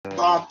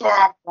Good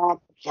morning,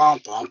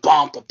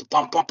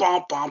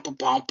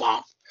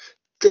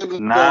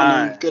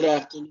 Nah. good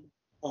afternoon.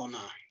 Oh no,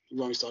 you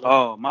want me to start over?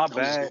 Oh, my I was just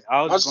bad. going. I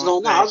I was was just just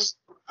gonna going. No, I say was.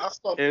 I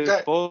start. it was Good.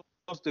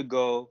 supposed to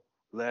go.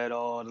 Let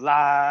all the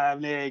live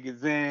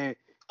niggas in,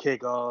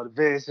 kick all the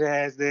bitch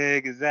ass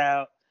niggas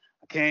out.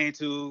 I came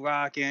to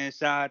rock and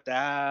shot the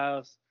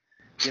house.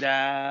 Get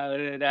out,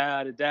 get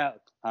out, get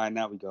out. All right,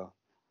 now we go.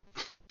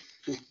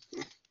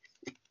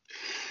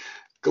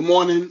 Good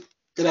morning,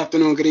 good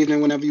afternoon, good evening.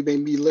 Whenever you may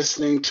be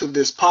listening to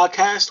this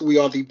podcast, we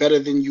are the Better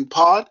Than You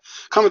Pod,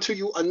 coming to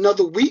you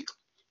another week.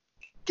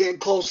 Getting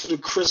close to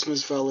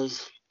Christmas,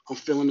 fellas. I'm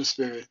feeling the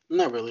spirit.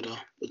 Not really though,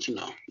 but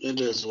it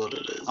is what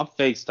it is. I'm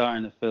fake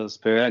starting to feel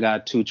spirit. I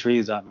got 2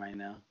 trees up right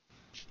now.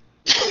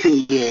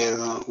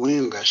 Yeah, we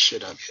ain't got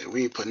shit up yet.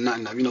 We ain't put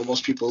nothing up.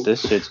 Most people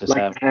This shit just like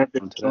to happened have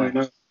their today. joint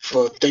up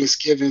for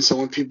Thanksgiving, so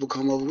when people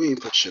come over, we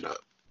ain't put shit up.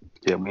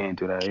 Yeah, we ain't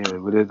do that either.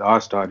 But it all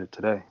started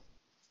today.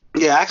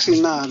 Yeah,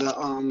 actually, nah.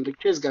 The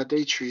kids got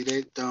their tree.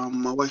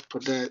 My wife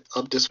put that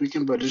up this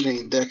weekend, but it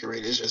ain't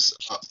decorated. It's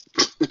just up.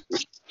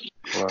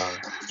 Wow.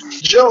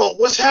 Joe,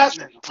 what's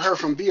happening? I heard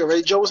from B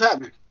already. Joe, what's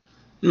happening?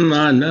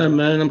 Nah,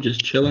 man. I'm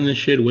just chilling and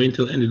shit. Waiting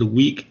till the end of the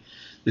week.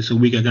 This a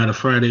week I got a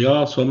Friday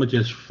off, so I'm gonna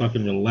just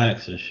fucking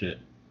relax and shit.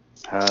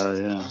 Hell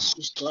yeah. That's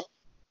what's up.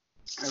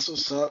 That's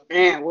what's up.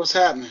 And what's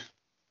happening?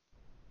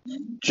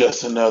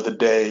 Just another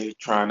day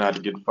trying not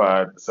to get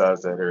fired.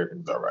 Besides that,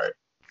 everything's all right.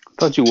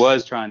 Thought you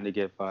was trying to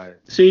get fired.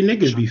 See,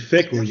 niggas be To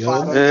fickle, get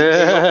fired yo. on your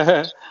day off?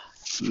 Yeah.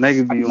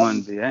 Nigga I be keep,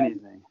 wanting to be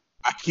anything.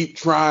 I keep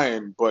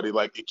trying, but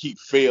it keep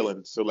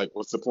failing. So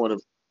what's the point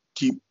of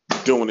keep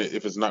doing it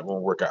if it's not going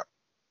to work out?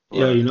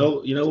 Yo, Right.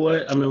 you know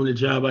what? I remember the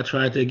job I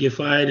tried to get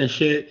fired and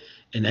shit,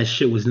 and that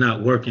shit was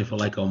not working for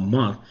like a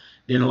month.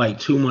 Then like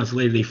 2 months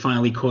later, they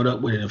finally caught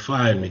up with it and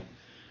fired me.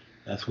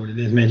 That's what it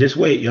is, man. Just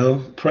wait, yo.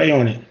 Pray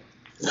on it.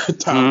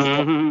 Time's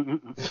up.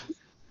 Mm-hmm.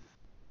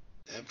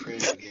 That prayer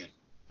again.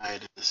 I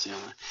had the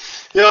ceiling.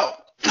 Yo,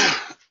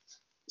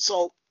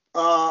 so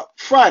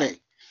Friday.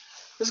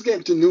 Let's get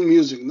into new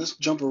music. Let's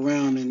jump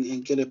around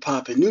and get it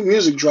popping. New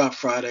music dropped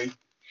Friday.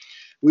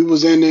 We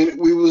was in it.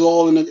 We was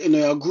all in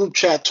a group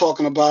chat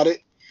talking about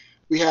it.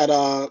 We had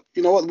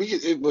you know what?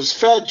 It was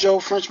Fat Joe,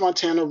 French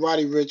Montana,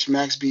 Roddy Rich,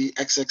 Max B,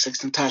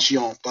 XXX, and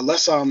Tentacion.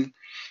 But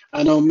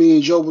I know me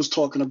and Joe was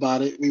talking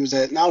about it. We was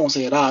at, now I won't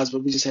say at odds,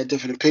 but we just had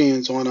different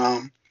opinions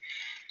on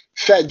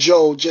Fat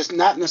Joe, just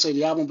not necessarily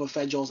the album, but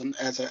Fat Joe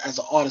as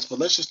an artist. But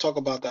let's just talk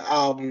about the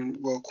album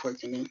real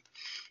quick, and then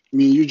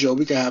me and you, Joe,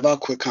 we can have our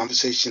quick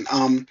conversation.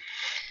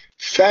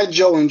 Fat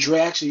Joe and Dre,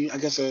 actually, I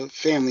guess a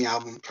family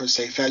album per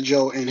se. Fat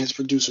Joe and his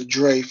producer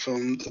Dre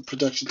from the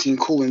production team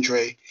Cool and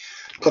Dre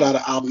put out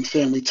an album,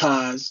 Family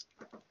Ties.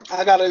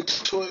 I got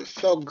into it. It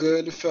felt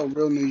good. It felt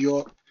real New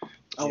York.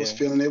 I was Yeah.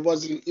 feeling it. It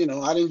wasn't,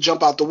 I didn't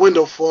jump out the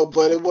window for it,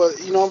 but it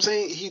was, you know what I'm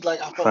saying? I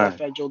felt like Fact.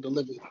 Fat Joe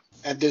delivered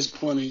at this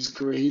point in his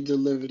career. He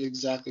delivered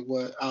exactly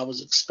what I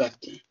was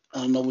expecting. I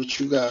don't know what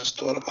you guys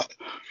thought about it.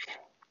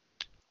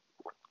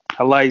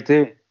 I liked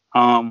it.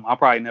 I'll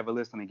probably never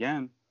listen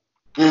again.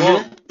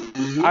 Well,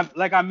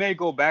 I may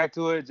go back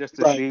to it just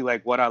to Right. see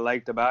like what I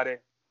liked about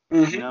it.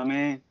 You hmm know what I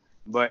mean?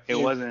 But it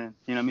Yeah. wasn't,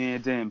 you know what I mean?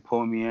 It didn't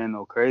pull me in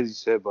no crazy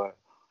shit, but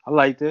I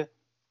liked it.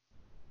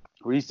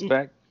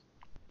 Respect.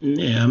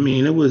 Yeah, I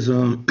mean, it was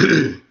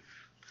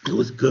it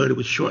was good. It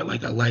was short,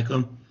 like I like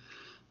them.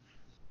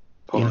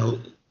 You Pause. know.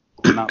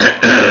 Or not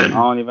pause. I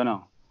don't even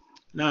know.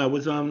 It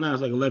was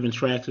like 11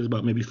 tracks. It was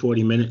about maybe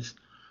 40 minutes.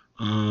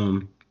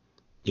 Um,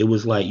 it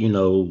was like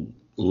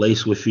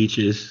laced with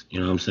features. You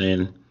know what I'm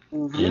saying?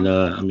 hmm And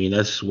I mean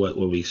that's what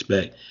we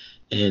expect.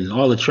 And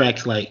all the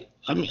tracks, like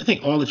I mean, I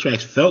think all the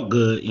tracks felt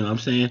good. You know what I'm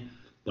saying?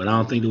 But I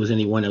don't think there was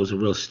any one that was a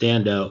real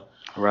standout.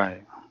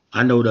 Right.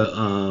 I know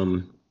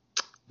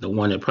the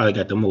one that probably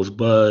got the most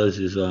buzz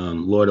is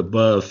Lord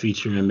Above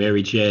featuring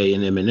Mary J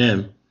and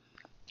Eminem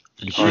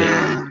and Oh shit.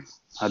 yeah.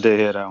 I did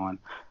hear that one.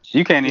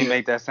 You can't even Yeah.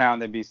 make that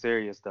sound and be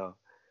serious though.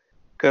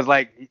 Cause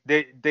like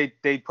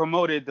they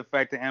promoted the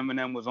fact that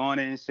Eminem was on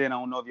it and shit. I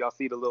don't know if y'all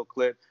see the little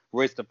clip.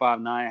 Rich the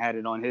 5'9" had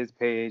it on his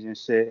page and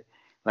shit.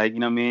 Like, you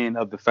know what I mean,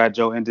 of the Fat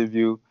Joe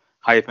interview,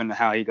 hyping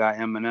how he got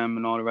Eminem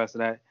and all the rest of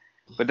that.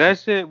 But that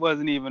shit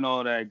wasn't even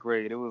all that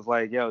great. It was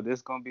like, yo,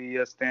 this gonna be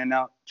a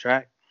standout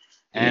track.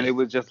 And it Yeah,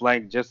 was just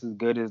like just as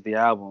good as the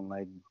album.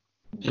 Like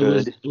it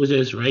was good. it was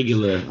just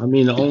regular. I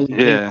mean, the only thing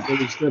that Yeah.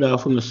 really stood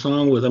out from the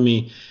song was, I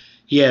mean,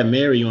 he had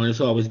Mary on. It's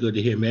always good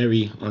to hear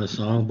Mary on a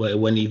song, but it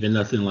wasn't even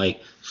nothing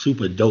like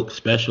super dope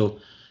special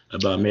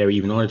about Mary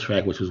even on the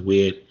track, which was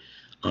weird.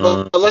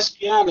 But Um, let's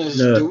be honest.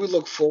 Do the we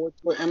look forward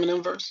to an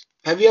Eminem verse?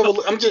 Have you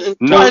ever? I'm just throughout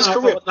no, his No.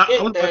 no, career.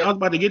 I was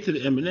about to get to the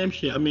Eminem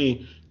shit. I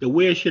mean, the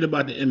weird shit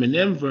about the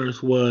Eminem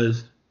verse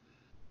was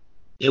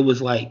it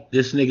was like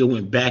this nigga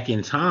went back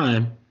in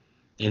time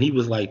and he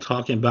was like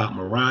talking about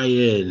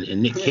Mariah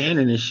and Nick Yeah,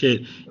 Cannon and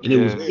shit, and it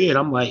was Yeah. weird.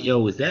 I'm like,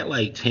 yo, is that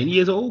like 10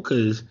 years old?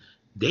 Cause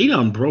they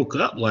done broke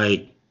up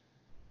like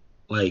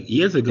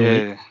years ago.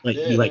 They Yeah. like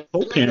yeah. be like That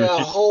nigga got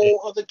a co-parenting.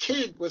 whole other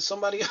kid with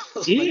somebody else.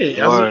 Like, you know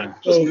Yeah, what I I'm saying? mean,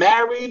 Or Just so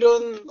married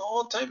and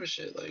all type of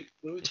shit. Like,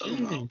 what are we talking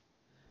yeah. about?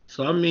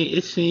 So I mean,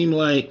 it seemed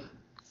like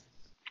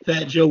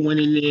Fat Joe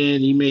went in there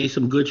and he made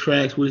some good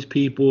tracks with his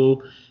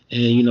people,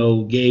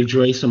 and gave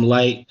Dre some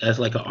light as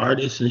like an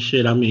artist and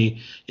shit. I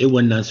mean, it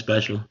wasn't nothing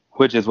special.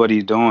 Which is what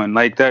he's doing.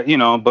 Like that,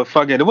 but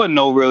fuck it. There wasn't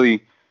no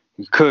really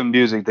good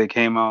music that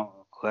came out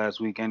last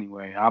week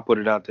anyway. I'll put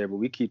it out there, but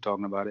we keep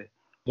talking about it.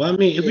 Well, I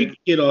mean, if we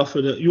could get off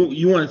of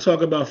you want to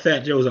talk about Fat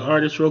Joe as an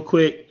artist real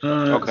quick?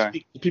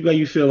 Okay. Speak how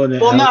you feel on that.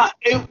 Well,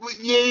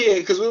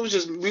 because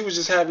we was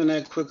just having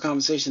that quick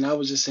conversation. I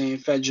was just saying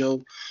Fat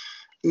Joe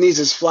needs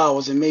his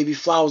flowers, and maybe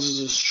flowers is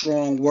a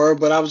strong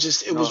word, but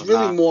it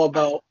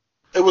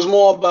was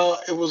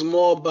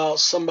more about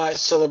somebody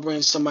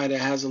celebrating somebody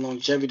that has the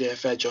longevity that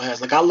Fat Joe has.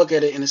 Like, I look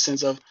at it in the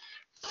sense of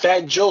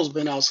Fat Joe's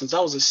been out since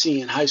I was a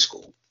C in high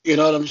school. You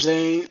know what I'm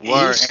saying?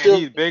 Word. And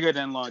he's bigger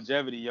than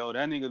longevity, yo.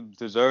 That nigga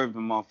deserves the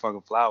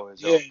motherfucking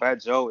flowers, yo. Yeah.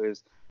 Fat Joe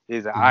is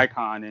an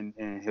icon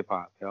in hip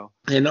hop, yo.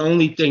 And the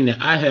only thing that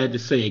I had to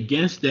say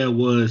against that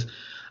was,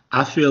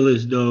 I feel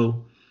as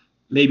though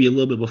maybe a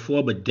little bit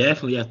before, but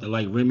definitely after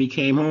like Remy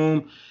came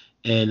home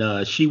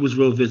and she was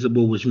real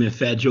visible, which meant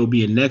Fat Joe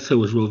being next to her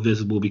was real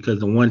visible, because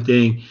the one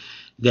thing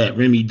that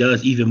Remy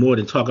does even more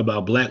than talk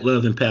about Black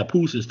Love and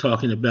Papoose is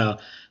talking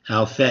about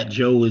how Fat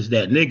Joe is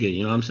that nigga,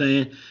 you know what I'm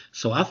saying?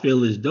 So I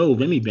feel as though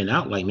Remy been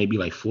out like maybe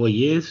like 4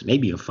 years,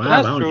 maybe in 5.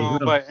 That's true,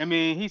 but I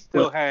mean, he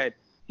still had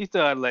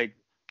like,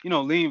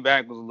 Lean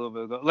Back was a little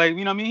bit ago. Like,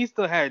 I mean, he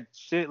still had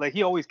shit. Like,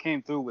 he always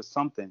came through with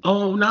something.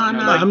 Oh, nah.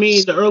 Like, I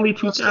mean, the early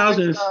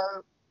 2000s.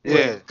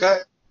 Yeah. Go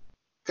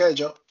ahead,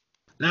 Joe.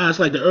 Nah, it's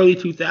like the early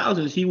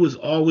 2000s. He was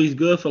always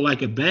good for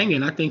like a banger.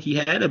 And I think he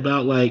had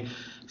about like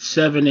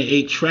 7 to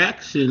 8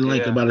 tracks in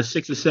like about a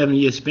 6 or 7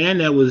 year span.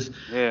 That was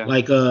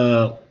like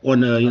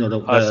on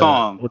the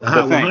song with the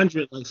Hot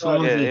 100 like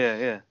songs.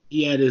 Yeah.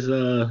 He had his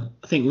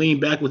I think Lean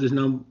Back was his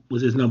number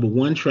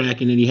 1 track,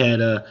 and then he had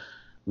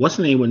what's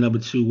the name with number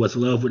 2? What's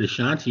Love with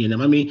Ashanti and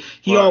them. I mean,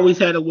 he always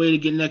had a way to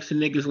get next to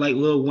niggas like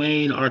Lil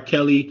Wayne, R.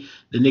 Kelly,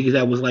 the niggas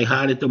that was like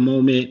hot at the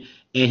moment.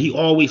 And he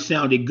always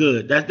sounded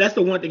good. That's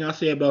the one thing I'll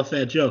say about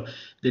Fat Joe.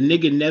 The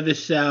nigga never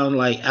sound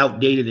like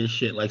outdated and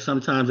shit. Like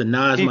sometimes a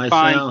Nas might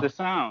sound. He finds the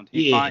sound.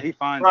 He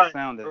finds the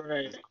sound.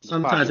 Right.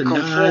 Sometimes a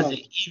Nas,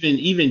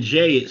 even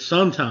Jay,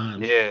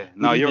 sometimes. Yeah.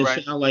 No, you're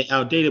right. Sound like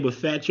outdated, but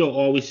Fat Joe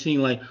always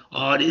seemed like,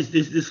 oh,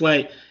 this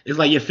like it's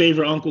like your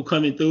favorite uncle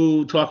coming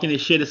through talking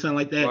his shit or something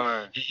like that.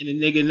 Right. And the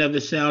nigga never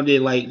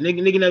sounded like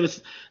nigga never.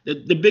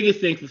 The biggest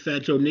thing for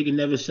Fat Joe, nigga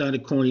never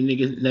sounded corny.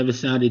 Nigga never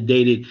sounded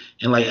dated.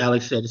 And like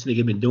Alex said, this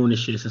nigga been doing this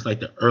shit since like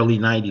the early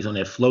 90s on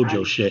that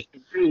FloJo shit.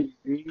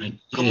 Like,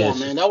 come on,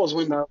 man. That was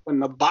when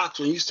the box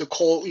when you used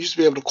to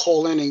be able to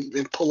call in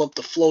and pull up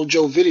the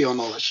FloJo video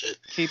and all that shit.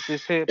 Keep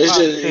this hip hop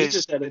shit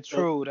just had it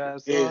true.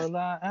 That's all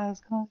I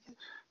ask.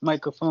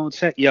 Microphone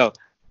check, yo.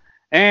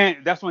 And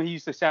that's when he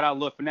used to shout out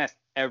Lord Finesse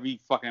every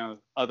fucking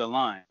other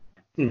line.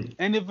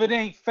 And if it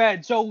ain't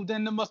Fat Joe,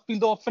 then there must be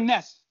Lord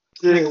Finesse.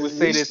 Nigga would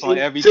say this on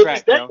every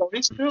track, yo.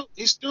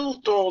 He still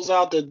throws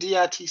out the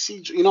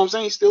DITC. You know what I'm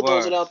saying? He still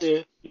throws it out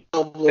there. They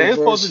were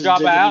supposed to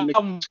drop an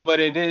album, but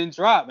it didn't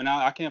drop, and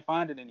I can't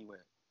find it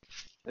anywhere.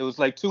 It was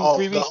like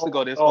 2-3 weeks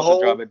ago. They're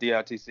supposed to drop a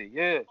DITC.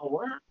 Yeah.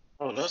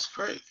 Oh, that's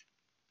crazy.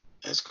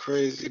 That's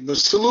crazy. But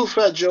salute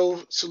Fat Joe.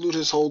 Salute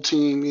his whole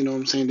team. You know what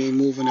I'm saying? They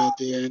moving out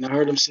there, and I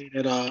heard him say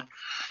that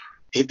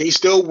they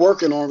still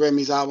working on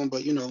Remy's album,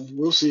 but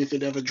we'll see if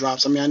it ever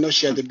drops. I mean, I know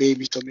she had the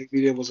baby, so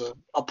maybe there was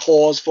a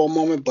pause for a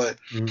moment, but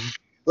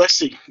let's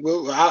see.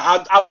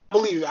 I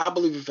believe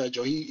in Fat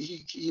Joe.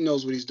 He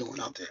knows what he's doing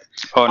out there.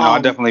 Oh no, I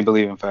definitely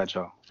believe in Fat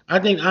Joe. I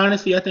think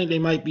they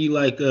might be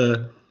like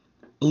a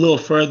little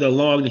further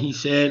along than he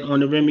said on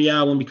the Remy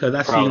album, because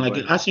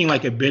I seen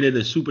like a bit of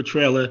the super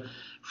trailer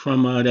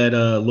from that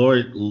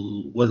Lord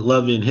was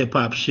loving hip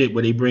hop shit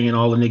where they bringing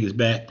all the niggas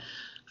back.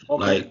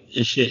 Okay. Like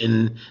and shit,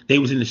 and they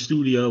was in the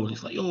studio, and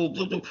it's like, yo,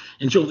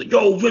 and Joe's like,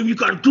 yo, Rem, you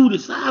gotta do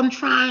this. I'm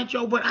trying,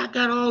 Joe, but I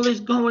got all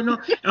this going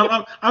on.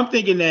 I'm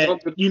thinking that,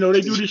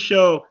 they do the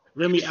show,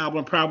 Remy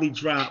album probably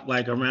drop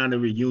like around the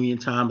reunion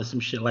time or some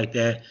shit like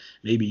that.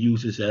 Maybe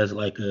use this as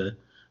like a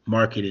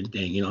marketing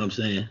thing. You know what I'm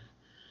saying?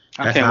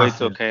 I can't wait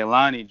till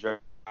Kehlani drop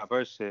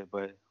her shit,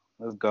 but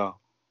let's go.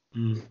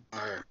 All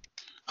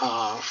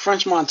right.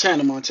 French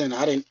Montana.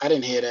 I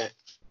didn't hear that.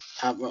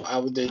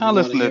 I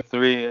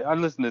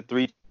listened to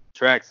 3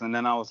 tracks, and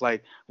then I was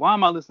like, why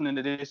am I listening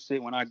to this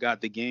shit when I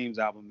got the Games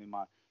album in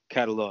my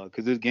catalog?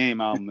 Because this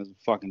Game album is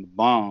fucking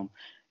bomb.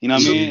 You know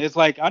what I mean? It's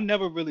like I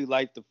never really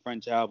liked the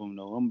French album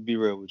though. I'm gonna be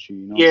real with you.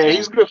 You know? Yeah,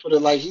 he's good for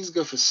he's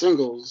good for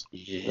singles.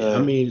 Yeah, I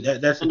mean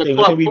that's the thing.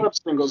 Club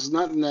singles,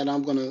 nothing that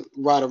I'm gonna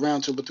ride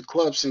around to, but the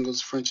club singles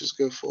French is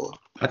good for.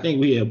 I think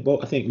me and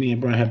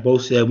Brian have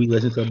both said we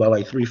listened to about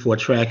like 3-4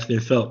 tracks, then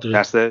felt it.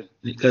 That's it.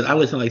 Because I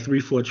listened to like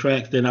 3-4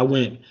 tracks, then I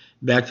went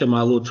back to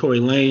my little Tory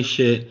Lane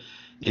shit.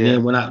 And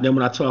then when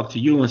I talked to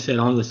you and said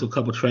I only listened to a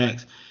couple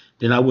tracks,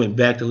 then I went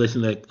back to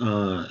listen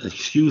to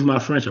Excuse My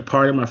French or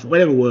Pardon My French,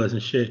 whatever it was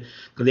and shit.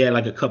 Because they had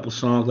like a couple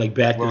songs like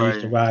Back that I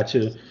used to ride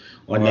to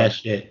on that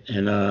shit.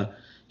 And I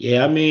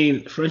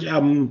mean, French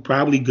album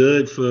probably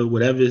good for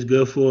whatever it's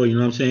good for. You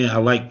know what I'm saying? I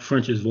like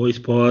French's voice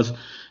pause.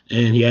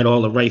 and he had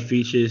all the right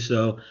features.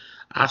 So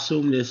I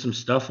assume there's some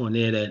stuff on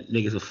there that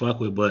niggas will fuck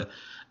with, but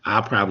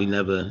I'll probably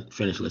never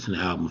finish listening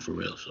to the album for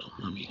real. So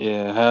I mean,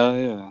 Yeah, hell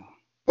yeah.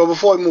 But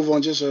before we move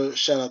on, just a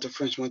shout out to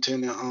French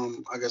Montana.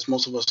 I guess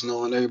most of us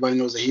know, and everybody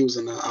knows that he was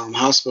in the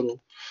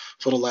hospital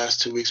for the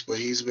last 2 weeks. But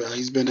he's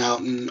been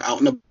out and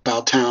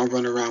about town,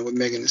 running around with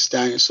Megan Thee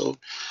Stallion. So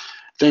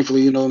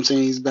thankfully, you know what I'm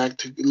saying, he's back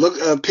to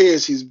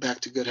appears he's back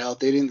to good health.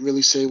 They didn't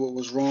really say what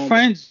was wrong.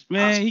 French,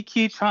 man, he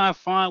keep trying to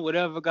find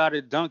whatever got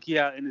a donkey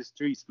out in the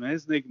streets, man.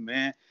 This nigga,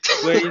 man,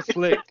 swear he's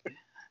slick.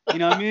 You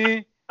know what I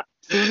mean? As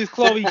soon as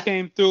Chloe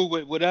came through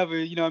with whatever,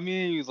 you know what I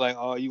mean? He was like,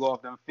 oh, you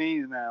off them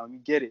fiends now. You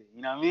get it.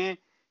 You know what I mean?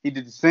 He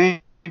did the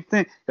same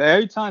thing.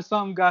 Every time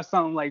something got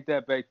something like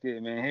that back there,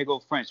 man, here go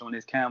French on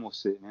this camel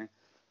shit, man.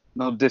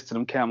 No diss to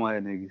them camel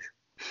head niggas.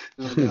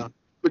 No.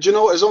 But you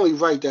know, it's only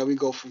right that we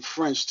go from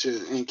French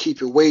to and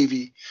keep it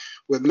wavy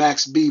with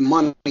Max B,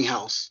 Money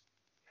House.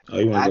 Oh,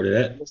 you want to go to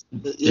that?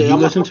 Yeah, Did you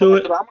listen to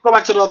it? I'm gonna go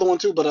back to the other one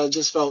too, but I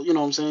just felt, you know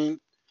what I'm saying.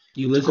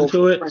 You listened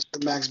to it? French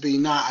to Max B.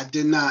 Nah, I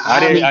did not.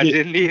 I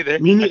didn't either. I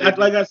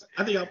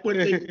think I put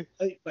it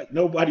like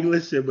nobody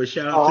listened, but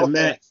shout out to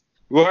Max.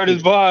 Word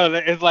is bond.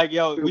 It's like,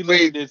 yo, we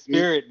listen to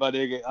Spirit, my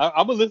nigga.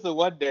 I'm gonna listen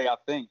one day, I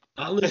think.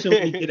 I'll listen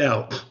when we get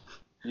out.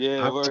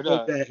 Yeah, word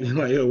up.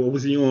 Like, yo, what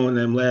was he on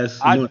them last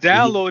I month?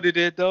 downloaded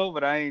it though,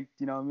 but I ain't,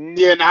 you know what I mean?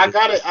 Yeah, no, I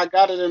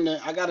got it in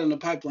the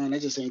pipeline. I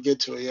just ain't get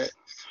to it yet.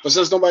 But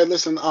since nobody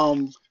listened,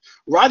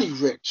 Roddy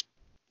Ricch.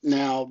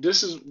 Now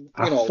this is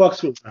I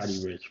fucks with Roddy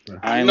Ricch, bro.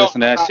 I ain't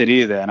listen to that shit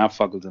either, and I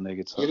fuck with the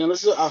nigga too. You know,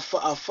 listen, I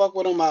fuck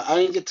with him. I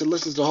didn't get to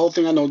listen to the whole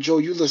thing. I know Joe,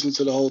 you listened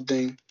to the whole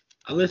thing.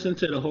 I listened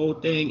to the whole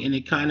thing, and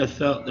it kind of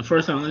felt, the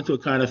first time I listened to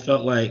it, kind of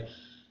felt like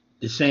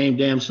the same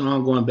damn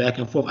song going back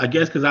and forth. I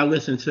guess because I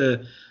listened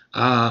to,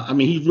 I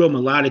mean, he's real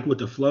melodic with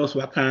the flow,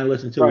 so I kind of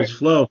listened to his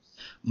flow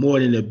more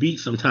than the beat.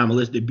 Sometimes I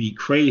listen to the beat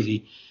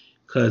crazy,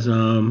 because,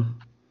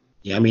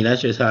 yeah, I mean,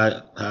 that's just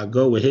how I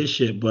go with his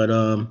shit. But,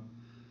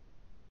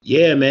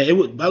 yeah,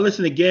 man, I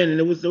listened again, and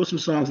there was some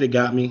songs that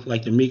got me,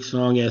 like the Meek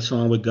song, yeah,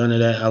 song with Gunna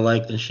that I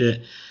liked and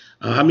shit.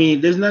 I mean,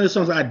 there's none of the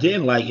songs I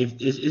didn't like.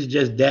 It's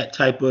just that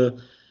type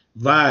of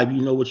vibe,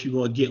 you know what you're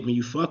gonna get when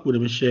you fuck with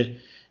him and shit.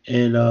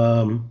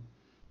 And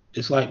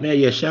it's like, man,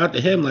 yeah, shout out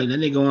to him. Like that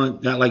nigga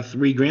got like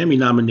 3 Grammy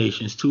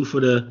nominations, 2 for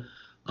the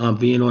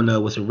being on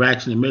the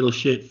Racks in the Middle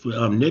shit for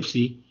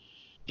Nipsey,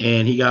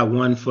 and he got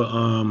 1 for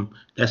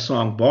that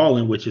song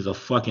Ballin', which is a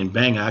fucking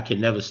banger. I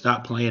can never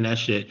stop playing that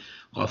shit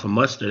off a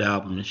Mustard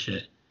album and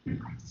shit.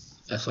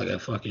 That's like that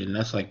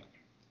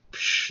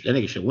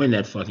nigga should win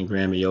that fucking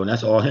Grammy, yo, and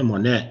that's all him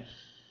on that.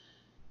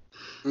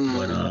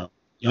 But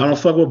y'all don't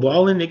fuck with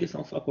Ballin'? Niggas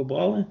don't fuck with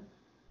Ballin'?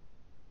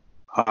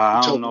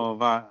 I don't know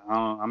if I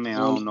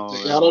don't know.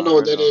 I don't know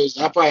what that is.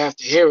 I probably have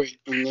to hear it,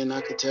 and then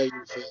I can tell you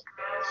if it.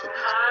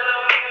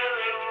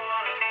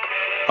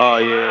 Oh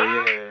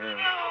yeah.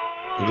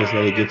 You just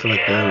let it get to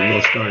like the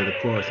little start of the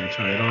chorus and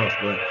turn it off.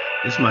 But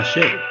it's my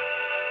shit.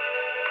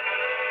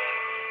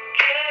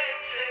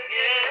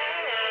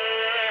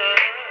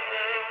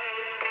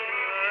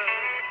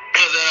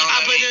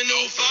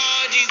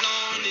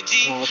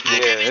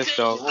 Yeah, it's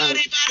dope.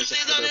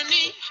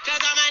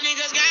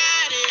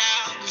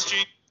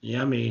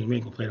 Yeah, I mean, we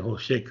ain't gonna play the whole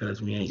shit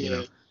because we ain't, you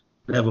know,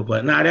 whatever.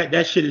 But nah,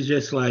 that shit is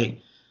just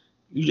like,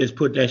 you just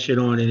put that shit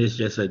on and it's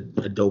just a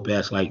dope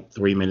ass like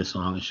 3-minute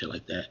song and shit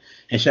like that.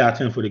 And shout out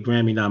to him for the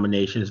Grammy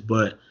nominations.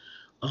 But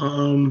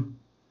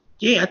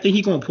yeah, I think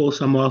he gonna pull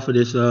some off of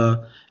this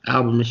album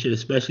and shit,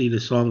 especially the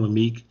song with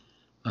Meek.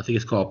 I think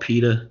it's called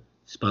Peter,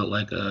 spelled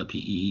like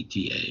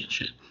P-E-E-T-A and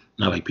shit.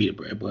 Not like Peter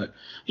Bread, but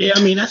yeah,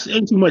 I mean, that's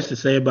ain't too much to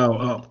say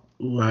about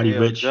Roddy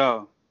Ricch.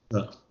 Joe.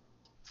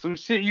 Some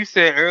shit you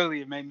said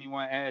earlier made me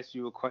want to ask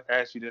you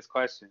this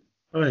question.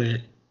 Go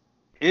ahead.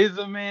 Is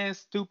a man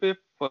stupid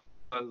for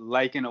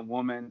liking a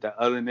woman that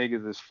other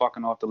niggas is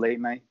fucking off the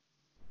late night?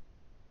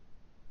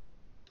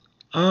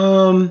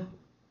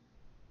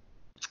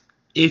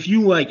 If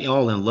you like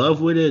all in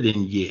love with her,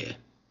 then yeah.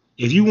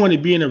 If you want to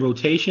be in a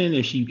rotation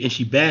and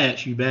she bad,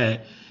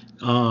 then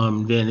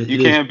you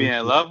can't be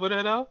in love with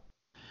her though.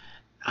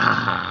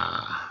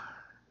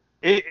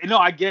 No,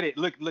 I get it.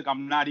 Look,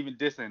 I'm not even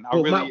dissing.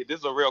 This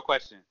is a real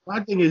question. My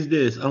thing is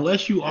this: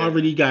 unless you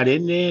already got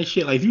in there and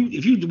shit, like if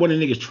you one of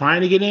the niggas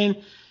trying to get in,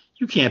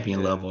 you can't be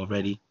in love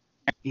already.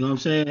 You know what I'm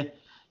saying?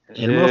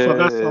 And the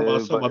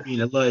motherfucker, I saw about being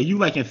in love. You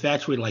like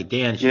infatuated, like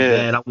damn, she's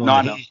bad. I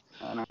want to hit.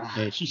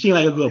 And she seemed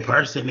like a good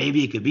person.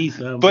 Maybe it could be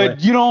something. But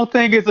you don't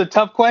think it's a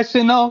tough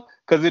question though?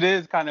 Because it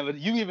is kind of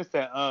you even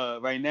said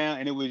right now,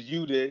 and it was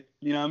you that,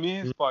 you know what I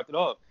mean, sparked it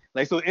off.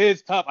 Like, so it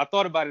is tough. I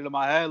thought about it in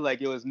my head, like,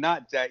 it was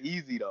not that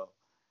easy, though.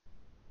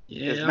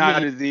 Yeah, it's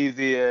not as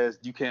easy as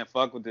you can't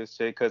fuck with this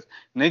shit, because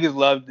niggas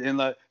love, and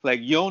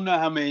like, you don't know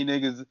how many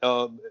niggas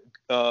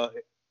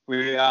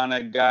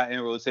Rihanna got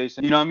in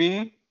rotation. You know what I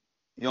mean?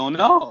 You don't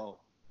know.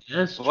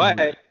 Yes.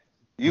 But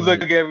you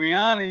look at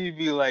Rihanna, you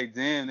be like,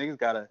 damn, niggas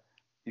gotta,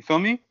 you feel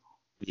me?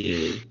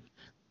 Yeah.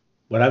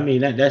 But I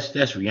mean, that's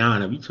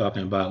Rihanna. We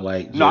talking about,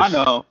 like, no, I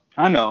know.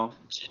 I know.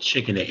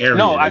 chick in the area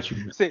No, I that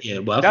you. see. Yeah,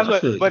 but That's I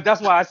feel what. you. But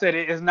that's why I said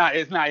it's not.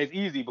 It's not as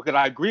easy because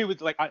I agree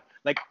with like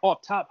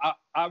off top.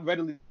 I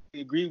readily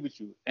agree with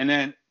you. And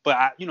then, but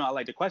I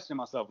like to question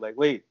myself. Like,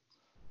 wait.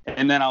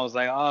 And then I was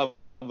like, oh,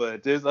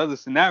 but there's other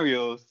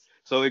scenarios.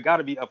 So it got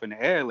to be up in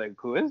the air. Like,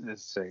 who is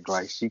this chick?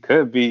 Like, she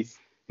could be.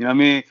 You know what I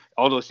mean?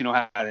 Although she don't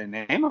have the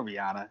name of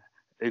Rihanna,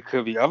 it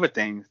could be other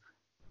things.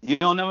 You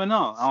don't never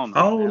know. I don't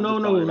know, Oh man. I'm no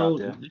just no throwing it out no!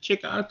 there. The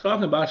chick I'm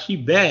talking about, she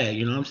bad.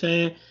 You know what I'm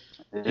saying?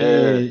 Yeah.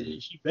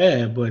 And she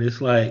bad, but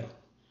it's like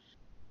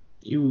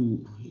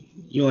you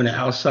you on the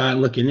outside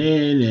looking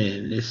in,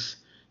 and it's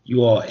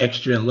you all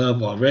extra in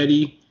love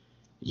already.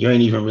 You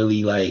ain't even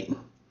really like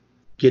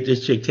get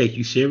this chick take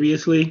you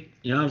seriously.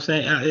 You know what I'm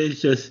saying?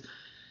 It's just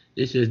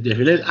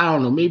different. I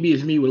don't know. Maybe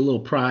it's me with a little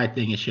pride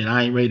thing and shit.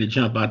 I ain't ready to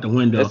jump out the It's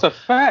window a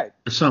fact.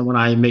 for someone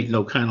I ain't make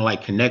no kind of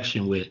like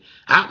connection with.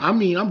 I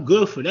mean, I'm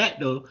good for that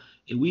though.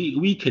 If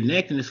we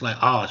connect and it's like,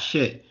 oh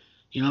shit.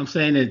 You know what I'm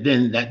saying? And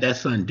then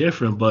that's something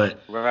different. But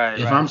Right,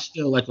 if I'm right.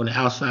 still like on the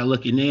outside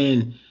looking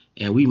in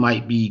and we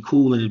might be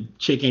cool and the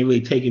chick ain't really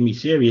taking me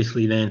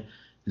seriously, then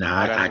nah,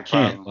 Oh, I that's a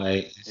can't. problem.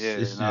 Like Yeah,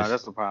 it's no, just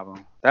that's a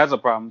problem. That's a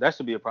problem. That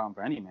should be a problem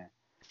for any man.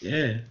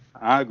 yeah.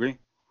 I agree.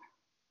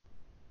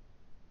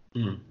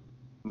 Mm.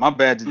 My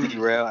bad to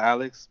derail,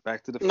 Alex.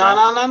 Back to the No,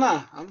 no, facts. no,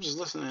 no. I'm just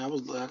listening. I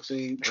was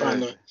actually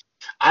trying Yeah. to.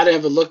 I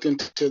never looked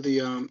into the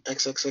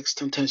XXX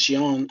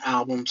Tentacion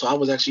album, so I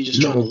was actually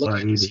just trying to look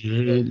at Nobody this.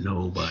 did.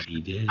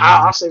 Nobody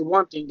I'll did. say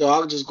one thing though.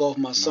 I'll just go off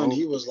my son. No.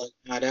 He was like,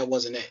 "Nah, that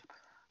wasn't it."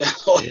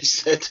 That's all Yeah. he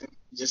said.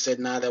 He just said,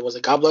 "Nah, that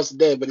wasn't." God bless the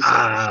dead, but he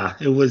said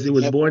It was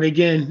that Born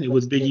Again. It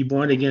was wasn't it. Biggie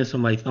Born Again.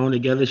 Some like thrown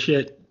together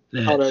shit.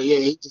 Oh, That yeah,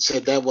 he just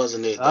said that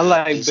wasn't it. I That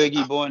like he said,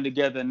 Biggie Born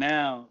Together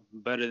now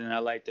better than I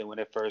liked it when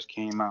it first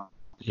came out.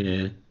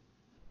 yeah.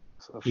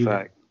 It's a He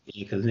fact.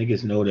 because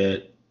niggas know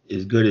that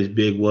as good as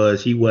Big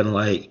was, he wasn't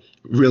like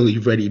really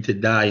ready to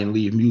die and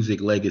leave music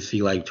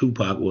legacy like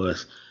Tupac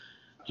was.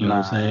 You know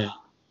what I'm Nah. saying?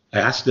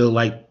 Like, I still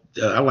like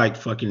I like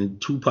fucking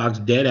Tupac's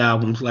Dead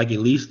albums. Like at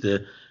least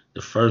the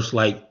first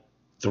like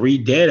 3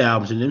 Dead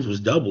albums and them was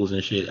doubles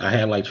and shit. I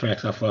had like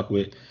tracks I fuck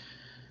with.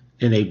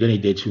 Then they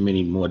did too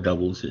many more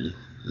doubles and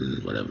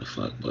whatever the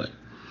fuck. But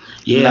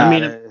yeah, I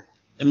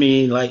Nah.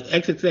 mean like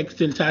XXX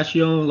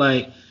Tentacion,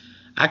 like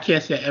I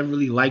can't say I ever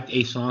really liked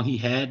a song he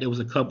had. There was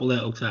a couple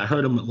that I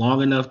heard him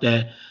long enough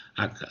that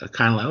I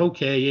kind of like,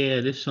 okay,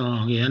 yeah, this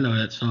song, yeah, I know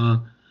that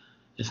song.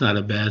 It's not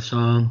a bad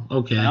song.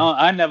 Okay.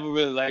 I never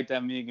really liked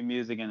that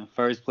music in the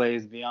first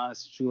place, to be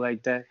honest with you,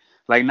 like that.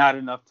 Like, not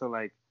enough to,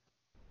 like,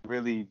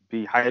 really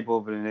be hype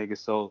over the nigga.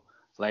 So,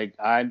 like,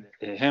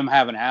 him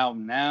having an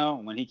album now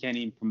when he can't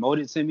even promote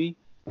it to me,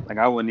 like,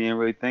 I wouldn't even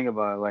really think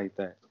about it like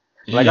that.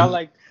 Like,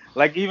 Yeah.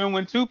 like, even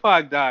when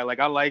Tupac died, like,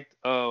 I liked,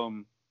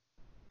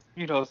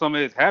 some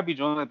of his happy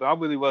joints, but I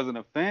really wasn't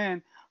a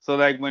fan. So,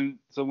 like, when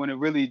it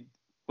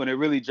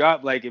really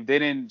dropped, like, if they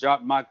didn't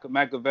drop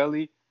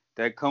Machiavelli,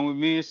 that Come With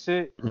Me and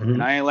shit, and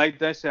Hmm. I ain't like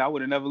that shit, I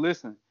would have never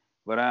listened.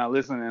 But I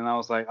listened and I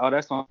was like, oh,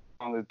 that song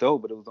is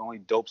dope, but it was the only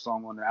dope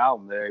song on the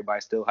album that everybody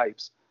still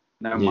hypes.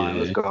 Never mind,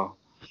 let's Yeah. go.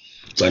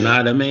 But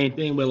not the main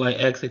thing with like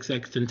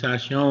XXX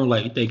Tentacion,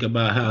 like you think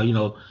about how,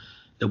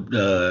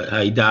 the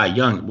how he died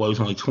young. The boy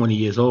was only 20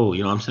 years old,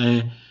 you know what I'm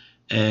saying?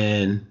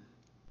 And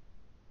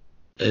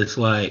it's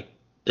like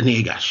the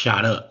nigga got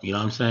shot up, you know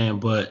what I'm saying?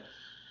 But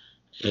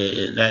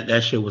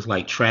that shit was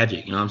like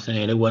tragic. You know what I'm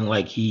saying? It wasn't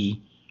like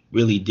he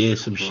really did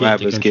some shit to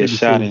Rappers get contribute to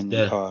shot his in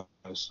death.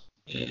 cars.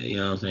 Yeah, you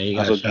know what I'm saying? He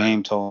That's got what shot.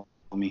 Game told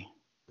me.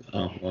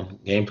 Oh, well,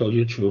 game told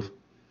you the truth.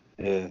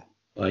 Yeah.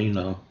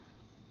 Well,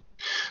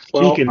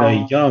 "Well, speaking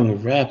of young yeah,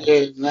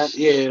 rappers,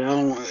 yeah, I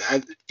don't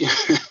want."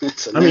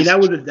 It's a I mean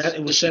nasty that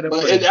it was set shit, up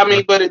but for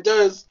that. but it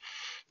does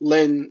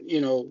lend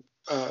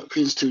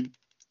credence to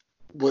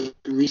what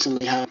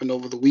recently happened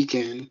over the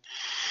weekend,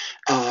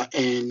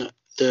 and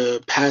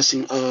the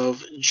passing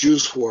of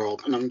Juice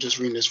World. And I'm just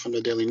reading this from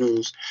the Daily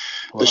News.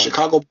 The Well,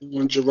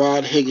 Chicago-born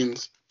Gerard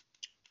Higgins,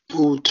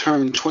 who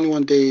turned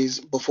 21 days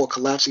before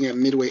collapsing at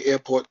Midway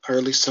Airport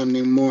early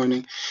Sunday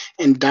morning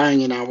and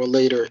dying an hour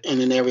later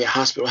in an area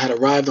hospital, had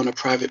arrived on a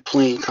private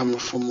plane coming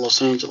from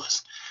Los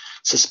Angeles.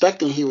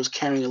 Suspecting he was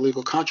carrying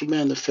illegal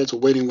contraband, the feds were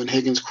waiting when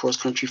Higgins'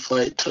 cross-country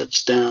flight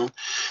touched down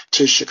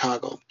to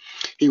Chicago.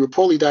 He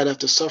reportedly died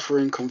after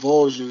suffering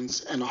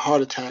convulsions and a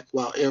heart attack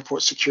while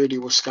airport security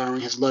was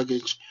scouring his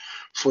luggage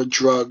for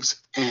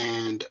drugs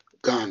and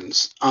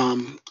guns. I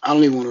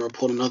don't even want to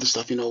report on other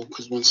stuff,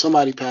 because when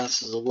somebody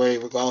passes away,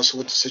 regardless of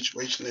what the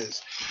situation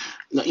is,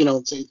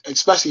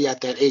 especially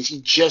at that age, he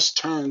just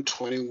turned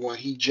 21.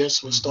 He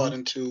just was Mhm.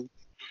 starting to,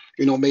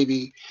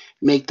 maybe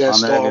make that my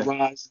star nigga,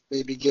 rise,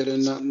 maybe get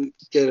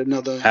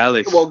another,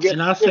 Alex, well, get,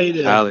 And I'll get say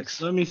this.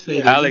 Alex, Let me say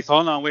yeah. this. Alex,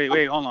 hold on, wait,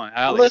 hold on, I'm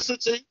Alex, listening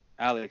to you.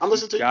 Alex, I'm you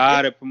listening to you. Yeah.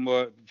 gotta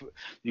promote,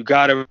 you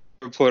gotta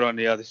report on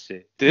the other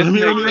shit. This Let me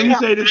nigga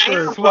say this first.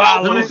 Let me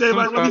swallowed say some.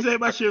 my let me say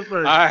my shit All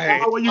first. right,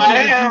 Before you I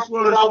get into am, Juice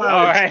WRLD but and I all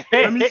Flowers, right.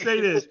 let me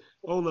say this.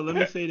 Hold on, let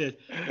me say this.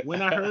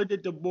 When I heard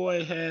that the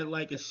boy had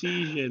like a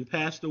seizure and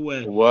passed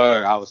away,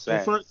 Word, I was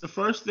sad. the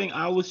first thing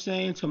I was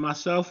saying to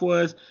myself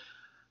was,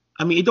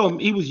 I mean, it don't.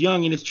 He was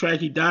young and it's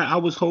tragic. He died. I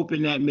was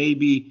hoping that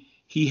maybe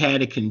he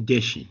had a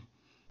condition.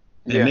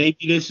 That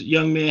maybe this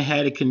young man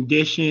had a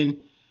condition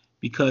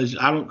because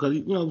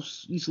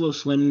these little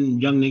slim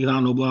young niggas, I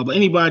don't know, blah, but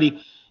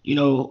anybody,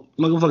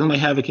 motherfuckers might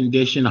have a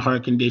condition, a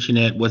heart condition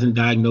that wasn't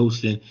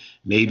diagnosed, and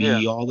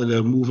maybe all of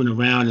the moving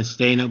around and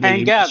staying up.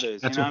 And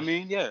gathers, you know what I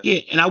mean? Yeah.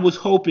 Yeah, and I was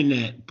hoping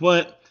that,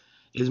 but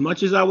as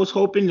much as I was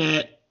hoping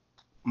that,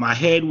 my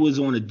head was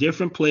on a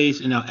different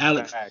place. And now,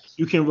 Alex,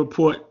 you can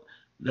report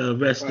the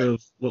rest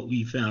of what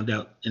we found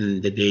out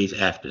in the days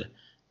after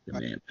the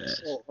man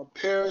passed. So, a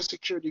pair of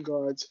security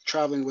guards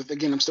traveling with,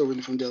 again, I'm still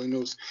reading from Daily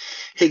News,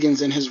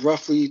 Higgins and his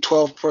roughly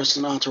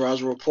 12-person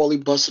entourage were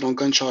reportedly busted on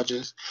gun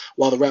charges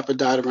while the rapper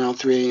died around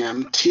 3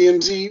 a.m.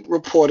 TMZ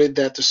reported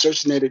that the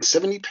search netted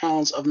 70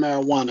 pounds of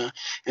marijuana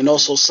and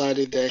also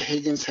cited that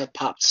Higgins had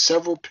popped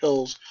several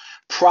pills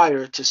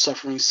prior to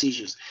suffering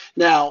seizures.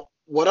 Now,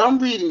 what I'm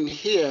reading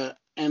here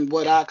and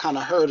what I kind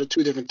of heard are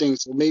two different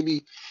things. So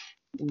maybe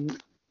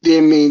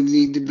there may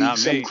need to be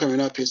some clearing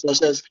up here. So it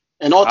says,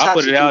 and all I'll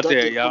put it out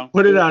there, y'all.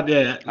 Put it out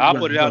there. I'll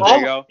put it out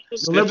there, y'all.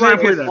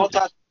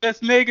 This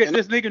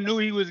nigga knew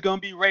he was gonna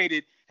be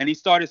raided, and he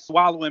started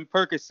swallowing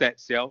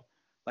Percocets, yo,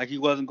 like he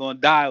wasn't gonna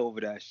die over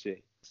that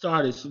shit.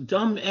 Started some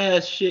dumb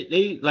ass shit.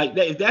 They like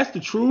that. If that's the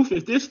truth,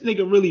 if this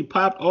nigga really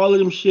popped all of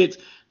them shits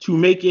to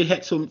make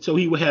it so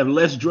he would have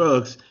less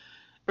drugs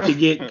to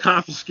get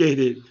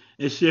confiscated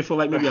and shit for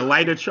like maybe a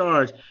lighter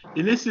charge,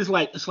 then this is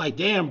like, it's like,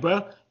 damn,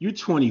 bro, you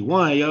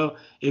 21, yo.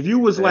 If you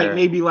was like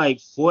maybe like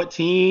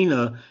 14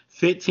 or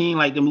 15,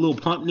 like them little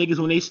pump niggas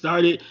when they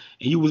started,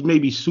 and you was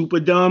maybe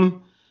super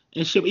dumb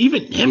and shit,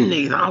 even them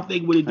niggas, I don't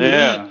think would have did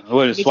that. Yeah,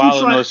 would have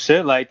swallowed no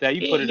shit like that.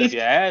 You put it up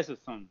your ass or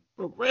something.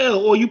 For real,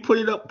 or you put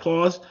it up,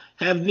 pause,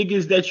 have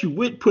niggas that you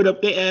with put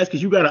up their ass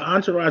because you got an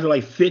entourage of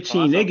like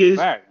 15 niggas.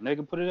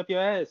 Nigga, put it up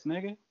your ass,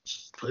 nigga.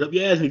 Put up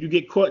your ass, and if you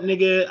get caught,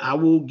 nigga, I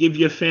will give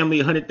your family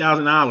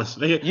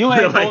 $100,000. You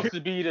ain't supposed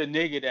to be the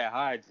nigga that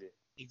hides it.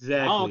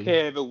 Exactly. I don't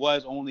care if it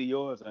was only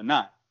yours or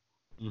not.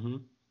 Mm-hmm.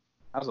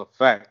 That's a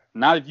fact.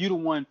 Not if you the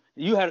one,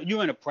 you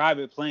in a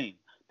private plane.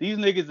 These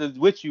niggas is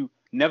with you,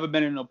 never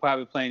been in a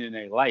private plane in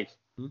their life.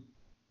 Mm-hmm.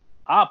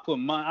 I'll put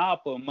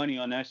money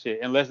on that shit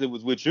unless it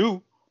was with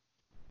you.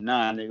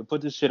 Nah, nigga,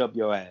 put this shit up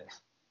your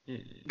ass. Yeah.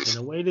 And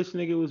the way this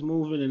nigga was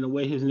moving and the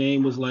way his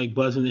name was like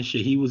buzzing and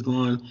shit, he was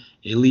going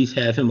to at least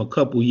have him a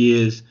couple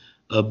years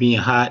of being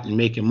hot and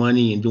making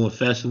money and doing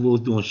festivals,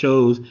 doing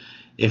shows,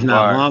 if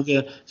not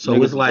longer. So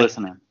niggas it's like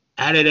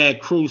out of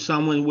that crew,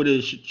 someone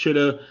should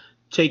have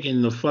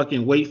taken the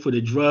fucking weight for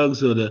the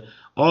drugs or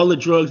all the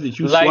drugs that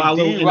you like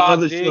swallow and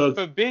other drugs.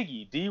 For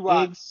Biggie,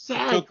 D-Rock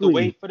took the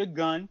weight for the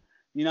gun.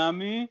 You know what I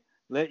mean?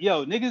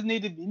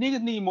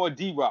 Niggas need more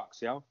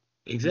D-Rocks, yo.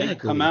 Exactly.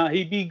 Come out,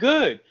 he'd be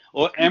good.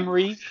 Or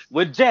Emery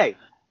with Jay.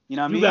 You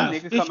know what I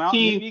mean? Niggas come out,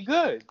 he'd be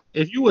good.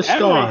 If you a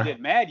star, Emery did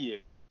mad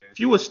years. If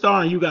you a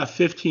star and you got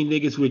 15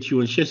 niggas with you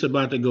and shit's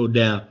about to go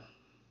down,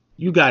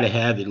 you gotta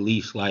have at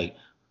least like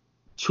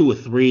 2 or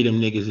 3 of them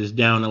niggas is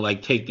down to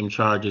like take them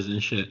charges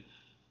and shit.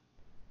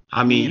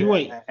 I mean, you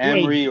ain't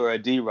Emery or a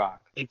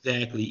D-Rock.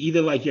 Exactly.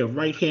 Either like your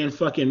right hand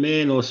fucking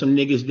man or some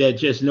niggas that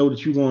just know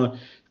that you gonna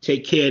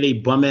take care of their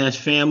bum ass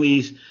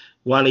families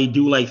while they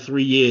do like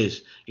 3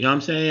 years. You know what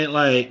I'm saying?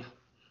 Like,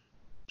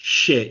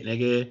 shit,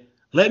 nigga.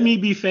 Let me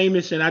be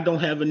famous and I don't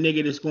have a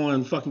nigga that's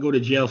going to fucking go to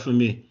jail for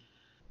me.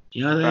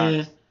 You know what I'm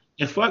saying?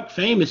 And fuck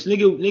famous,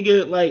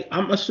 nigga. Like,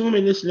 I'm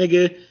assuming this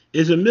nigga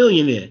is a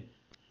millionaire.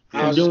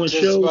 I was doing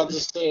just shows. About to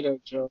say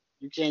that, Joe.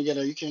 You can't get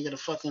a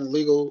fucking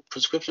legal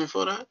prescription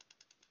for that.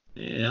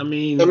 Yeah, I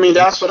mean,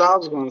 that's what I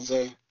was gonna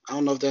say. I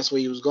don't know if that's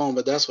where he was going,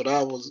 but that's what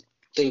I was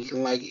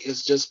thinking. Like,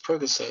 it's just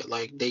Percocet.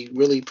 Like, they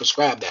really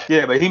prescribe that.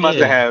 Yeah, but he must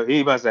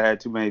have had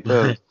too many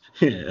pills.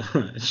 Yeah,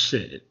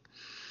 shit.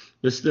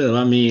 But still,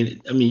 I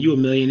mean, you a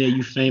millionaire,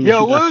 you famous.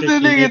 Yo, what was the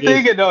nigga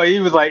thinking though? He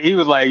was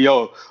like,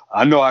 yo,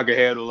 I know I can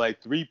handle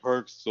like 3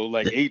 perks, so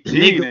like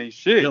 18 ain't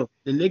shit. Yo,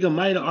 the nigga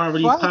might have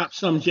already popped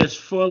some just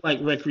for like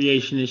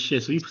recreation and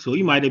shit. So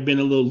he might have been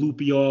a little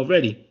loopy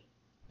already.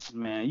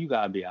 Man, you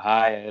gotta be a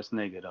high ass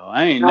nigga though.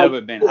 I ain't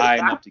never been high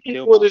enough to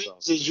kill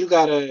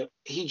myself.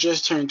 He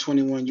just turned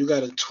 21. You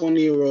got a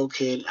 20-year-old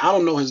kid. I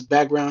don't know his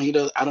background.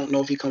 I don't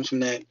know if he comes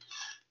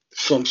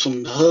from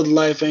some hood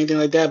life or anything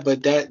like that,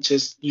 but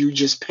you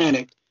just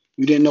panicked.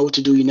 You didn't know what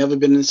to do. You never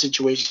been in a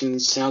situation. It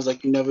sounds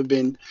like you never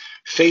been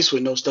faced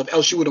with no stuff.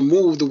 Else you would have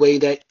moved the way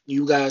that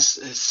you guys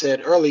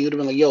said earlier. You'd have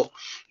been like, yo,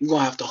 you're going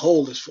to have to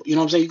hold this. You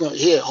know what I'm saying? You're going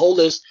to, hold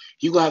this.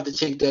 You're going to have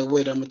to take that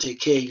weight. I'm going to take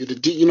care of you.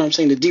 You know what I'm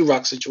saying? The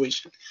D-Rock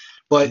situation.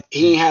 But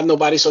he ain't have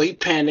nobody, so he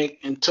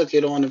panicked and took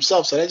it on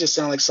himself. So that just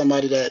sounded like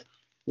somebody that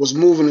was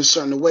moving a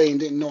certain way and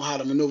didn't know how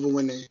to maneuver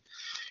when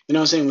you know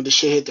what I'm saying, when the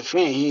shit hit the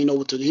fan. He didn't know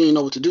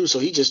what to do, so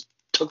he just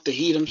took the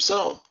heat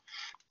himself,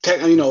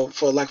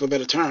 for lack of a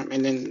better term.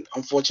 And then,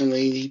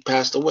 unfortunately, he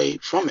passed away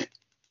from it.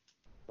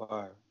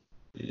 Wow.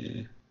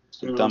 Yeah.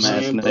 Some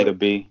dumbass nigga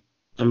B.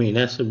 I mean,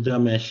 that's some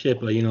dumbass shit,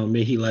 but,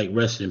 may he, like,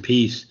 rest in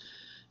peace.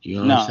 You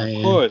know what I'm saying?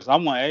 Of course. I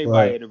want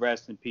everybody to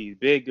rest in peace.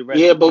 Big to rest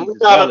in peace.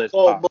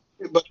 Yeah, but we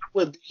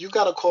But you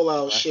gotta call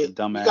out That's a shit. You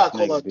dumbass gotta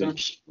call nigga, out dumb B.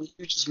 shit when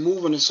you just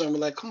moving and something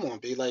like, come on,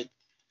 be like,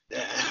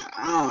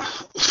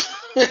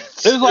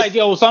 It's like,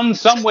 yo,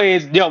 some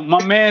ways, yo,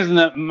 my man's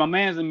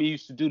and me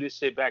used to do this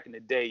shit back in the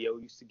day, yo.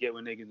 We used to get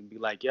with niggas and be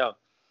like, yo,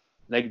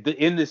 like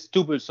in the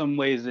stupid some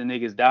ways that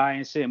niggas die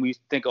and shit. And we used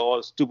to think of all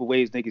the stupid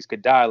ways niggas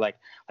could die. Like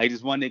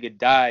this one nigga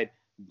died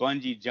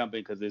bungee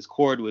jumping because his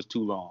cord was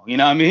too long. You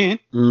know what I mean?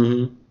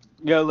 Mm-hmm.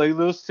 Yeah, like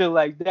little shit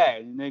like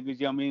that. And niggas,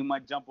 you know what I mean,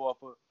 might jump off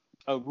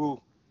a roof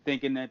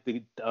thinking that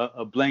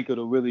a blanket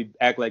will really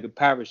act like a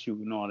parachute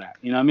and all that.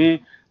 You know what I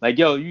mean? Like,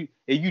 yo,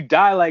 if you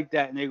die like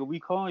that, nigga, we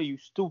calling you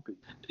stupid.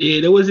 Yeah,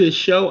 there was this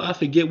show, I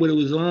forget what it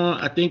was on.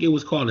 I think it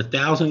was called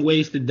 1,000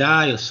 Ways to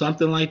Die or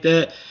something like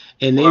that.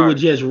 And they would Word.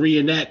 just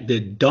reenact the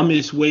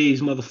dumbest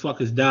ways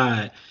motherfuckers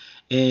died.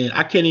 And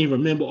I can't even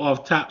remember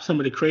off top some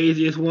of the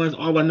craziest ones.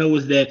 All I know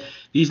is that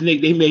these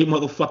niggas, they made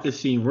motherfuckers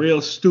seem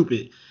real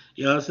stupid.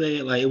 You know what I'm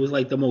saying? Like, it was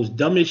like the most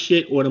dumbest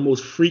shit or the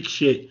most freak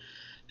shit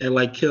that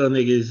like kill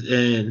niggas.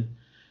 And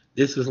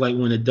this is like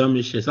one of the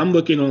dumbest shits. I'm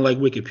looking on like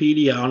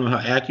Wikipedia. I don't know how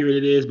accurate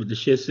it is, but the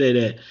shit said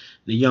that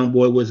the young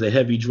boy was a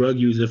heavy drug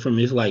user from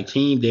his like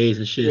teen days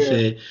and shit. Yeah.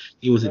 Said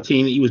he was a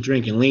teen. He was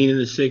drinking lean in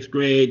the 6th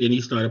grade. Then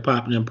he started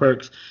popping them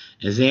perks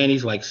and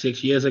Xannies like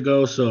 6 years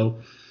ago. So,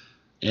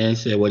 and he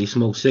said, well, he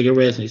smoked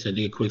cigarettes and he said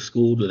they quit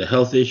school due to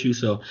health issue.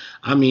 So,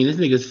 I mean, this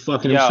nigga's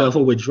fucking himself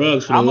up with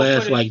drugs for the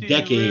last like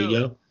decade,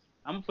 yo.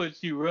 I'm gonna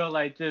put you real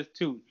like this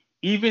too.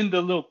 Even the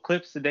little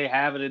clips that they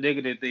have of the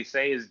nigga that they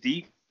say is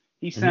deep,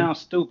 he sounds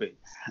stupid.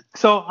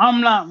 So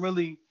I'm not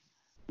really,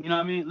 you know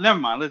what I mean? Never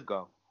mind, let's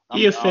go.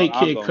 He a fake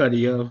Kid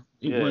Cudi, yo.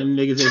 Yeah. One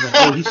niggas is like,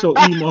 oh, he's so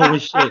emo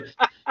and shit.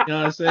 You know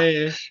what I'm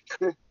saying?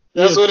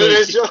 That's what it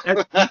is, yo.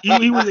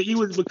 He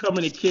was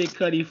becoming a Kid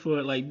Cudi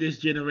for like this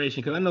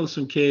generation. Cause I know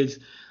some kids,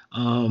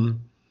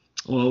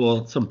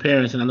 well, some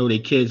parents, and I know their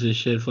kids and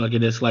shit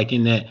fucking it's like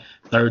in that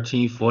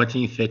 13,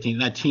 14, 15,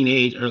 not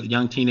teenage, early,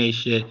 young teenage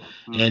shit.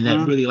 And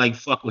that really like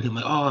fuck with him.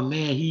 Like, oh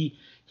man,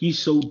 he's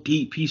so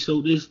deep. He's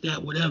so this,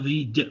 that, whatever.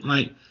 He did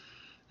like,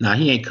 nah,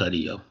 he ain't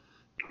Cudi, yo.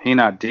 He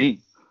not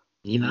deep.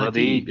 He not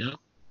deep, yo.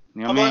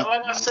 You know what I mean?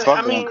 Like I said,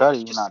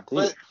 Cudi, he not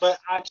deep. But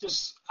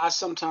I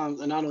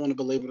sometimes, and I don't want to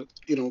belabor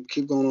it,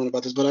 keep going on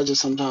about this, but I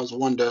just sometimes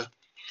wonder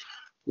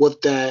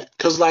what that,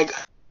 because like,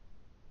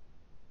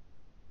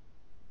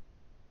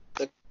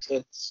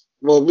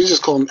 well, we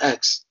just call him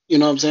X. You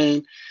know what I'm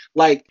saying?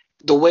 Like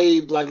the way,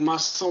 like my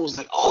son was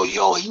like, "Oh,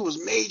 yo, he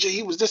was major.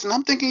 He was this," and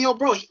I'm thinking, "Yo,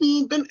 bro,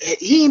 he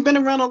ain't been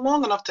around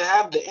long enough to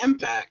have the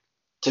impact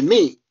to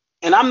me."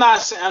 And I'm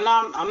not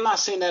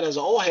saying that as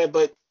an old head,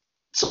 but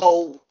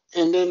so.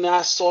 And then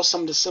I saw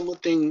some of the similar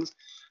things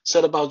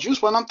said about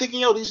Juice WRLD, and I'm thinking,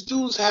 yo, these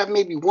dudes have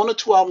maybe 1 or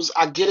 2 albums.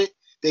 I get it.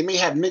 They may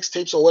have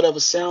mixtapes or whatever,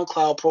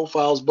 SoundCloud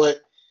profiles,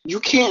 but you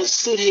can't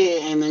sit here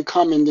and then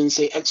come and then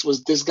say X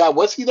was this guy.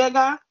 Was he that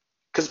guy?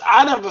 Because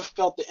I never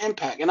felt the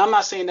impact. And I'm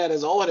not saying that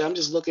as an old head. I'm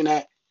just looking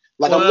at,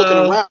 like, I'm looking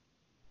around.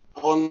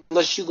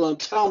 Unless you're going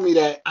to tell me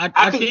that.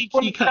 I think he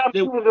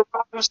was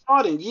a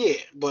starting, yeah,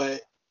 but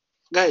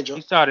go ahead, Joe.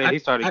 He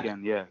started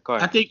again, yeah. Go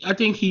ahead. I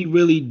think he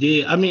really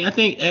did. I mean, I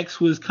think X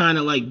was kind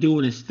of like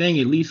doing his thing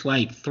at least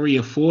like 3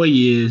 or 4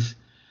 years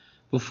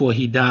before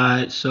he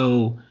died.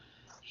 So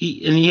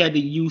he had to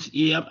use.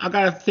 Yeah, I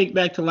gotta think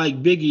back to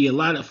like Biggie. A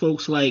lot of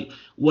folks like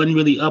wasn't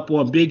really up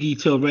on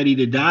Biggie till Ready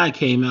to Die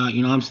came out.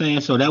 You know what I'm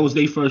saying? So that was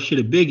their first shit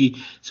of Biggie.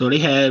 So they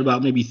had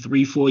about maybe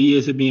 3-4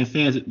 years of being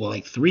fans. Well,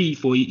 like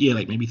 3-4 yeah,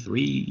 like maybe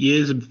 3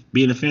 years of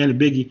being a fan of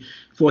Biggie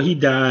before he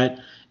died.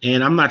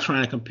 And I'm not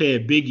trying to compare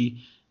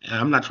Biggie.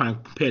 I'm not trying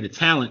to compare the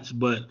talents,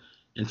 but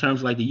in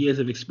terms of like the years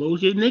of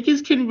exposure,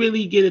 niggas can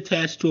really get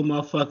attached to a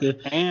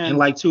motherfucker in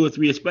like 2 or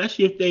 3,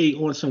 especially if they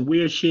on some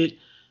weird shit,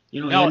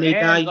 you know. No, and they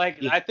die.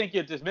 Like yeah. I think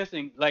you're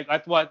dismissing. Like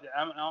that's what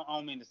I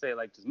don't mean to say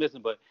like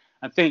dismissing, but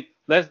I think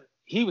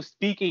he was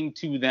speaking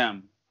to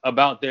them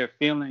about their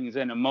feelings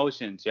and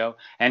emotions, yo.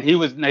 And he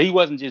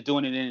wasn't just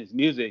doing it in his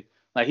music.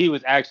 Like he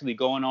was actually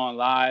going on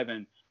live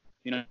and.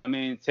 You know what I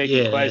mean?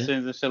 Taking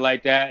questions and shit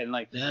like that. And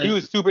like he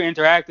was super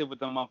interactive with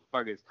them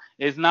motherfuckers.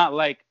 It's not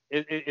like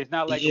it's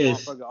not like a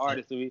motherfucking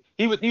artist.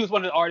 He was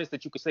one of the artists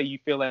that you could say you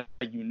feel like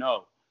you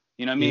know.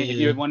 You know what I mean? If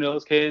you're one of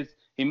those kids,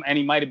 he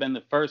might have been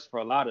the first for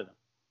a lot of them.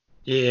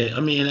 Yeah,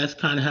 I mean that's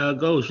kind of how it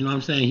goes. You know what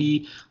I'm saying?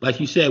 He, like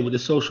you said, with the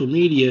social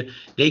media,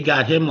 they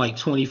got him like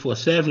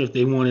 24/7 if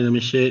they wanted him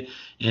and shit,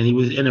 and he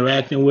was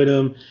interacting with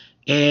them,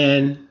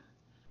 and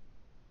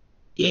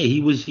yeah,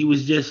 he was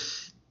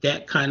just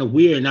that kind of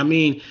weird. And I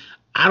mean,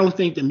 I don't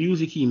think the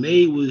music he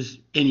made was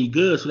any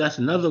good. So that's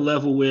another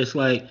level where it's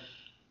like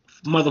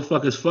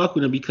motherfuckers fuck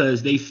with him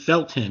because they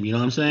felt him. You know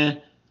what I'm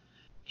saying?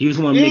 He was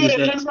one of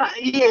niggas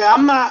that.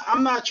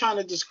 I'm not trying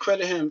to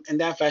discredit him in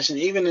that fashion.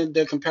 Even in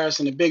the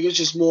comparison to Big, it's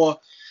just more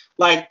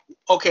like,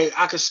 okay,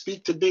 I could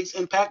speak to Big's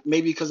impact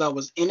maybe because I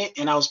was in it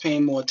and I was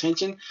paying more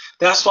attention.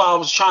 That's why I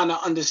was trying to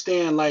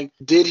understand, like,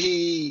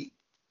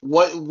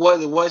 what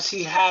was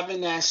he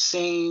having that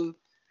same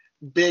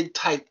Big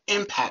type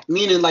impact?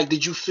 Meaning, like,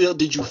 did you feel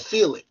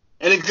it?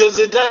 And because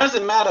it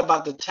doesn't matter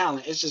about the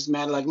talent, it's just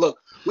matter like, look,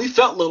 we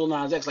felt Lil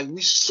Nas X, like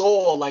we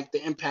saw like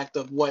the impact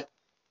of what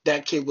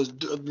that kid was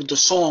with the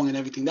song and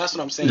everything. That's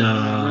what I'm saying.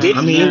 Nah, Did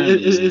I he? mean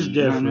it's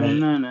different.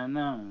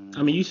 No.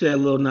 I mean, you said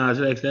Lil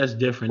Nas X, that's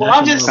different. Well,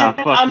 That's I'm a just saying.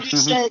 motherfucker. I'm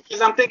just saying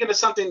because I'm thinking of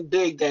something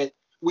big that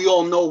we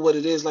all know what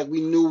it is. Like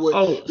we knew what,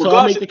 Oh, so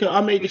regardless of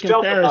I'll make we the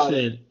felt about it.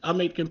 comparison. I'll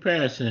make the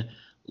comparison.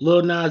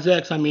 Lil Nas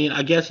X, I mean,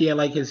 I guess he had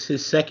like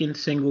his second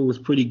single was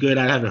pretty good.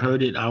 I haven't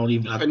heard it. I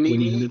wouldn't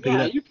Panini, even pick it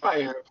yeah, up. you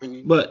probably heard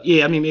Panini. But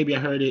yeah, I mean, maybe I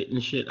heard it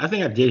and shit. I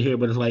think I did hear,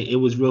 but it's like it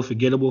was real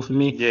forgettable for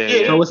me.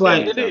 Yeah, So it's Yeah,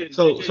 like, it is.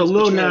 so It so is. But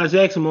Lil you had, Nas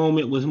X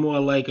moment was more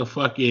like a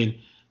fucking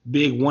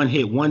big one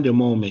hit wonder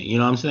moment. You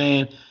know what I'm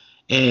saying?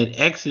 And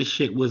X's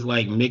shit was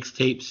like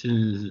mixtapes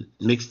and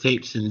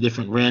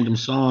different random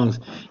songs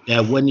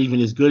that wasn't even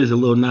as good as a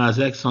Lil Nas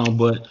X song,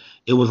 but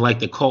it was like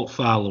the cult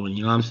following.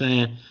 You know what I'm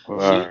saying?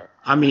 Right.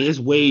 I mean, it's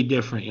way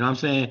different. You know what I'm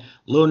saying?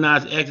 Lil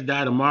Nas X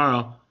died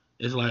tomorrow.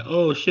 It's like,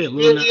 oh shit,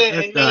 Lil yeah, Nas yeah, X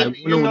and died. maybe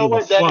We you don't know give a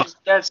what that fuck. is.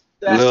 That's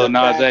Lil a Nas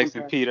bad X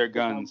and comparison. Peter That,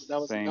 Guns,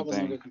 that same wasn't a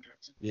thing. good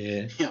comparison.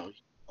 Yeah. You know,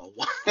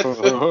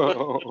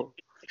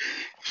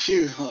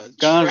 you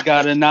Guns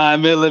got a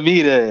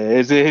 9mm.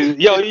 Is it?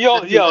 Yo,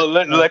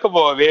 come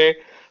on, man.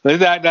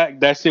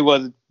 That shit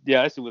was,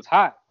 that shit was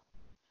hot.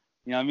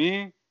 You know what I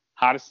mean?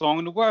 Hottest song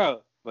in the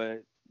world.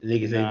 But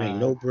Niggas ain't make nah,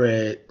 no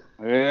bread.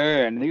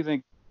 yeah, niggas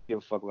ain't give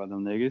a fuck about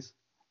them niggas.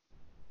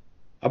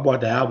 I bought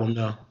the album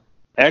though.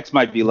 X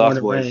might be Born Lost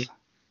and Boys.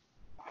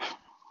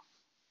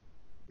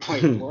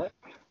 Wait, what?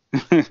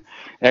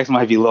 X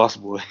might be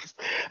Lost Boys.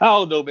 I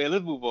don't know, man.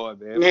 Let's move on,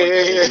 man.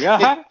 Yeah.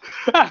 Fuck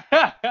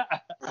that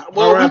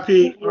Well,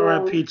 we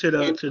R.I.P. to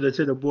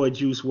the boy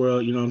Juice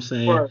WRLD. You know what I'm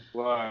saying? were.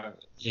 Word.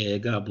 Yeah,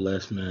 God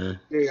bless, man.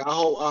 Yeah, I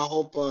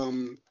hope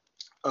the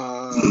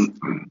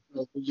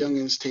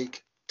youngins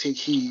take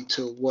heed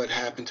to what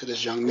happened to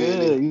this young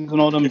man. Yeah, And using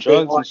all them if they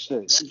drugs are and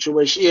shit.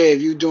 situation, yeah,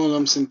 if you're doing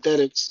them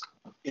synthetics,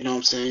 you know what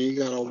I'm saying, you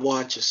gotta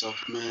watch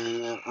yourself,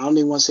 man. I don't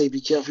even want to say be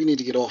careful. You need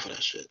to get off of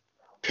that shit.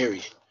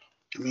 Period.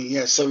 I mean, he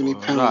had 70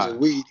 pounds of Right.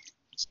 weed,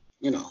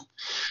 you know.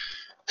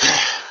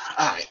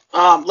 All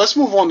right. Let's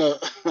move on to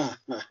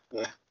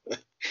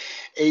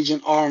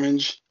Agent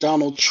Orange,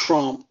 Donald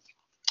Trump.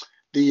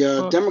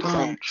 The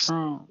Democrats,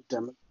 Trump.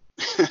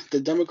 the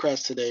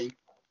Democrats today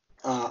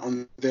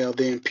unveiled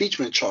their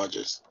impeachment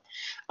charges.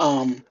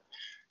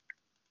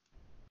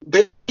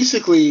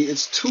 Basically,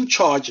 it's two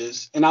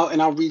charges, and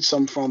I'll read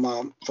some from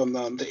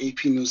the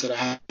AP News that I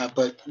have.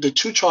 But the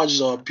two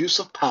charges are abuse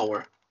of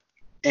power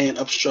and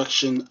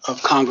obstruction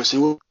of Congress,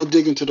 and we'll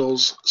dig into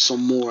those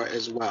some more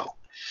as well.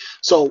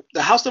 So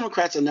the House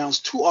Democrats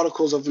announced two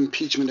articles of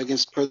impeachment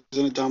against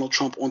President Donald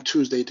Trump on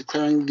Tuesday,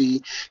 declaring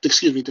he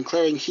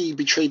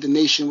betrayed the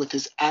nation with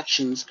his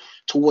actions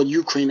toward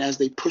Ukraine as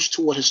they push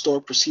toward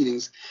historic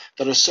proceedings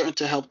that are certain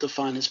to help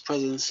define his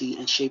presidency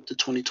and shape the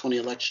 2020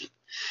 election.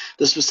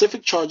 The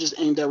specific charges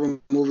aimed at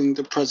removing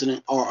the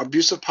president are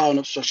abuse of power and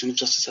obstruction of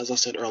justice, as I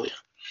said earlier.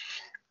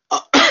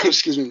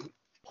 Excuse me.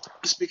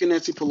 Speaker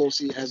Nancy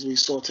Pelosi, as we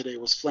saw today,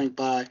 was flanked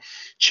by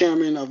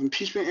chairmen of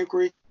impeachment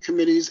inquiry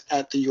committees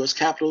at the U.S.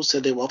 Capitol,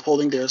 said they were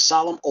upholding their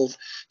solemn oath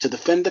to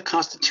defend the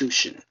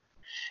Constitution,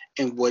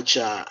 in which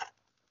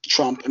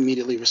Trump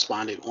immediately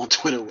responded on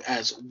Twitter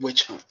as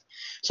witch hunt.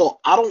 So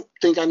I don't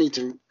think I need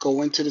to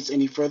go into this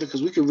any further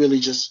because we could really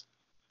just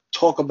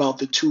talk about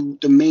the two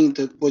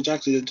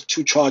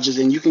charges,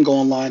 and you can go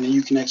online and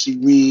you can actually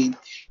read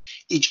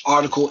each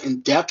article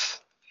in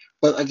depth.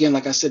 But again,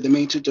 like I said,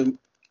 the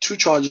two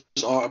charges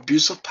are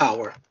abuse of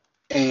power,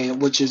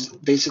 and which is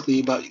basically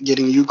about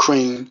getting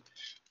Ukraine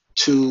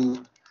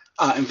to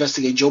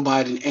investigate Joe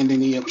Biden, and then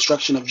the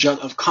obstruction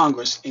of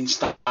Congress in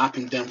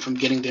stopping them from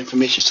getting the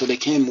information so they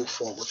can move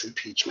forward with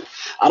impeachment.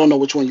 I don't know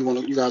which one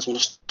you guys want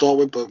to start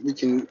with, but we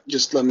can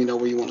just let me know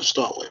where you want to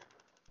start with.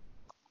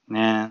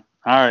 Man.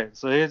 All right.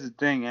 So here's the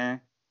thing,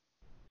 man.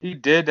 He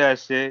did that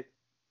shit.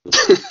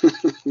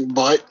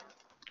 But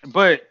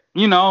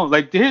you know,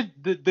 like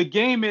the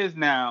game is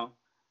now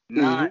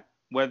not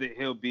whether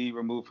he'll be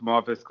removed from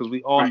office, because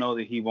we all know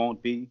that he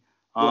won't be.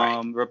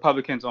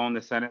 Republicans own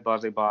the Senate, blah,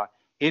 blah, blah.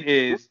 It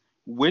is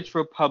which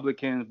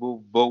Republicans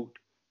will vote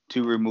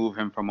to remove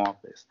him from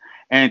office,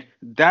 and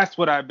that's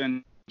what I've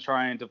been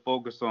trying to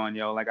focus on,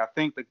 yo. Like I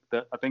think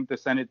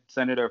the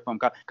senator from,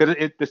 because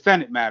the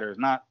Senate matters,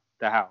 not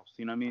the House.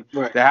 You know what I mean?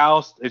 Right. The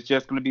House is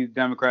just going to be the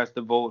Democrats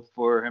to vote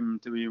for him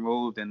to be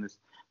removed, and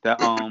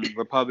the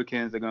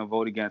Republicans are going to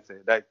vote against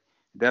it.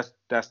 That's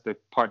the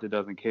part that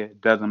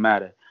doesn't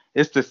matter.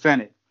 It's the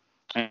Senate,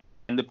 and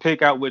to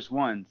pick out which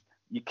ones.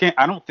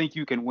 I don't think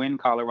you can win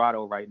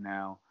Colorado right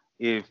now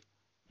if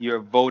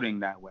you're voting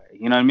that way.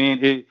 You know what I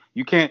mean?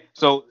 You can't.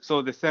 So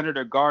the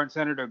Senator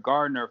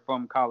Gardner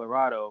from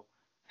Colorado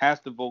has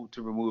to vote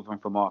to remove him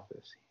from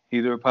office.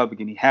 He's a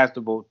Republican. He has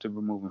to vote to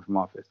remove him from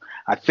office.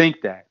 I think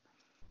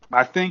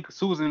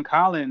Susan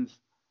Collins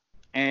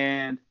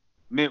and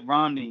Mitt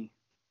Romney,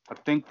 I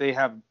think they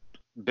have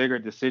bigger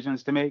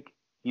decisions to make.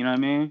 You know what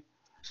I mean?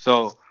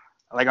 So,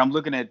 like, I'm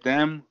looking at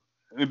them.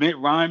 Mitt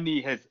Romney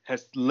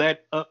has led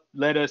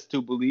us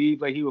to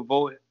believe like he would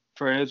vote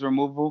for his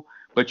removal.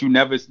 but you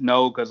never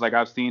know because like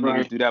I've seen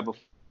Right. niggas do that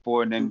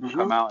before and then Mhm.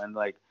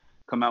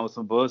 come out with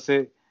some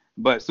bullshit.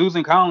 But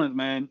Susan Collins,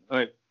 man,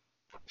 like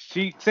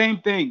she same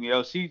thing,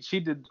 She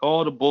did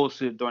all the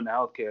bullshit during the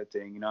healthcare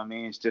thing, you know what I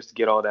mean? It's just to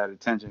get all that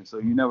attention. So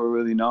you never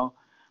really know.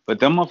 But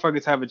them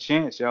motherfuckers have a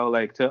chance,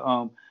 like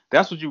to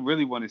that's what you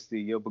really want to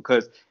see,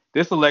 because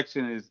this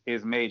election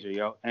is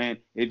major, And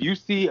if you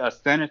see a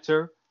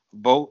senator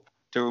vote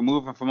to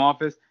remove him from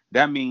office,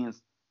 that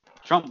means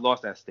Trump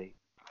lost that state.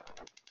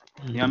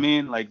 You know what I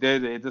mean? Like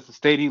it's a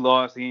state he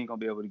lost, he ain't gonna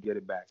be able to get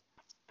it back.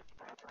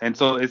 And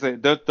so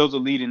those are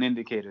leading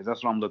indicators.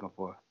 That's what I'm looking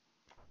for.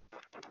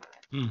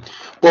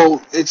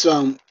 Well, it's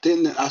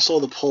Didn't I saw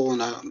the poll,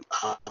 and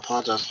I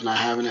apologize for not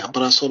having it,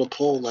 but I saw the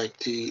poll like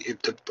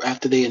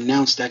after they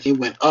announced that, it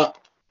went up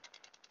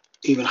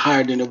even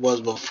higher than it was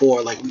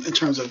before, like in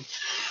terms of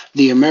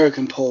the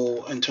American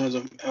poll, in terms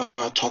of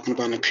talking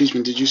about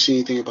impeachment. Did you see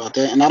anything about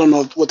that? And I don't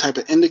know what type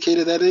of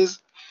indicator that is,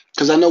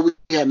 because I know we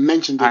had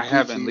mentioned it I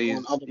haven't,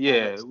 on other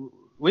yeah, podcasts.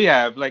 we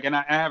have, like, and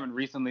I haven't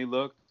recently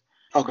looked,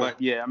 Okay.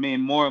 but yeah, I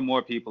mean, more and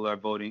more people are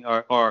voting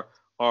or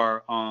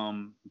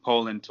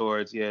polling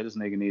towards, this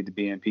nigga need to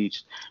be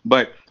impeached.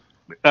 But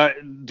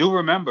do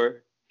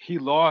remember, he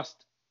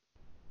lost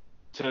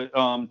to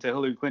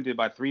Hillary Clinton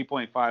by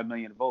 3.5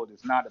 million votes.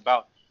 It's not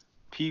about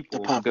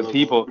people, the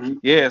people. Mm-hmm.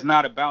 Yeah, it's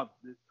not about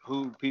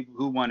who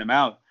want him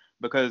out,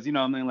 because you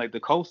know what I mean, like the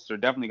coasts are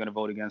definitely going to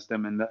vote against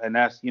him, and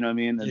that's, you know what I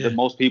mean, the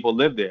most people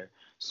live there.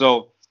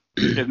 So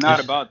it's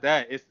not about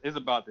that. It's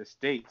about the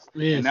states,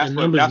 and that's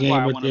why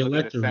I want to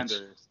look at the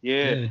senators.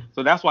 Yeah.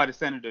 So that's why the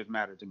senators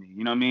matter to me.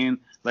 You know what I mean?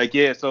 Like,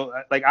 so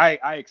like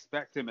I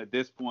expect him at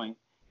this point.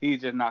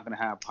 He's just not going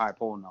to have high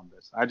poll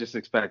numbers. I just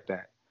expect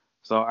that.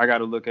 So I got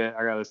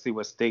to see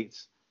what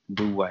states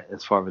do what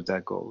as far as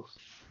that goes.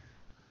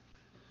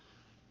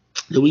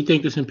 Do we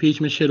think this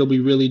impeachment shit will be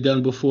really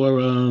done before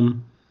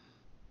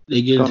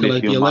they get into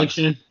like the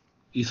election?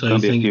 It's gonna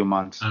be a few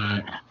months. All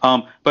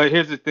right. But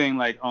here's the thing,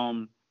 like,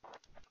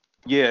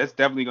 it's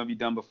definitely gonna be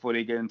done before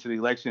they get into the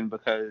election,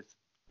 because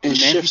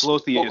Nancy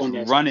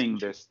Pelosi is running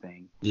this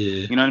thing.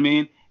 Yeah. You know what I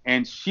mean?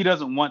 And she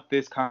doesn't want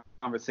this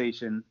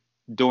conversation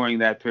during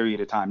that period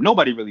of time.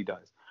 Nobody really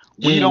does.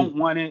 We don't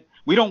want it.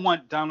 We don't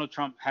want Donald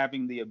Trump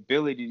having the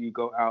ability to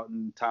go out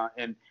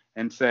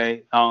and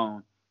say,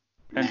 well,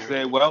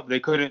 they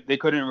couldn't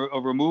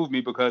remove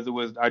me because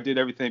I did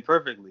everything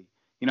perfectly.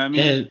 You know what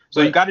I mean?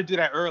 So you got to do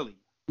that early.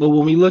 But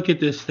when we look at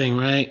this thing,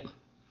 right?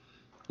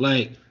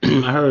 Like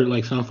I heard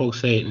like some folks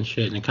say it and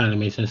shit, and it kind of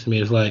made sense to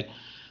me. It's like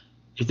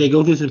if they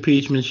go through this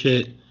impeachment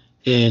shit,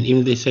 and even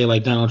if they say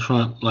like Donald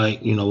Trump,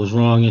 like, you know, was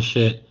wrong and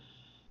shit,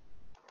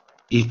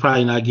 he's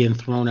probably not getting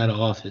thrown out of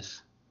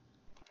office.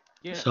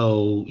 Yeah.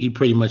 So he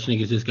pretty much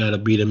niggas just got to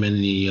beat him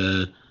in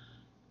the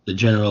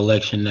general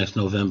election next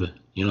November.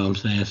 You know what I'm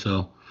saying?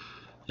 So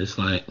it's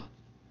like,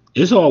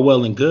 it's all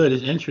well and good.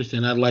 It's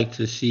interesting. I'd like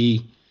to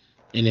see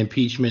an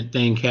impeachment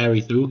thing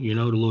carry through, you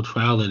know, the little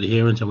trial of the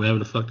hearings or whatever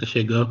the fuck the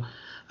shit go.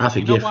 I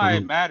forget. You know why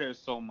it matters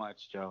so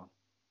much, Joe?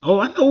 Oh,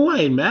 I know why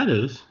it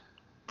matters.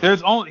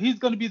 He's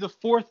going to be the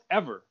fourth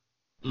ever.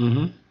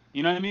 Mm-hmm.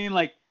 You know what I mean?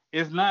 Like,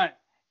 it's not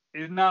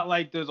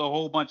like there's a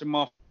whole bunch of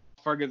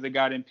motherfuckers that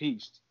got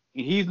impeached.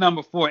 He's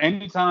number 4.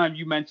 Anytime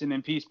you mention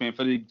impeachment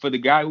for the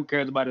guy who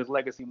cares about his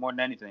legacy more than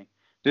anything,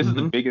 this is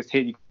the biggest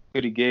hit you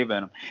could have gave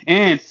at him.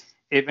 And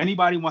if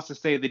anybody wants to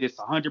say that it's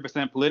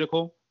 100%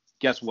 political,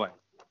 guess what?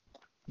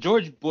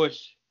 George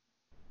Bush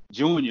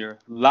Jr.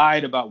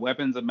 lied about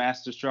weapons of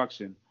mass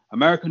destruction.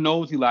 America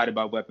knows he lied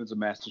about weapons of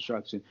mass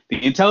destruction.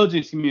 The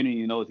intelligence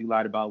community knows he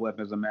lied about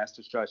weapons of mass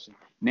destruction.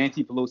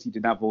 Nancy Pelosi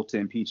did not vote to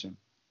impeach him.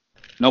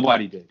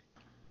 Nobody did.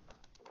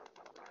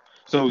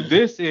 So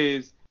this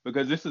is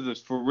because this is a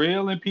for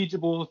real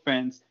impeachable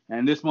offense,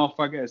 and this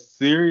motherfucker has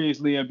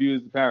seriously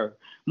abused the power.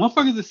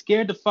 Motherfuckers are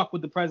scared to fuck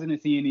with the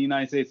presidency in the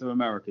United States of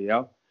America,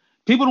 yo.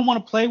 People don't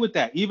want to play with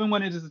that, even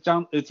when it's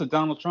a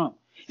Donald Trump.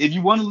 If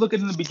you want to look at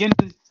in the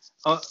beginning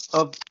of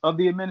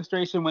the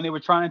administration when they were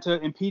trying to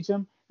impeach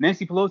him,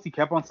 Nancy Pelosi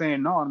kept on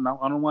saying, no,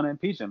 I don't want to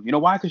impeach him. You know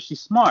why? Because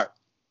she's smart.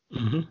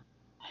 Mm-hmm.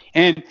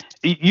 And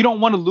you don't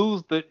want to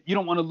lose the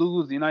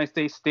United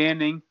States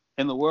standing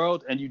in the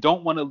world, and you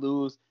don't want to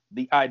lose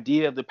the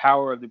idea of the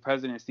power of the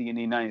presidency in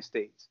the United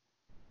States.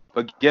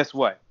 But guess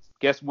what?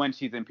 Guess when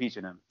she's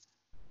impeaching him?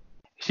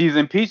 She's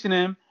impeaching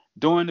him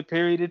during the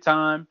period of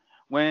time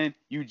when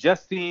you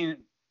just seen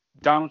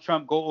Donald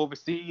Trump go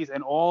overseas,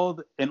 and all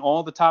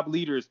the top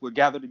leaders were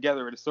gathered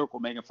together in a circle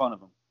making fun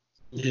of him.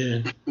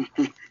 Yeah.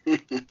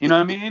 You know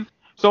what I mean?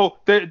 So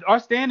our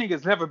standing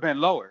has never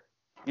been lower.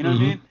 You know what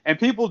I mean? And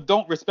people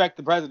don't respect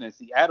the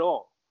presidency at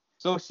all.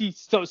 So she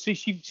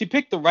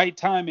picked the right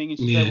timing, and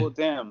she said, well,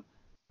 damn,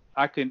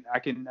 I can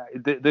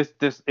this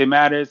it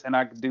matters, and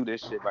I can do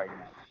this shit right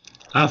now.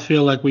 I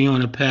feel like we're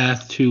on a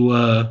path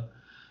to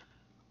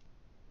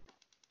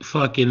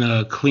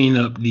clean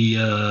up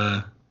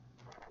the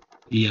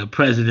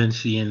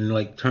presidency in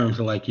like terms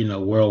of like, you know,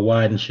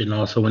 worldwide and shit, and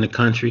also in the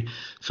country.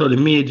 So to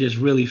me, it just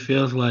really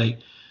feels like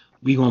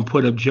we're gonna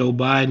put up Joe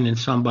Biden and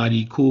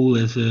somebody cool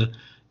as a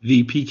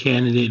VP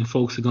candidate, and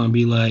folks are gonna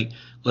be like,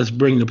 let's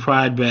bring the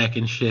pride back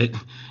and shit.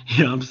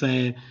 You know what I'm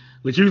saying?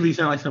 Which usually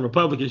sound like some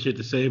Republican shit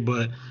to say,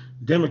 but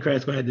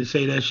Democrats gonna have to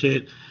say that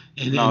shit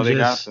and then No, they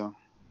got just,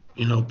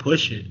 to.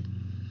 push it.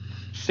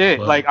 Shit,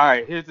 But like, all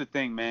right, here's the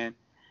thing, man.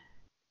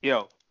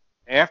 Yo,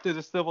 after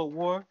the Civil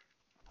War,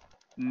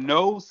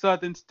 no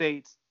Southern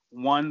states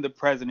won the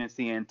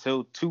presidency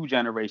until 2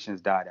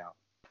 generations died out.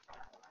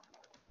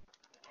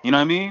 You know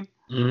what I mean?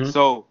 mhm.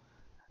 So,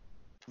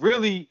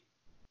 really,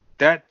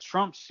 that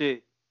Trump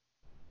shit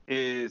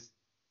is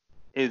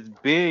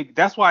big.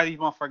 That's why these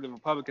motherfucking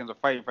Republicans are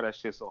fighting for that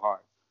shit so hard.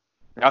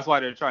 That's why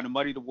they're trying to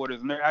muddy the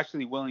waters, and they're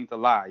actually willing to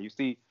lie. You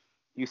see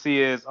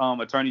his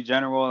attorney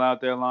general out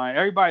there lying.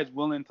 Everybody's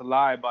willing to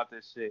lie about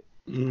this shit.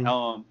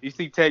 Mhm. You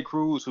see Ted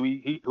Cruz, who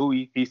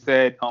he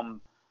said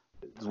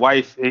his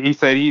wife. He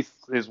said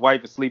his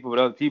wife is sleeping with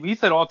other people. He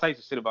said all types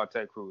of shit about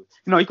Ted Cruz.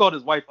 He called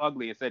his wife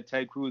ugly and said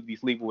Ted Cruz be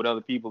sleeping with other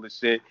people and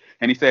shit.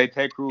 And he said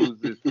Ted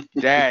Cruz's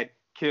dad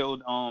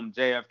killed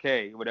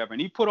JFK or whatever.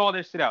 And he put all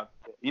this shit out.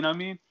 You know what I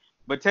mean?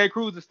 But Ted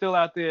Cruz is still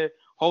out there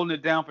holding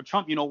it down for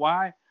Trump. You know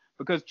why?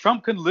 Because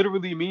Trump could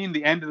literally mean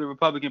the end of the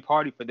Republican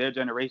Party for their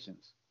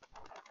generations.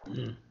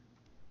 Mhm.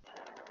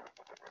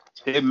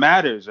 It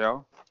matters,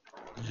 yo.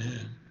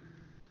 Yeah.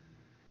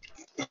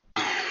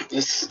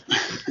 It's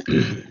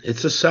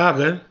It's a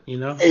saga,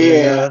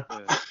 yeah.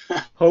 and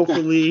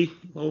hopefully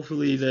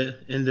the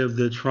end of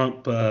the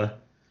Trump Era.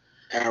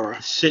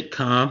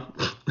 sitcom.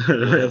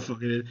 Yeah.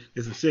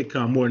 It's a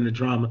sitcom more than a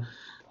drama.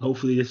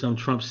 Hopefully, this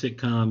Trump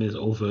sitcom is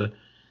over.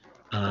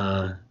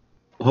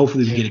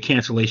 Hopefully, we get a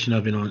cancellation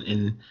of it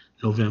in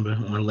November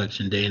on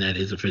election day, and that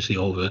is officially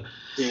over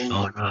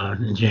Yeah.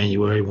 in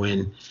January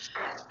when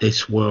they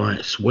swear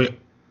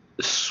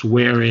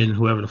in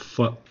whoever the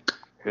fuck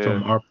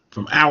Yeah.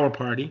 from our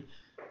party.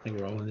 I think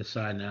we're all on this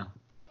side now.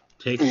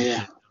 Take the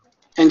Yeah. shit.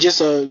 And just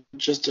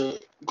to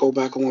go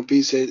back on what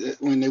B said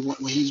when he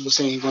was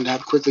saying he wanted to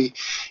have quickly.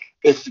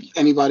 If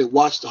anybody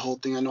watched the whole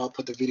thing, I know I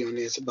put the video in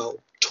there. It's about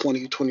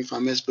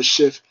 20-25 minutes, but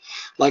Schiff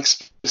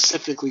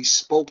specifically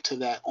spoke to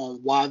that on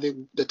why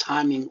the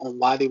timing on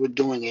why they were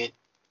doing it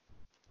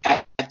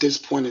at this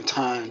point in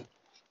time,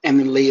 and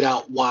then laid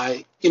out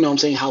why, what I'm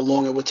saying, how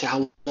long it would take,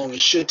 how long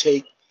it should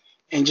take,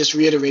 and just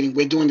reiterating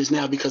we're doing this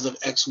now because of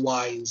X,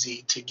 Y, and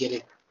Z to get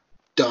it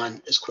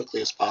done as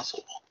quickly as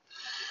possible.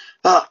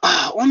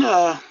 I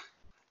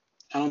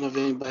don't know if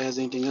anybody has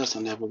anything else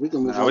on that, but we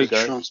can move Nah, on we to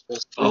good. Trump's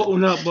best friend. Oh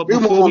no! But We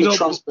can move before on we to go,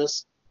 Trump's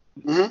best.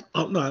 Mm-hmm.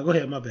 oh no, go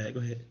ahead. My bad. Go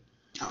ahead.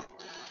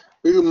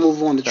 We can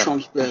move on to Shut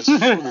Trump's up. best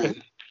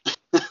friend,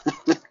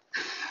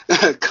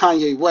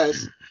 Kanye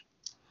West.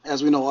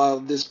 As we know,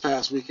 this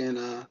past weekend,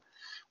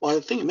 well,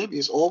 I think maybe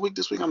it's all week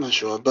this week. I'm not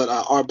sure, but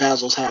Art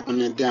Basil's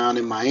happening down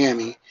in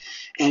Miami,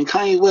 and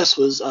Kanye West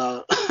was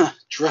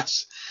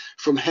dressed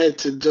from head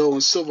to toe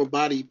in silver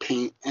body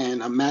paint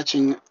and a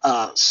matching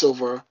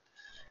silver,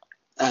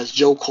 as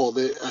Joe called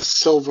it, a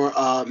silver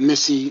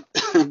Missy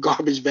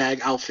garbage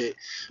bag outfit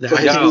for That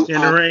his Yo, new gangsta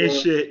in the rain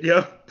opera. shit,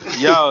 yo.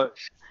 yo,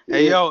 Yeah,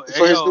 hey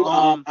for his yo,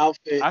 new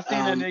outfit, I seen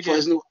that for nigga.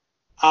 his new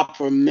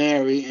opera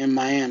Mary in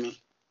Miami.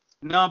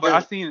 No, but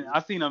Good. I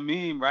seen a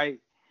meme, right,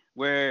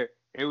 where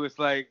it was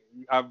like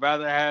I'd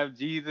rather have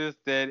Jesus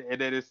and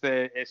then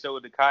it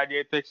showed the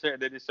Kanye picture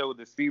and then it showed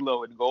the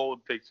CeeLo in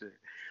gold picture.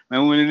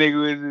 Man, when the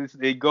nigga was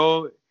in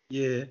gold,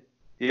 Yeah.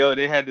 yo,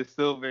 they had the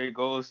silver and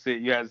gold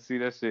shit. You had to see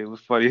that shit. It was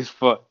funny as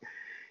fuck.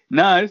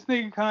 Nah, this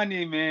nigga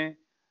Kanye, man,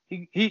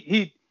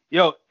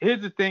 yo,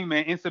 here's the thing,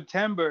 man. In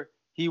September,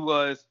 he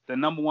was the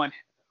 #1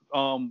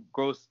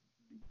 gross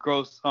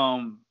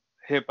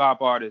hip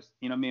hop artist.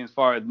 You know what I mean? As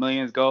far as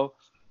millions go,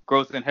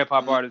 grossing hip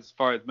hop Mhm. artist as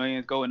far as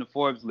millions go in the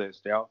Forbes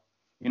list, yo.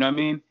 You know what I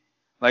mean?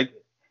 Like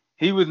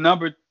he was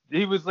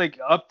like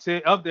up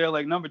there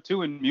like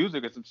 #2 in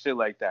music or some shit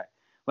like that.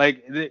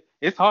 Like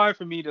it's hard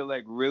for me to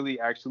like really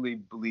actually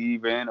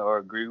believe in or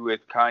agree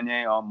with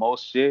Kanye on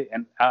most shit,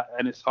 and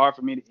it's hard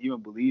for me to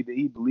even believe that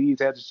he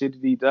believes half the shit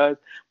that he does.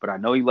 But I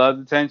know he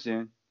loves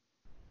attention,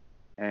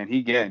 and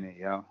he getting it,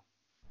 yo.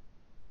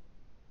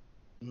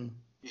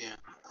 Yeah.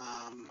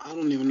 I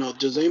don't even know.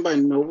 Does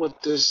anybody know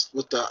what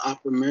the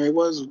opera Mary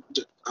was?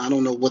 I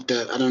don't know what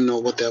that. I don't know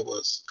what that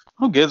was.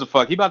 Who gives a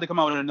fuck? He about to come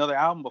out with another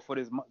album before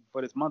this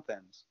month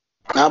ends.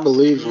 I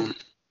believe Mm. him.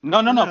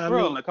 No, Nah, I for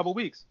real, in mean, a couple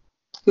weeks.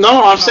 No, I'm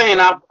Come out with saying an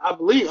album. I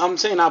believe. I'm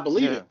saying I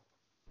believe Yeah. it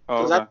Oh,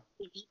 because okay.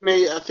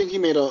 I think he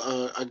made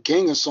a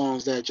gang of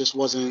songs that just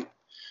wasn't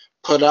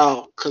put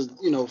out because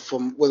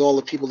from with all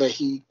the people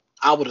that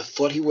I would have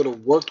thought he would have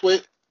worked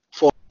with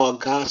for a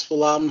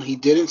gospel album. He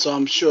didn't, so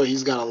I'm sure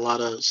he's got a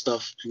lot of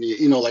stuff.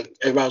 Like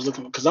everybody was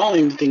looking because I don't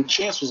even think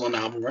Chance was on the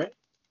album, right?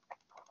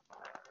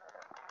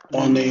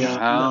 On the no, he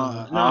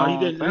I don't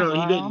didn't. think No, so. he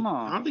I don't didn't. know.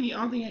 I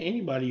don't think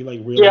anybody like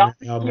real yeah, on I that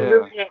think he album.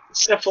 really, Yeah.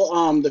 except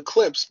for the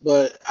clips,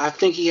 but I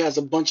think he has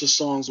a bunch of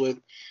songs with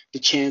the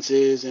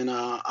Chances and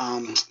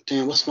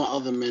damn, what's my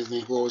other man's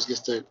name who always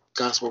gets the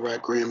gospel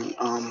rap Grammy?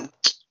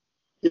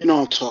 You know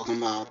what I'm talking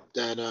about,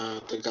 that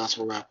the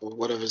gospel rapper,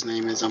 whatever his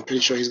name is. I'm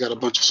pretty sure he's got a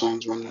bunch of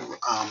songs running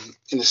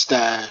in the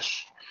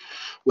stash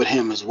with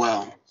him as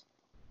well.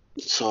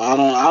 So I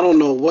don't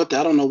know what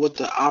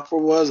the opera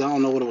was. I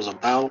don't know what it was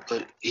about,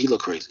 but he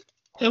looked crazy.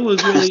 It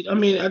was really, I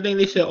mean, I think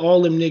they said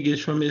all them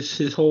niggas from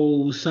his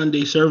whole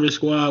Sunday service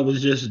squad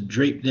was just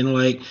draped in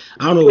like,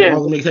 I don't know if Yeah.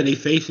 all the niggas had their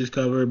faces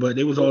covered, but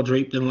they was all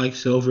draped in like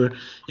silver,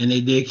 and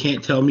they did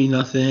Can't Tell Me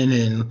Nothing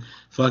and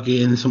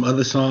fucking some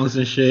other songs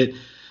and shit,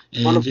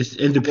 One and of just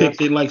and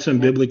depicted like some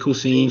biblical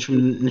scenes from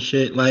and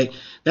shit. Like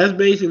that's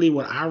basically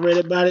what I read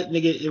about it,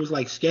 nigga. It was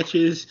like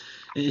sketches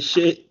and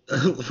shit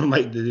from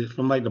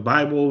the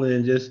Bible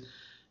and just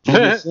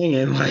niggas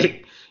singing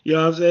like. You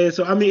know what I'm saying?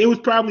 So I mean, it was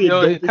probably a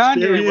Yo, dope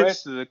Kanye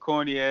West experience. is a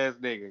corny ass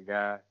nigga,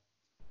 guy.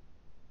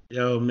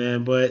 Yo,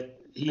 man, but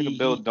Nigga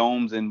built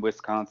domes in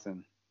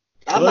Wisconsin,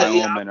 I what? like.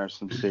 Yeah, Wyoming, or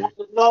some shit.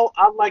 no,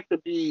 I'd like to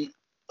be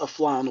a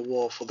fly on the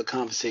wall for the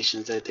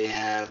conversations that they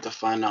have to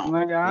find out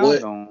Nigga, I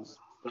what don't.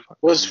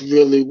 what's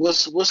really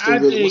what's the I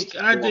real think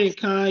I think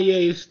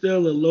Kanye is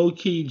still a low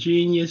key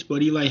genius,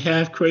 but he like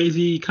half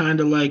crazy, kind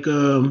of like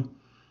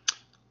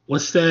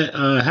what's that?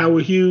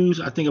 Howard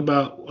Hughes. I think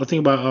about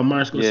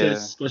Martin Yeah,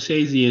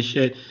 Scorsese and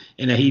shit,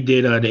 and that he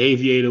did The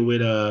Aviator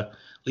with yeah,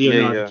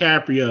 Leonardo yeah.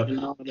 DiCaprio. you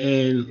know,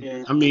 And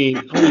yeah. I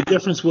mean, only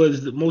difference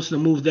was that most of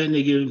the moves that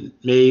nigga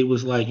made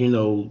was like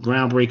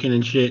groundbreaking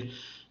and shit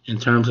in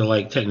terms of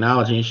like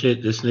technology and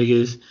shit. This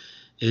nigga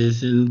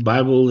is in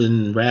Bible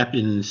and rap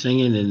and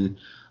singing and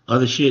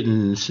other shit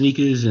and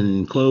sneakers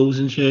and clothes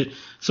and shit.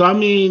 So I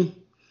mean,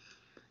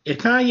 if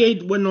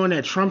Kanye wasn't on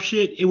that Trump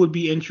shit, it would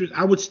be interesting.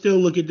 I would still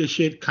look at this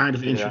shit kind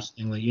of Yeah,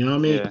 interestingly. You know what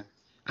I mean? yeah.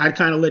 I'd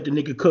kind of let the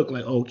nigga cook,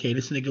 like, okay,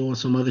 this nigga on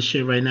some other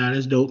shit right now.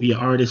 That's dope. He an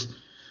artist.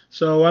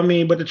 So I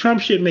mean, but the Trump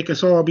shit make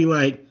us all be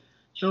like,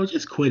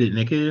 just quit it,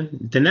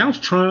 nigga. Denounce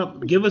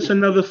Trump. Give us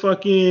another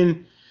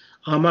fucking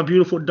My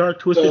Beautiful Dark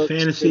Twisted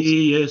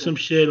Fantasy, some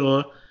shit,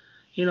 or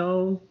you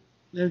know,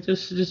 and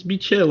just be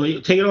chill.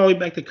 Like, take it all the way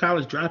back to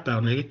college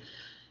dropout, nigga.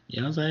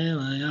 You know what I'm saying?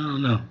 Like, I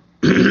don't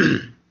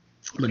know.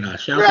 But nah,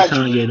 shout out to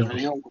Kanye Graduating,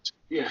 man. though.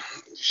 Yeah,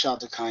 shout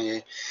to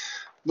Kanye.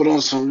 But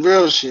on some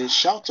real shit,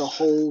 shout to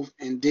Hove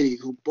and Diddy,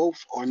 who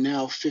both are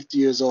now 50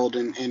 years old,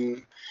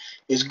 and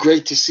it's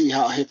great to see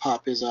how hip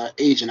hop is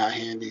aging out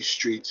here in these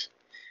streets.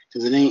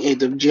 Because it ain't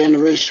the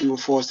generation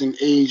before us didn't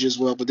age as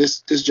well, but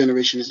this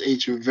generation is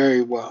aging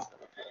very well.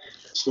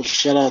 So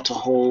shout out to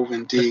Hove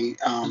and But Diddy,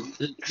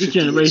 this 50 years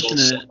generation, old.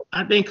 So,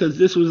 I think, because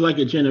this was like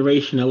a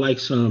generation of like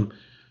some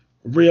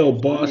real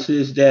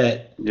bosses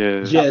that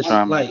Yeah, got just money.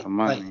 trying to make some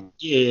like money.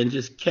 yeah, and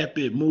just kept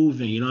it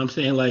moving. You know what I'm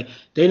saying? Like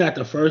they're not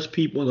the first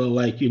people to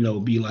like be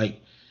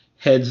like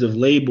heads of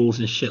labels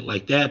and shit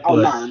like that, Oh,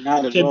 but no,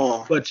 not at to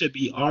all. but to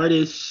be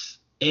artists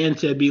and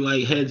to be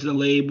like heads of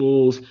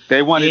labels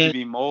They wanted to and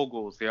be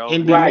moguls, yo.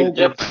 and be Like it's Right,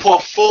 their mogul. different.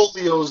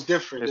 portfolio's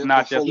different. It's Their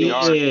not just the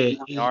portfolio's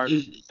art, Yeah, art,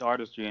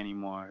 artistry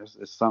anymore.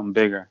 It's something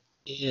bigger.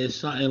 it's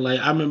something like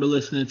I remember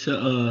listening to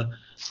the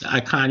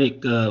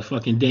iconic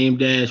fucking Dame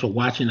Dash, or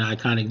watching the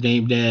iconic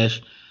Dame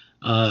Dash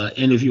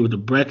interview with the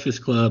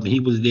Breakfast Club, and he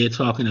was there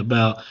talking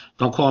about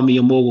don't call me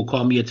a mogul,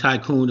 call me a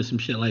tycoon or some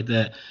shit like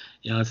that.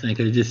 You know what I'm saying?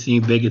 Because it just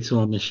seemed bigger to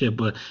him and shit.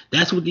 But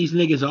that's what these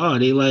niggas are.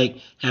 They like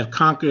have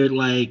conquered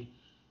like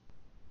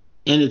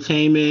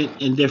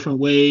entertainment in different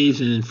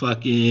ways and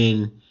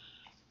fucking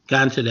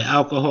gotten to the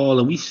alcohol,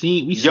 and we Yo,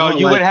 saw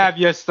you would like have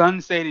your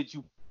son say that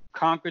you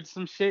conquered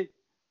some shit.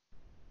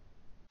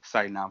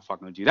 Sorry, now I'm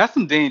fucking with you. That's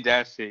some Dane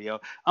Dash shit, yo.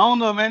 I don't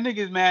know, man.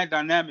 Niggas mad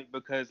dynamic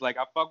because like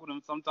I fuck with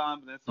him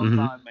sometimes, and then mhm.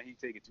 sometimes man he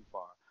take it too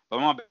far. But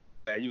my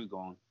bad, you was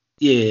going.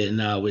 Yeah,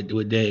 nah,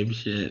 with Dave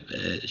shit,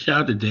 man.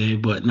 Shout out to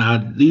Dave, but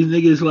nah, these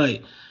niggas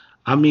like,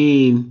 I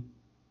mean,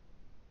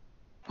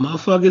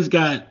 motherfuckers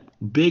got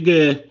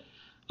bigger.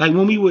 Like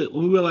when we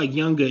were like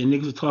younger and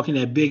niggas were talking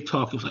that big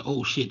talk, it was like,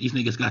 oh shit, these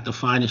niggas got the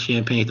finest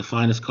champagne, the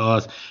finest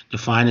cars, the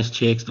finest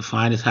chicks, the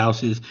finest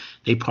houses.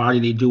 They party,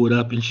 they do it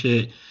up and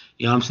shit.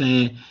 You know what I'm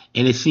saying?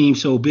 And it seemed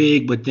so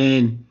big, but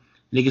then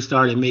niggas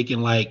started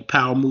making like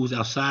power moves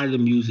outside of the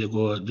music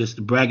or just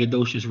the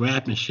braggadocious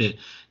rap and shit.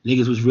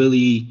 Niggas was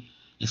really,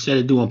 instead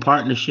of doing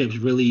partnerships,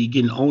 really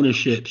getting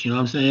ownerships, you know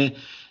what I'm saying?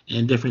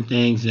 And different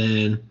things.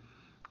 And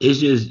it's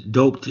just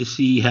dope to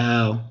see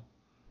how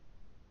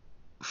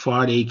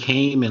far they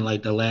came in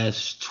like the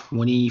last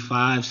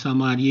 25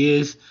 some odd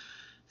years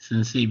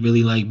since they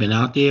really like been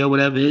out there or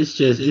whatever. It's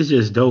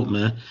just dope,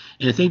 man.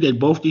 And I think that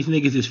both these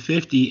niggas is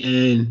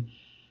 50, and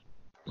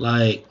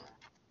like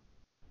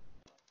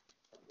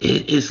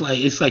it's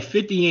like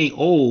 50 ain't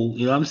old,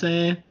 you know what I'm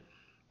saying?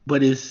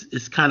 But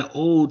it's kind of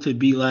old to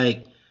be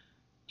like,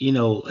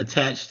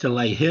 attached to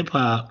like hip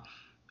hop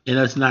and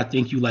us not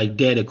think you like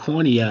dead or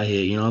corny out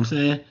here, you know what I'm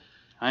saying?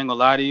 I ain't gonna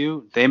lie to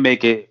you. They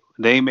make it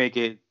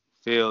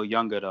feel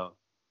younger though,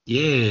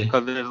 Yeah.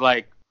 cause it's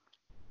like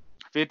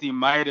 50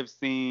 might have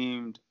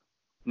seemed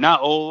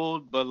not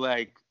old, but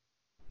like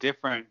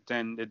different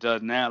than it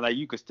does now. Like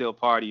you could still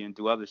party and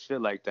do other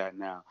shit like that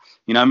now.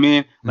 You know what I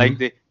mean? Like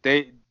Mhm.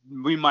 they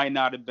we might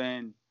not have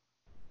been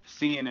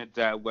seeing it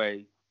that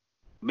way.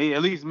 Me,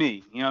 at least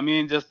me. You know what I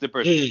mean? Just the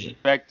Yeah.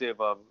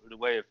 perspective of the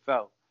way it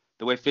felt,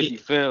 the way 50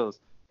 Yeah. feels.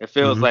 It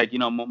feels Mhm. like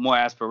more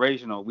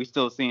aspirational. We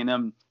still seeing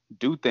them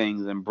do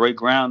things and break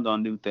ground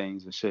on new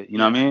things and shit. You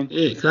know what I mean?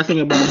 Yeah, because I think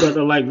about a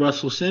brother like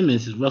Russell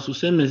Simmons. Russell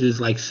Simmons is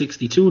like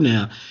 62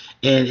 now,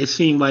 and it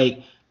seemed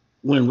like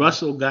when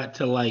Russell got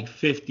to like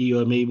 50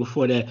 or maybe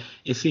before that,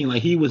 it seemed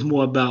like he was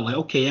more about like,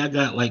 okay, I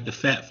got like the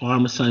fat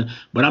farmer son,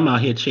 but I'm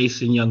out here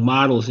chasing young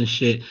models and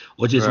shit,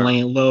 or just Right.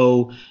 laying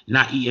low,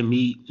 not eating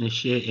meat and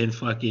shit, and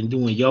fucking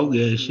doing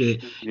yoga and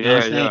shit. You know what Yeah,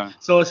 I'm saying? yeah.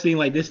 So it seemed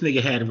like this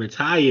nigga had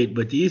retired,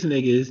 but these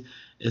niggas,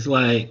 it's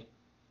like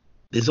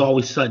there's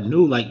always something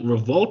new. Like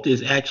Revolt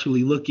is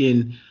actually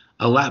looking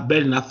a lot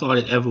better than I thought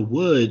it ever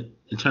would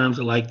in terms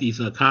of like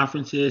these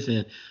conferences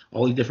and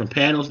all these different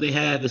panels they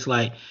have. It's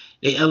like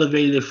they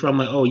elevated it from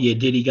like, oh yeah,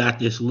 Diddy got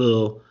this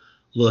little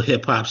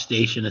hip hop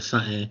station or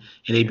something,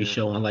 and they be Yeah.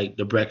 showing like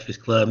the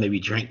Breakfast Club, maybe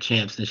Drink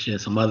Champs and shit,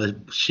 and some other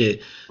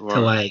shit Right.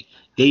 to like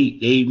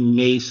they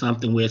made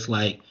something where it's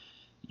like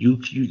you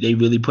they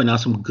really putting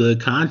out some good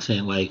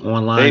content like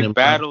online They and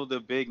battle the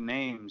big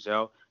names,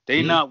 yo. They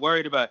Yeah. not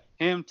worried about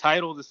him.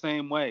 Title the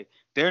same way.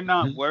 They're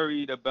not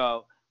worried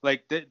about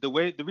like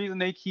the reason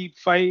they keep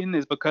fighting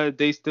is because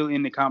they still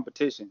in the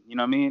competition. You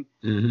know what I mean?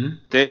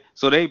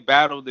 Mm-hmm. They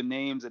battle the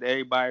names that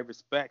everybody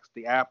respects,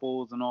 the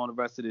Apples and all the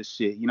rest of this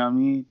shit. You know what I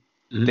mean?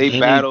 Mm-hmm. They And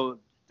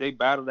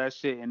battle that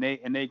shit, and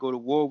they go to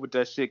war with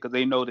that shit because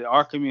they know that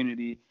our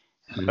community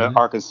Mhm.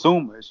 are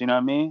consumers. You know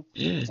what I mean?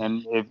 Yeah.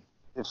 And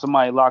if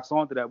somebody locks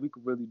onto that, we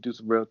could really do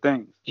some real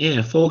things. Yeah,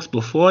 and folks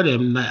before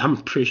them, like, I'm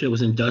pretty sure it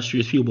was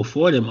industrious people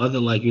before them, other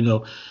like,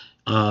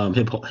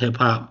 hip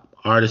hop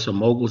artists or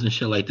moguls and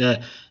shit like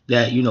that,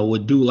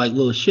 would do like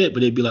little shit,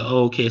 but they'd be like,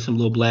 oh, okay, some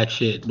little black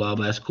shit, blah,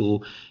 blah, that's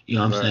cool. You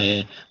know what I'm Right.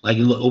 saying? Like,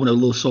 you open a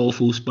little soul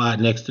food spot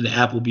next to the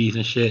Applebee's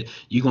and shit,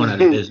 you going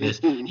out of business.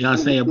 You know what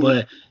I'm saying?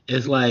 But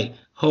it's like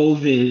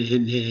Hov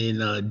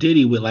and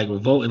Diddy with like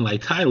Revolt and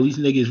like Tidal, these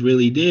niggas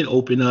really did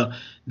open up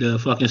the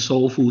fucking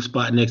soul food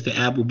spot next to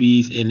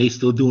Applebee's, and they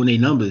still doing their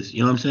numbers.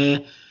 You know what I'm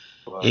saying?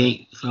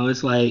 Right. So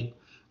it's like,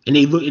 and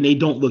they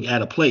don't look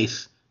out of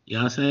place. You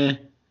know what I'm saying?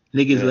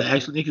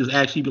 Niggas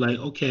actually be like,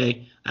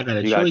 okay, I got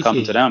a You gotta choice come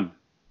here. to them.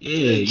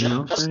 Yeah, you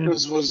know what I'm saying?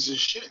 Justice was the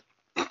shit.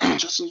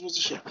 Justice was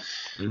the shit.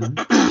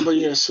 Mhm. But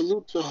yeah,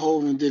 salute to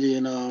Hov and Diddy,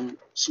 and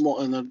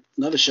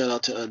another shout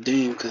out to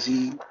Dame, because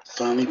he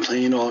finally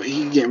paying off.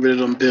 He getting rid of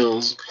them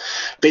bills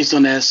based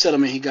on that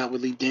settlement he got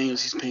with Lee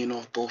Daniels. He's paying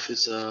off both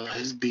his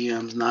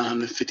BMs,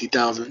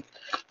 $950,000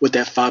 with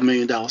that $5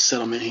 million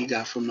settlement he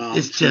got from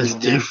It's from Lee just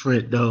Daniels.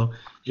 different though.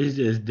 It's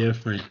just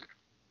different.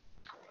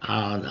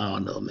 I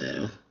don't know,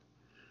 man.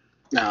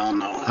 I don't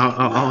know.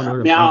 I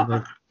don't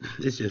know.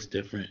 It's just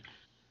different.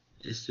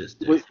 It's just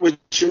different. What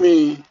you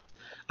mean?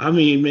 I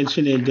mean,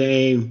 mentioning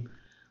Dame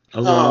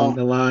along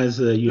the lines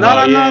of No.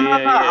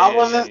 I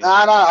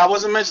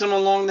wasn't mentioning him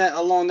along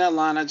that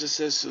line. I just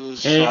said so.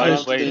 Shout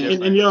out to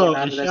Dame. And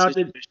shout out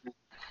to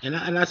and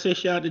I say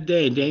shout out to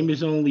Dame. Dame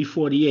is only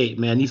 48,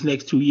 man. These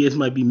next 2 years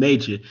might be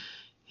major.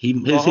 He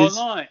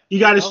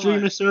got a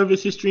streaming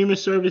service. His streaming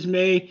service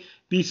may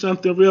be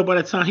something real by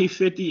the time he's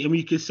 50, and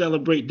we can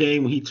celebrate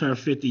Dame when he turned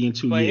 50 in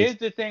 2 years. But here's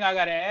the thing I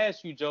gotta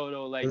ask you, Joe,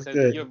 though, like,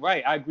 because you're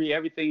right. I agree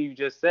everything you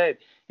just said.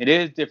 It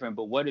is different.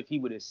 But what if he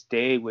would have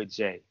stayed with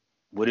Jay?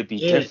 Would it be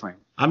different?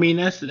 I mean,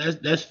 that's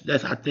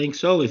I think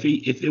so. If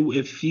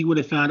he would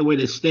have found a way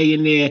to stay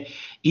in there,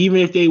 even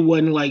if they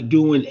wasn't like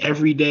doing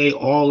every day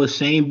all the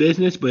same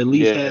business, but at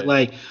least had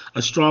like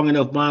a strong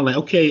enough bond. Like,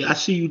 okay, I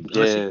see you,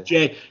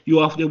 Jay,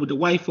 you off there with the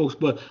white folks,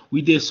 but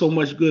we did so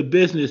much good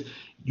business.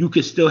 You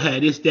could still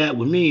have that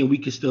with me, and we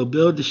could still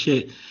build the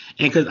shit.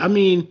 And because I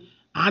mean,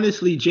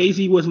 honestly,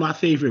 Jay-Z was my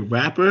favorite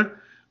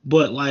rapper,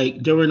 but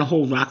like during the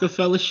whole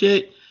Rockefeller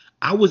shit,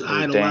 I was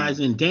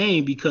idolizing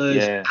Dame because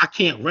I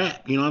can't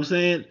rap. You know what I'm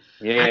saying?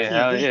 Yeah, I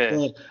can't rap,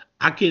 but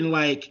I can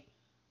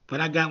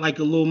but I got like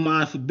a little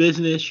mind for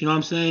business. You know what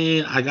I'm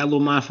saying? I got a little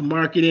mind for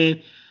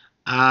marketing.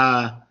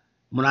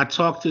 When I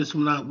talk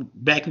to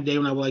back in the day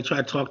when I would like try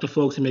to talk to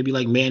folks and maybe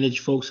like manage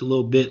folks a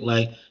little bit,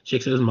 like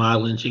chicks that was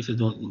modeling, chicks that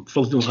doing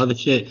folks doing other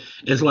shit.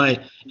 It's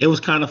like it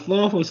was kind of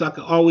flowing for me, so I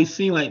could always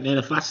see like, man,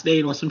 if I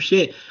stayed on some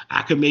shit,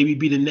 I could maybe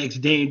be the next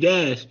Dame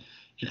Dash.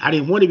 And I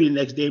didn't want to be the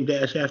next Dame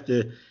Dash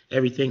after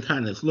everything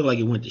kind of looked like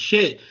it went to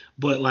shit.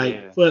 But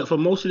like for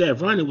most of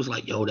that run, it was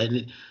like,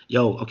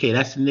 okay,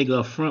 that's the nigga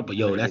up front, but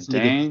that's the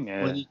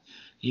nigga funny.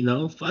 You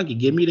know, fuck it,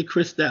 give me the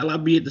Cristal. I'll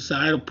be at the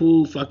side of the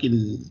pool,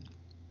 fucking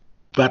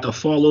about to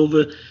fall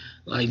over,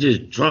 like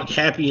just drunk,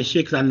 happy and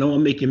shit, because I know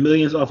I'm making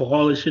millions off of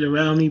all this shit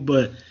around me.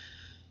 But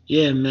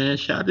yeah, man,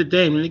 shout out to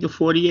Dame, nigga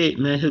 48,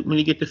 man. When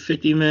he get to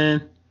 50,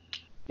 man.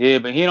 Yeah,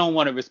 but he don't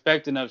want to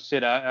respect enough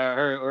shit. I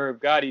heard Irv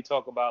Gotti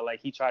talk about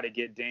like he tried to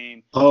get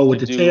Dame. Oh,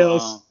 with the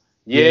tails.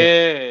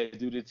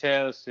 Do the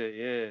tail shit.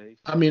 Yeah.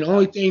 I mean, the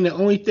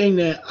only thing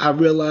that I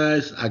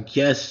realized, I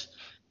guess,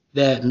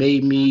 that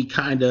made me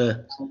kind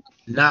of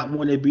not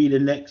want to be the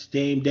next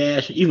Dame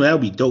Dash, even that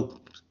would be dope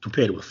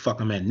compared to what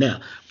fuck I'm at now.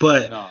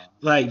 But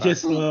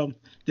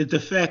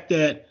the fact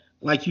that,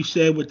 like you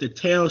said with the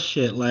tail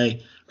shit,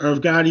 like Irv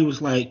Gotti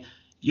was like,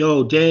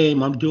 yo,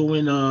 Dame, I'm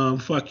doing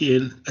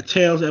fucking a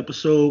Tails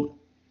episode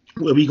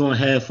where we gonna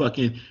have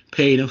fucking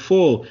Paid in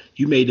Full.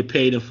 You made the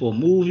Paid in Full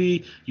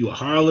movie. You a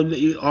Harlem,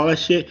 all that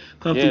shit.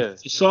 Come through, Yeah.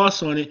 put the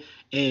sauce on it.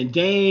 And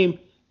Dame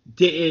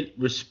didn't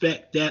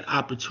respect that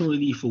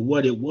opportunity for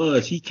what it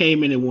was. He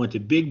came in and wanted to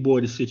big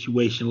boy the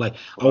situation. Like,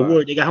 oh,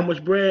 word, they got how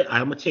much bread?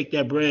 I'm gonna take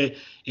that bread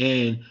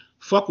and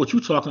fuck what you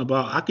talking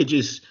about. I could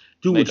just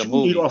do Make what a you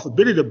need movie. off a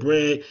bit of the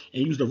bread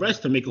and use the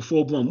rest to make a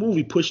full blown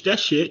movie. Push that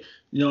shit,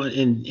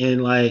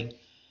 and like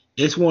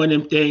it's one of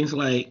them things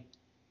like,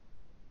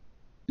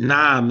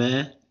 nah,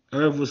 man.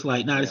 Irv was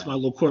like, nah, this is Yeah. my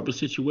little corporate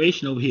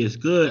situation over here. It's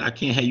good. I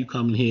can't have you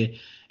coming here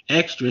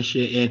extra and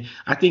shit. And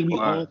I think we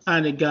all Word.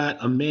 kind of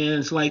got a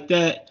man's like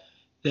that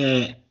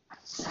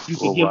you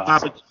can Oh, give wow.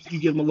 you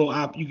give him a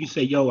little you can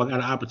say, yo, I got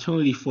an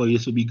opportunity for you.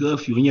 This will be good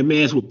for you. And your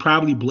man's would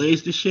probably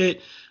blaze the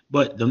shit,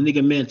 but the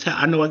nigga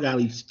mentality, I know I got at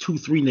least 2,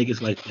 3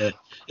 niggas like that.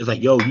 It's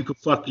like, yo, you can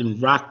fucking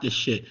rock this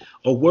shit.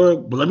 Or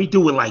word, but let me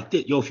do it like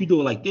this. Yo, if you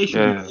do it like this, you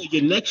can Yeah. do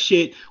your next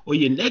shit or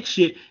your next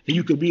shit, and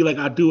you could be like,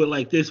 I'll do it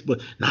like this.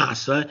 But nah,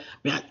 son,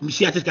 man, I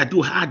just gotta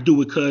do how I do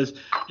it, cause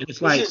and it's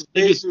It's like just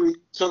niggas, basically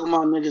talking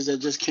about niggas that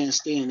just can't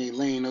stay in their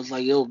lane. It's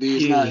like, yo, B,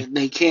 it's yeah, not.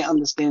 They can't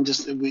understand.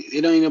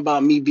 It ain't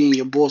about me being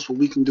your boss, but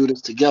we can do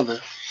this together.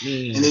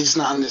 yeah. And they just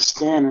not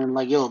understanding.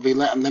 Like, yo, B,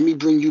 let me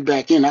bring you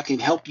back in. I can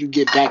help you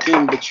get back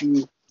in, but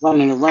you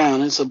running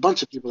around. It's a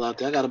bunch of people out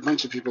there. I got a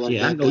bunch of people like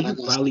Yeah, I that know that I you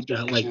got probably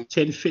got like situations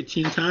 10,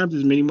 15 times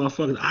as many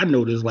motherfuckers I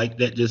know that's like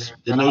that. Just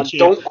the that I nature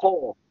don't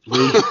call.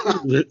 where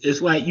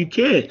it's like you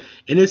can't,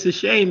 and it's a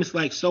shame. It's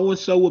like so and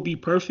so would be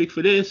perfect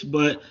for this,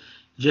 but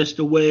just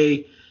the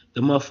way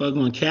the motherfucker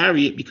gonna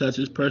carry it because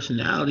his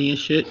personality and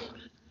shit,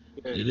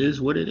 it is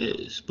what it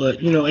is. But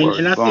and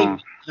Word. Boom.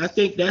 I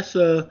think that's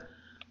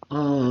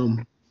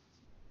um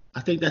I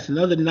think that's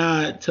another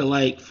nod to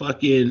like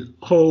fucking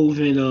Hove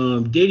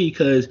and Diddy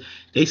because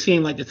they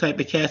seem like the type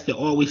of cats that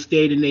always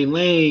stayed in their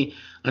lane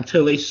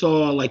until they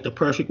saw like the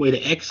perfect way to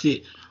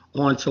exit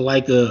onto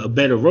like a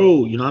better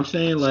road. You know what I'm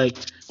saying? Like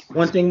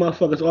one thing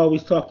motherfuckers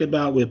always talked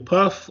about with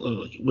Puff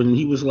when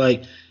he was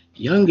like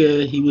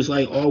younger, he was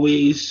like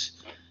always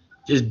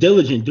just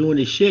diligent doing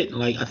his shit.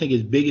 Like I think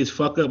his biggest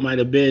fuck up might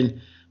have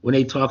been when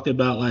they talked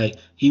about like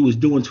he was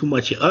doing too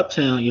much at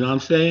Uptown. You know what I'm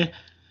saying?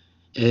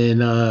 And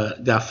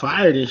got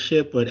fired and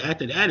shit. But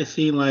after that, it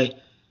seemed like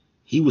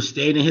he was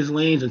staying in his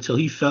lanes until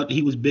he felt that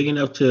he was big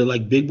enough to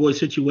like big boy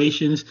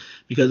situations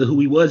because of who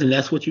he was. And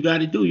that's what you got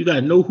to do. You got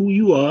to know who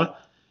you are,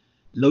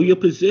 know your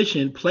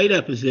position, play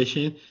that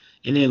position,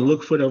 and then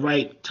look for the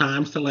right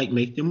times to like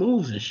make the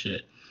moves and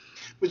shit.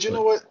 But you know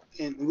But what?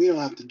 And we don't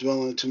have to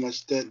dwell on it too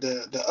much.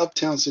 The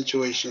Uptown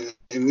situation,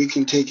 and we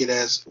can take it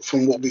as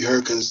from what we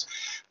heard, because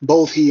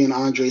both he and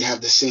Andre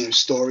have the same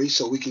story,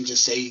 so we can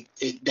just say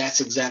that's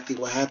exactly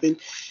what happened.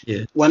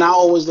 yeah, When I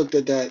always looked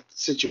at that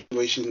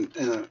situation,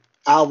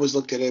 I always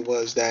looked at it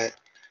was that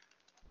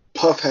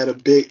Puff had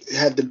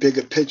the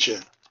bigger picture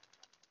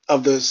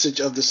of the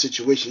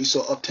situation. He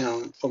saw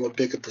Uptown from a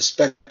bigger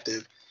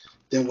perspective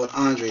than what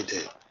Andre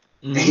did.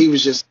 And mm-hmm.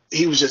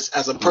 he was just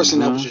as a person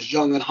that was just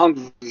young and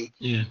hungry,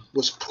 Yeah,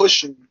 was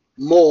pushing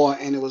more,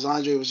 and it was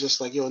Andre was just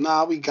like, yo,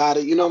 nah, we got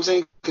it. You know what I'm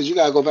saying? Because you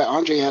gotta go back.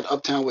 Andre had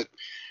Uptown with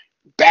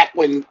back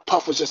when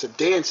Puff was just a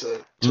dancer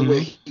to where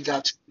mm-hmm. he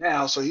got to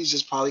now. So he's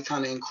just probably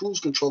kind of in cruise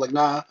control. Like,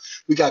 nah,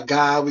 we got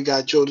Guy, we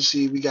got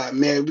Jodeci, we got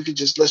Mary.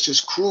 Let's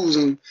just cruise.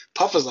 And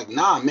Puff is like,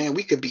 nah, man,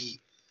 we could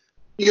be,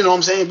 you know what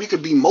I'm saying? We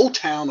could be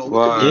Motown or we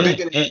could be Yeah, Word.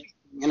 bigger than anything.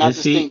 And I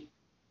just think see,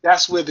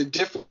 that's where the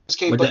difference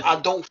came. but But that I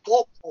don't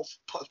fault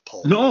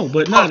no,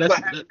 but nah,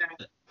 Puff that's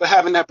for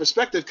having that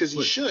perspective because he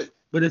but should.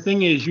 but the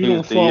thing is, you He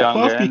was don't the fault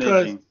younger Puff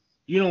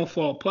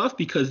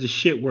because energy. the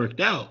shit worked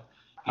out.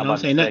 You I'm know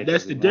what I'm about to saying? say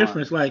That's because the he won.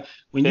 difference. Like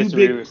when you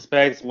History big,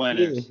 respects yeah,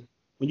 winners.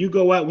 when you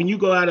go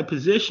out of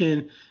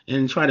position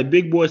and try to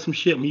big boy some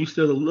shit when you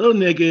still a little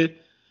nigga,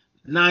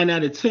 9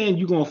 out of 10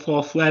 you gonna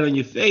fall flat on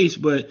your face.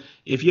 But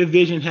if your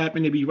vision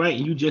happened to be right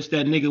and you just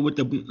that nigga with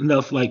the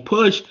enough like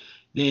push,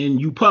 then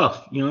you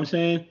Puff. You know what I'm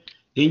saying?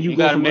 Then you You go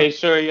got to from up. make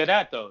sure you're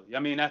that though. I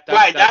mean,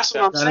 Right, that's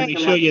what I'm Gotta saying. make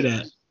sure Like you're he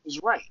that. was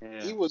right.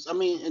 yeah, He was. I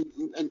mean,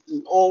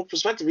 in all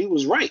perspective, he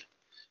was right.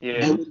 And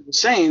yeah. what he was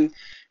saying,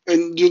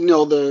 and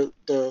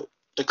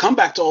the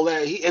comeback to all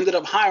that, he ended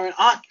up hiring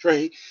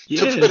Andre to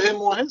Yeah. put him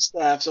on his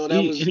staff. So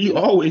that was, He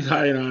always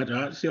hired Andre.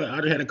 I see, like,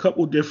 Andre had a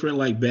couple different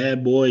like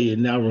Bad Boy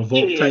and now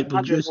Revolt yeah. type of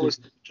Andre positions. always,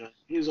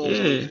 he was always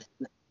on Yeah,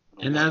 the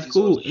and what? that's He's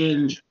always cool.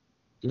 And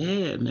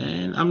yeah,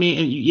 man. I mean,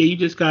 and yeah, you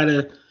just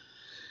gotta,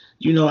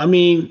 I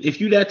mean,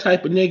 if you that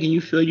type of nigga and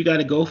you feel you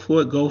gotta go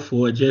for it, go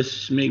for it.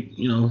 Just make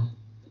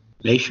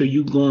sure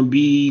you gonna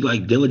be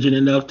like diligent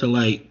enough to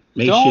like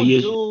make sure Don't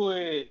you. do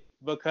it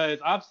because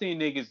I've seen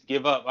niggas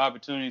give up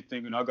opportunities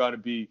thinking I gotta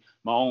be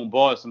my own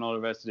boss and all the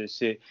rest of this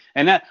shit.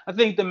 And that I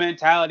think the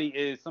mentality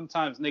is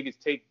sometimes niggas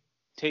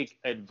take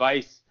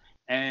advice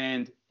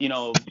and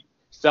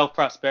self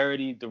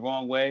prosperity the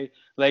wrong way.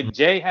 Like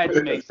Jay had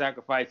to make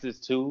sacrifices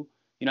too.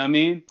 You know what I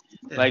mean?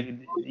 Like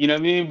you know what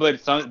I mean?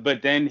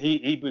 But then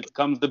he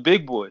becomes the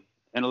big boy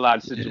in a lot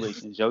of Yeah,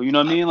 situations, yo. You know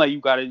what I mean? Like you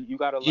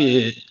gotta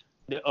learn.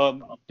 yeah,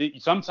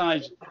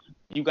 Sometimes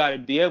you got to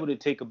be able to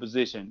take a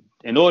position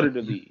in order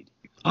to lead.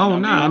 Oh know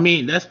no, what I I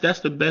mean? mean that's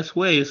the best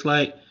way. It's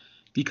like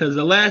because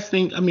the last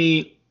thing, I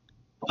mean,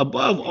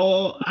 above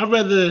all, I'd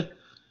rather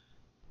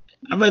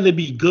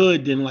be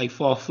good than like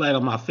fall flat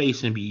on my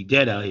face and be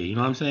dead out here. You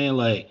know what I'm saying?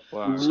 Like,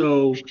 Wow. Mhm.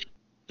 so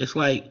it's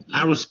like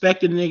I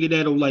respect a nigga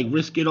that'll like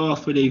risk it all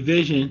for their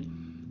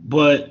vision,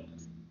 but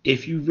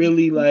if you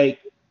really like,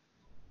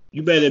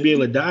 you better be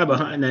able to die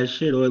behind that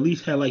shit, or at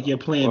least have like your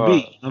plan B. You know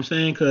Wow. what I'm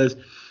saying? Because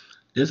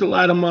there's a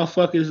lot of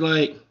motherfuckers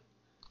like.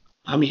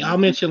 I mean, I'll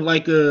mention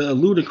like a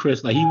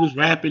Ludacris, like he was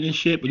rapping and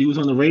shit, but he was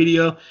on the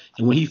radio,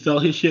 and when he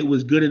felt his shit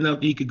was good enough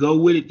that he could go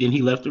with it, then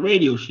he left the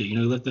radio shit. You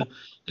know, he left the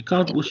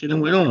comfortable shit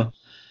and went on.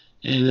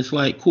 And it's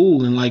like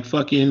cool. And like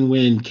fucking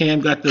when Cam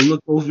got the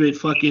look over at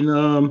fucking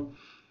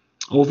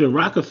over at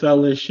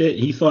Rockefeller and shit,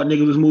 he thought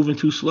nigga was moving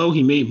too slow.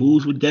 He made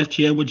moves with Def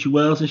Jam with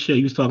Jewels and shit.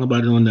 He was talking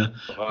about it on the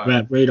Wow.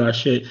 Rap Radar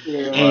shit.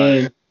 Yeah.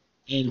 Wow.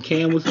 And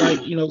Cam was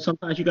like,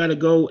 sometimes you gotta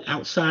go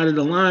outside of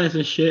the lines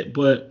and shit,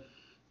 but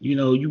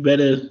you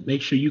better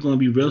make sure you're gonna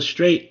be real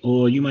straight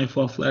or you might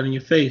fall flat on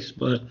your face.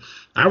 But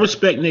I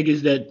respect Take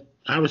niggas that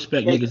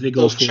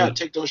go those for it.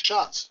 take those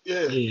shots.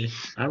 Yeah. Yeah.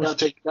 I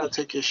Gotta respect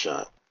take your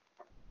shot.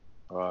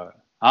 Wow.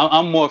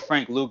 I'm more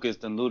Frank Lucas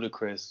than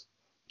Ludacris,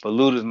 but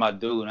Luda's my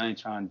dude. I ain't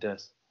trying to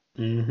diss.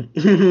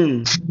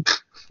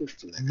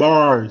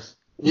 Bars.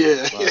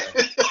 Yeah. Wow.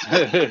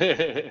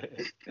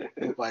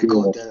 Nobody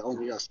caught that.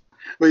 Only us.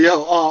 But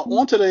yo,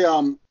 on to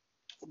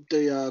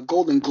the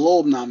Golden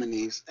Globe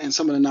nominees and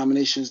some of the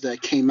nominations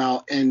that came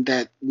out and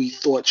that we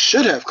thought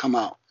should have come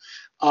out.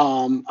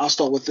 I'll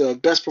start with the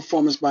best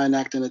performance by an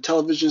actor in a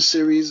television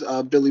series,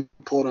 Billy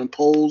Porter and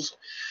Pose.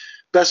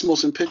 Best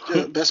motion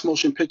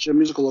picture,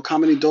 musical or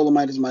comedy,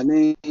 Dolomite Is My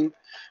Name.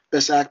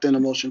 Best actor in a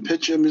motion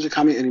picture, music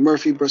comedy, Eddie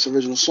Murphy. Best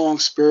original song,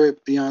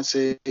 Spirit,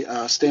 Beyonce,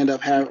 Stand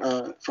Up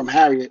from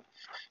Harriet.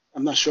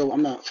 I'm not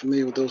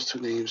familiar with those two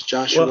names.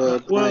 Joshua,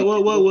 Brian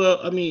Campbell. Well.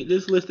 I mean,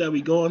 this list that we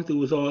going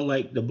through is all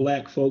like the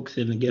black folks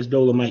and I guess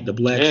Dolomite, the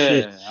black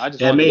shit Yeah, I just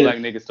that want the made black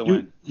it. niggas to You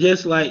win.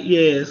 just like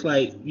it's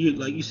like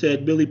you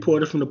said, Billy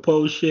Porter from the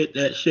Pose shit,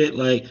 that shit.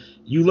 Like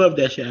you love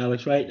that shit,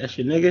 Alex, right? That's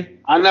your nigga.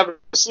 I never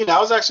seen it.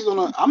 I'm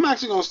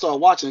actually gonna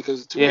start watching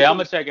because Yeah, I'm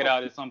gonna check it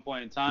out at some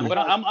point in time. But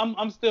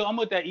Yeah. I'm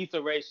with that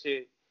Issa Rae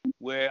shit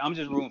where I'm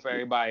just rooting for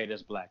everybody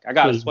that's black. I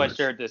got a Pretty much.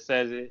 sweatshirt that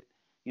says it.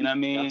 You know what I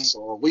mean?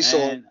 We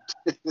saw And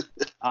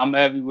I'm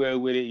everywhere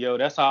with it, yo.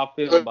 That's how I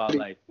feel about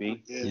life,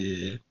 B.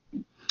 Yeah.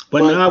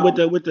 But now with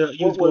the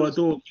he was what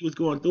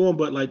going through them,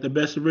 but like the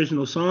best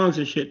original songs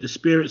and shit, the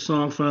Spirit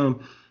song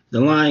from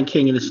The Lion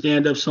King and the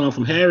stand up song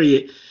from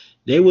Harriet,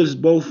 they were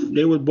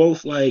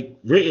both like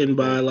written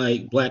by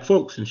like black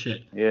folks and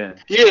shit. Yeah.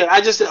 Yeah,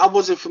 I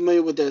wasn't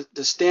familiar with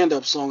the stand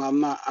up song.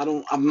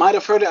 I might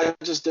have heard it.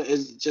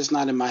 It's just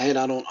not in my head.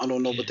 I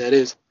don't know what that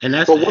is. And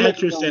that's But the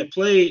actress that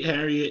played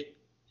Harriet.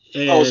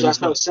 And, so I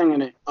started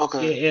singing it.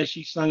 Okay. Yeah, and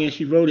she sung it.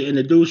 She wrote it, and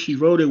the dude she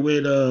wrote it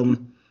with, I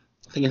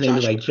think his name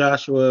is like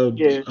Joshua.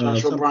 Yeah,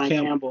 Joshua Brian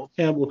Campbell.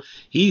 Campbell.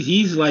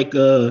 He's like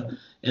an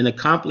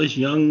accomplished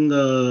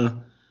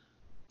young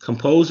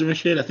composer and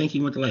shit. I think he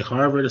went to like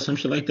Harvard or some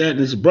shit like that. And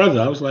his brother,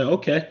 I was like,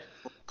 okay.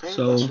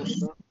 So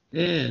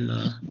yeah, and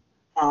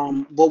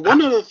but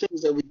one of the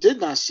things that we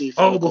did not see.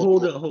 But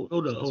hold up.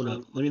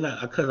 Let me not,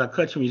 because I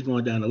cut you when he's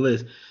going down the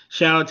list.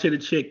 Shout out to the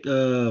chick,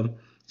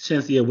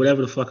 Cynthia,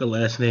 whatever the fuck her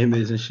last name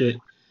is and shit.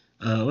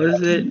 What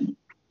is it?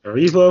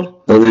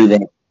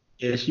 Arivo.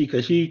 Yeah,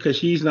 because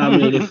she's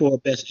nominated for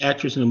Best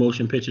Actress in a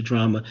Motion Picture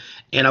Drama.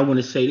 And I want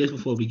to say this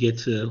before we get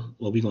to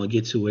what we're gonna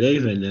get to with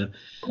Ava and them,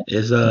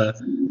 is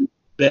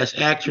Best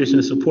Actress in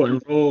a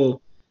Supporting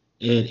Role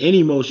in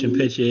any motion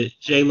picture,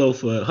 J-Lo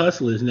for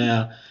Hustlers.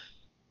 Now,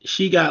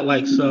 she got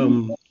like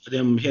some of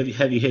them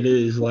heavy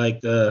hitters, like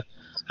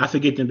I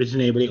forget them bitches'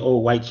 name, but they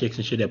old white chicks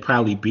and shit that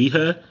probably beat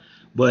her.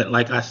 But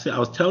like I said, I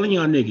was telling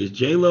y'all niggas,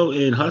 J-Lo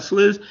in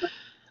Hustlers,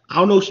 I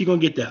don't know if she's gonna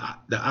get the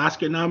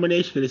Oscar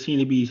nomination because it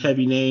seems to be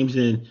heavy names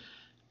and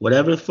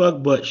whatever the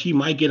fuck, but she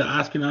might get an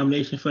Oscar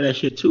nomination for that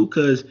shit too,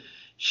 because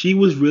she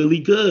was really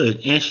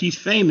good and she's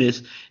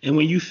famous. And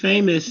when you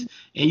famous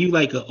and you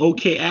like an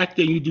okay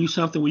actor and you do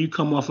something where you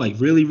come off like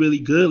really, really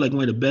good, like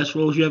one of the best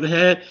roles you ever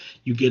had,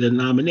 you get a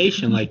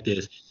nomination like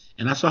this.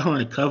 And I saw her on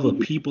the cover of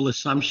People or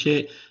some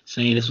shit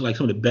saying this was like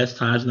some of the best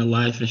times in her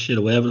life and shit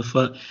or whatever the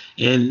fuck.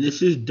 And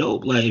this is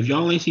dope. Like if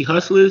y'all ain't see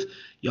Hustlers,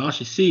 y'all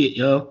should see it,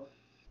 yo.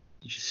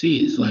 You should see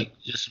it. It's like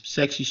just some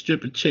sexy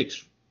stripping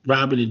chicks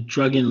robbing and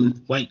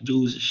drugging white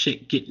dudes and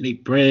shit, getting their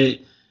bread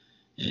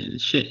and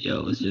shit,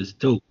 yo. It's just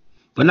dope.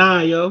 But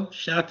nah, yo,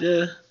 shout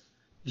to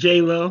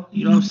J-Lo.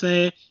 You know what I'm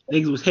saying?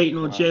 Niggas was hating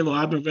on J-Lo.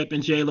 I've been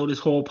repping J-Lo this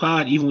whole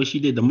pod, even when she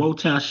did the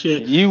Motown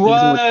shit. You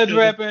was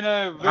repping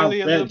her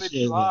really a little bit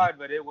too hard,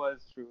 but it was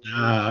true.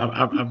 Nah,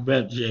 I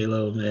rep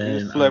J-Lo, man.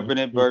 You slurping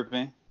and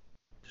burping.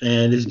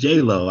 And it's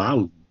J-Lo. I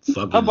would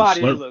fucking her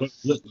body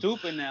looks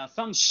stupid now.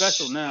 Something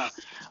special now.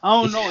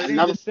 I don't know. It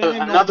ain't the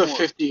same another no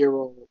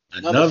 50-year-old.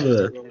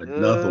 Another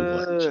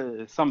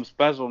one. Something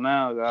special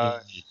now,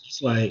 guys.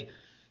 It's like,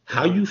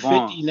 how you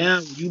 50 now?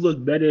 You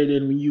look better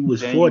than when you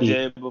was 40. You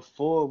did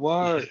before.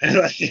 What?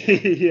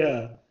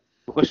 Yeah.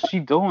 What's she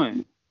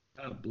doing?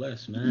 God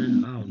bless,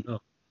 man. I don't know.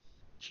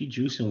 She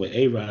juicing with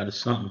A-Rod or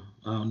something.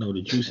 I don't know.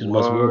 The juicing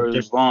must work Word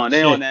different. Vaughn.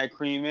 They on Shit. that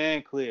cream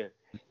and clear.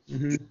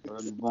 hmm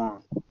Word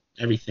Vaughn.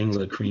 Everything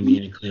look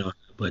creamy and clear.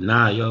 But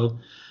nah, yo,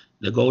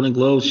 the Golden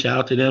Globes, shout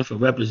out to them for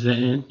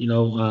representing,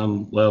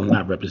 well,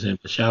 not representing,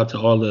 but shout out to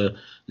all the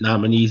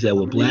nominees that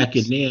were black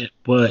in Nominees. there.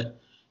 But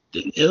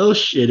the ill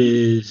shit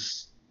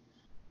is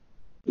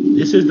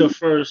this is the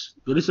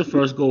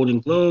first Golden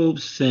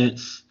Globes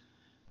since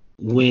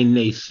When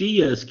They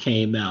See Us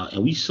came out,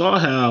 and we saw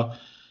how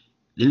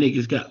the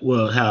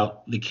niggas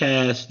how the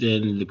cast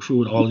and the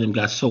crew and all of them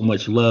got so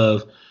much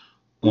love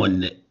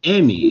on the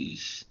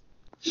Emmys.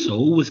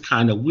 So it was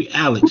kind of we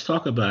Alex,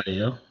 talk about it,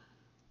 yo.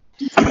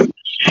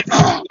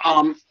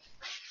 Um,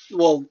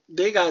 well,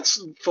 they got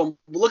from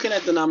looking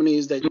at the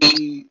nominees that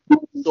we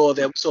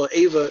saw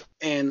Ava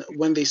and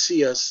When They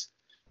See Us,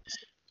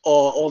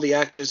 all the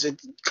actors, it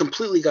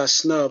completely got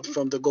snubbed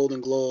from the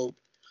Golden Globe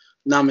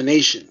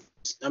nomination.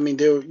 I mean,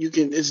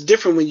 it's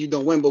different when you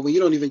don't win, but when you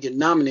don't even get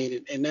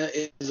nominated, and that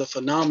is a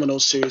phenomenal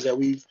series that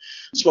we've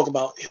spoke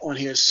about on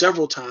here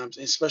several times,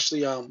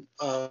 especially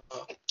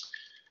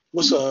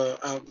what's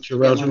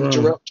Jarrell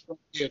Jerome.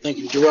 Yeah, thank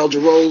you, Jarrell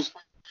Jerome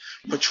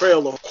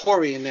portrayal of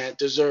Corey in that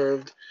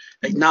deserved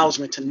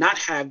acknowledgement. To not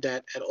have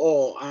that at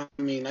all, I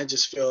mean, I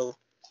just feel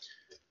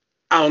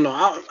I don't know.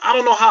 I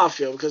don't know how I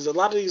feel because a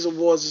lot of these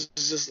awards is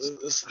just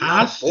it's a lot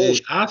I of bullshit.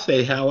 say I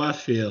say how I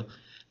feel.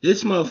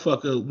 This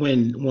motherfucker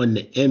won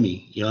the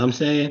Emmy. You know what I'm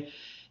saying?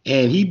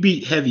 And he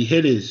beat heavy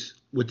hitters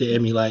with the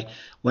Emmy. Like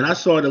when I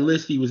saw the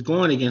list he was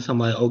going against, I'm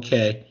like,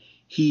 okay,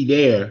 he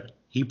there.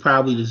 He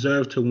probably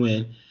deserved to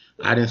win.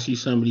 I didn't see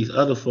some of these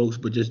other folks,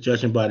 but just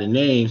judging by the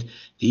names,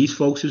 these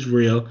folks is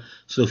real.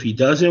 So if he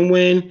doesn't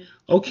win,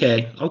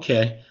 okay,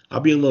 I'll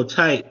be a little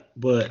tight,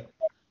 but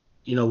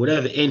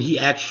whatever. And he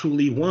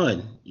actually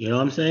won. You know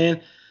what I'm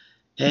saying?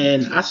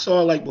 And I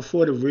saw like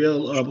before the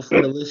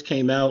list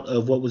came out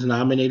of what was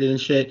nominated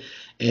and shit,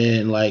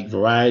 and like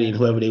Variety and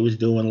whoever they was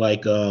doing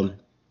like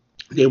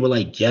they were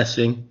like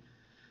guessing,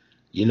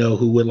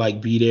 who would like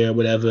be there or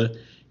whatever.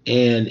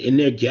 And in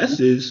their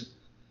guesses,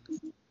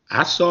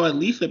 I saw at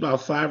least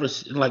about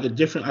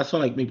I saw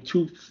like maybe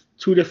two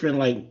different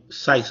like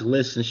sites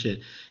lists and shit.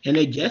 And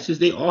their guesses,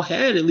 they all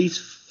had at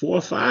least 4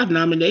 or 5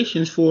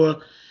 nominations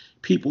for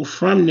people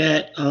from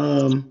that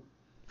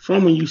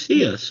from When You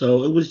See Us.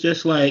 So it was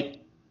just like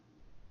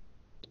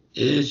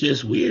it's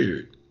just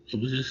weird. It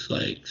was just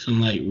like some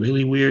like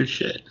really weird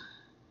shit.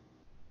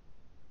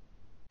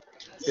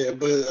 Yeah,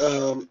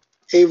 but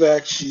Ava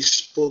actually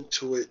spoke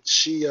to it.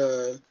 She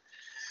in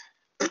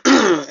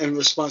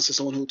response to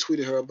someone who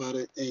tweeted her about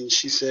it, and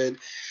she said,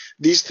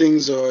 "These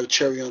things are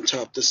cherry on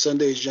top. The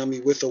sundae is yummy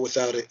with or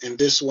without it, and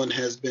this one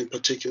has been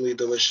particularly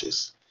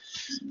delicious."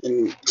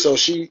 And so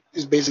she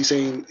is basically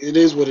saying it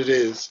is what it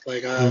is.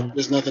 Like Mm.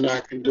 there's nothing I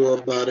can do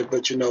about it.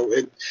 But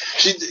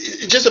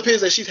it just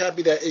appears that she's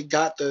happy that it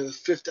got the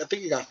 50. I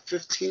think it got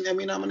 15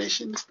 Emmy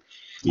nominations.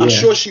 I'm Yeah,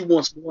 sure she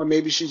wants more.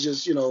 Maybe she's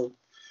just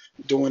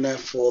doing that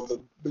for the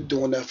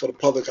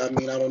public. I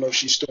mean, I don't know if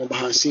she's doing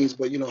behind scenes,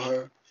 but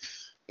her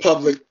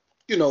public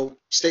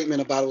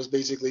statement about it was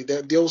basically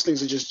that those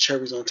things are just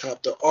cherries on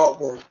top. The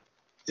artwork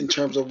in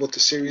terms of what the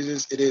series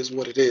is, it is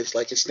what it is.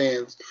 Like it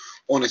stands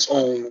on its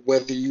own,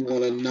 whether you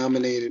want to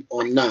nominate it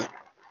or not.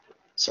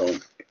 So,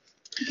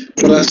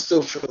 but I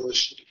still feel it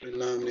should be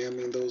nominated. I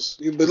mean,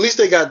 but at least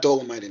they got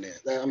Dolomite in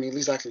there. I mean, at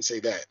least I can say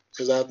that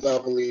because I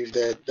believe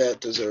that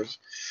deserves,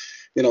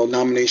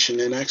 nomination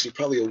and actually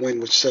probably a win,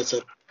 which sets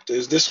up.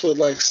 Is this what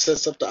like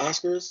sets up the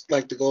Oscars,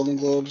 like the Golden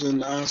Globes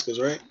and the Oscars,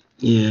 right?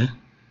 yeah.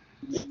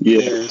 Yeah.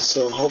 Yeah.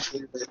 So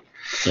hopefully That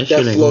that shit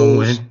ain't gonna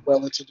flows win.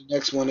 well into the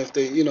next one. If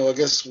they, I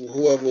guess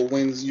whoever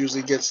wins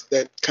usually gets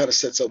that kind of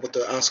sets up what the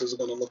Oscars are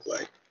going to look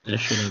like. That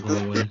shit ain't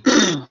gonna win.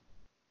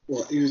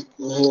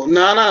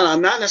 No, not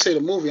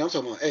necessarily the movie. I'm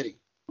talking about Eddie.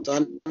 So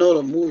I know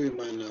the movie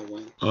might not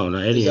win. Oh no,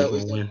 Is Eddie that ain't what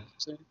gonna win. you're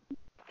saying?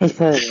 That's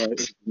probably why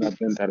it's not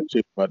been out of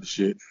shape about the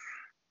shit.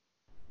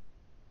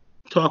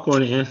 Talk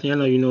on it, Anthony. I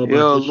know you know about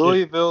Yo, this shit.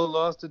 Louisville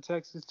lost to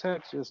Texas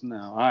Tech just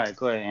now. All right,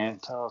 go ahead,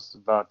 Ant. Tell us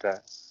about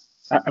that.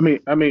 I mean,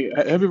 have you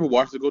ever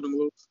watched the Golden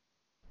Globes?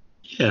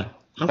 Yeah,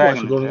 I've Back watched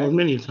in it the Golden Globes day.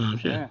 many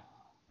times. Yeah. Yeah.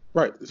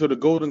 Right. So the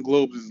Golden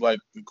Globes is like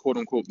the quote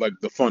unquote like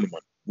the fun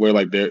one, where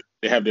like they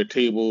have their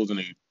tables and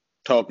they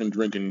talk and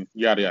drink and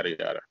yada yada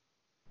yada.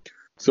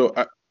 So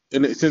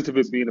in the sense of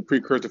it being a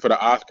precursor for the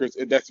Oscars,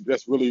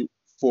 that's really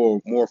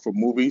more for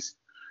movies.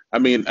 I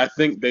mean, I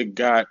think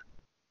the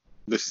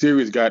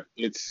series got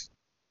its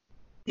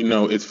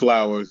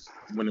flowers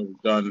when it was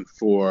done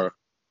for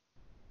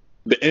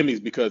the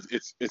Emmys because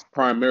it's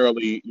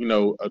primarily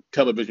a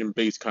television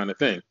based kind of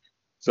thing.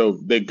 So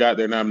they got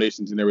their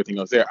nominations and everything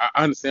else there.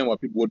 I understand why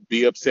people would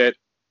be upset,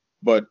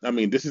 but I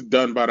mean this is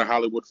done by the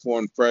Hollywood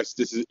Foreign Press.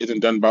 Isn't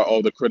done by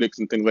all the critics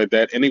and things like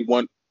that. And they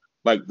want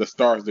like the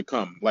stars to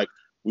come. Like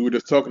we were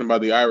just talking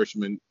about The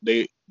Irishman.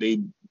 They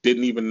didn't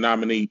even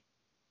nominate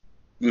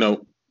De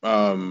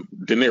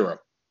Niro.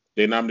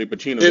 They nominated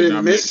Pacino. Did They it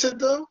nominated. miss it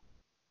though?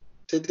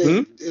 Did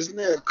they? Isn't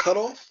there a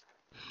cutoff?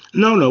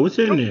 No, it's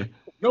in there.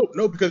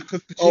 No, because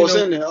Oh, it's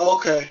Pacino, in there.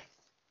 Okay.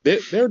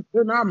 they're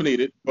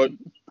nominated, but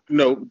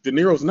no, De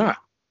Niro's not.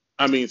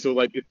 I mean, so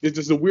like it's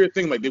just a weird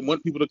thing. Like they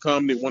want people to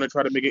come, they want to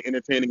try to make it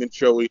entertaining and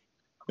showy,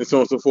 and so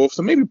on and so forth.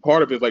 So maybe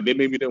part of it, like they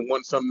maybe didn't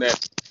want something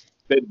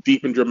that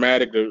deep and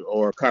dramatic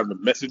or kind of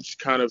a message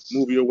kind of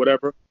movie or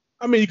whatever.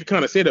 I mean, you could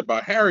kind of say that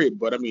about Harriet,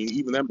 but I mean,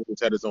 even that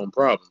movie's had its own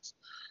problems.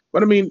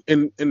 But I mean,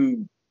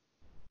 in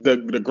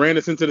the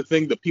grander sense of the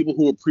thing, the people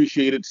who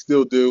appreciate it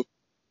still do.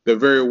 They're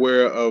very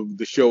aware of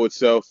the show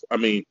itself. I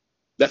mean,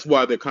 that's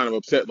why they're kind of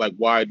upset. Like,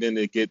 why didn't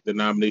it get the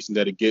nomination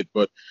that it get?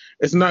 But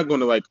it's not going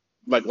to like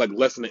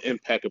lessen the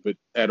impact of it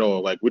at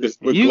all. Like we're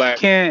You glad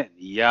can't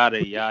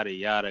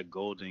yada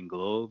Golden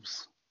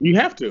Globes. you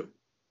have to.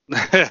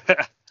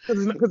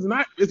 Because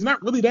it's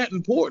not really that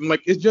important.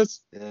 Like it's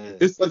just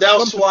But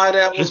that's why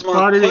that was It's my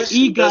part of the question.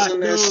 EGOT, Doesn't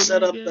that though,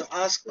 set up nigga. the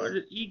Oscar? Part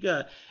of the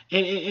EGOT,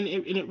 and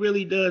it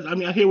really does. I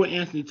mean, I hear what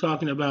Anthony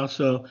talking about.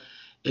 So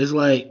it's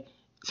like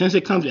since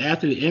it comes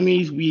after the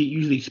Emmys, we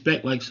usually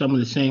expect like some of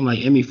the same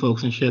like Emmy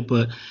folks and shit.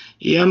 But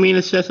yeah, I mean,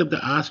 it sets up the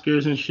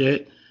Oscars and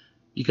shit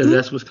because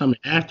that's what's coming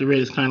after it.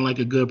 It's kind of like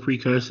a good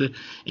precursor.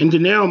 And De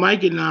Niro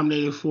might get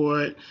nominated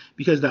for it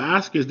because the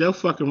Oscars they'll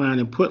fuck around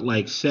and put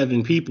like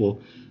 7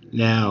 people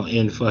now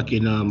in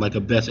fucking like a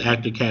best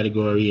actor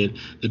category, and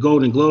the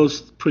Golden Globes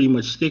pretty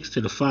much sticks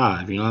to the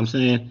 5. You know what I'm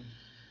saying?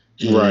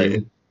 And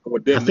right.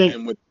 I think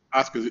And with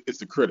Oscars, it's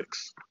the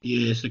critics.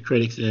 yeah, it's the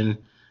critics, and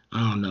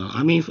I don't know.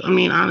 I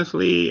mean,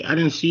 honestly, I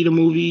didn't see the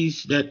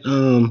movies that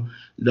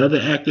the other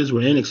actors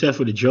were in except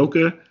for the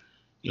Joker.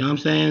 You know what I'm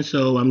saying?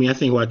 So I mean, I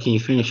think Joaquin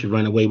Phoenix should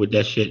run away with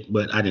that shit,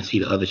 but I didn't see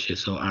the other shit,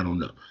 so I don't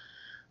know.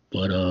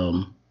 But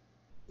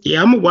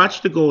yeah, I'm gonna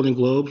watch the Golden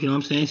Globes. You know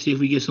what I'm saying? See if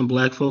we get some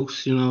black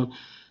folks, you know,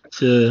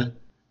 to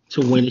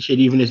win and shit,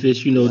 even if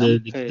it's the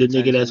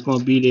nigga that's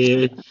gonna be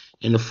there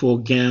in the full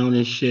gown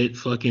and shit.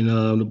 Fucking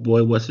the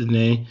boy, what's his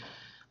name?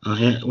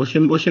 What's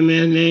your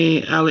man's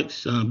name?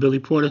 Alex, Billy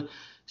Porter.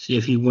 See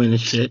if he win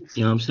and shit.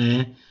 You know what I'm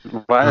saying?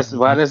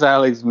 Why does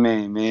Alex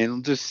man?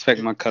 Don't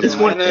disrespect my cousin. It's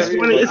one of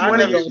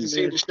never your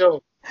seen the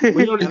show.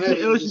 We know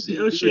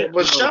it was shit.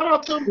 But shout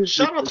out to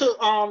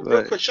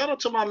real quick, shout out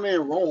to my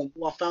man Rome,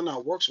 who I found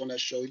out works on that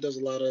show. He does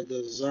a lot of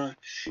the design.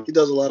 He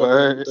does a lot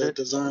of the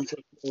design for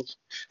the clothes.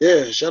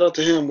 Yeah, shout out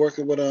to him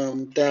working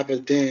with Dapper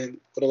Dan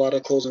with a lot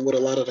of clothes and with a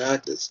lot of the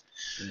actors.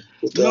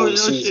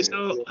 Shit,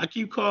 though, I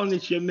keep calling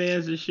it your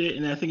mans and shit,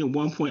 and I think at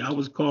one point I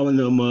was calling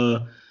them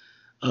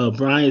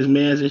Brian's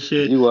mans and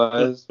shit. He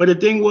was. But the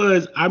thing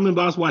was, I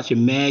remember I was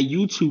watching mad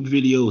YouTube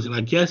videos, and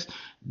I guess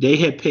they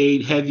had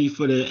paid heavy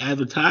for the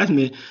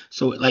advertisement.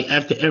 So like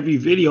after every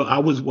video, I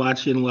was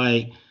watching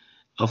like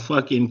a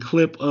fucking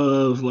clip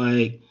of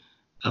like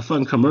a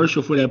fucking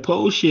commercial for that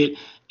pole shit.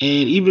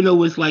 And even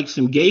though it's like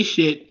some gay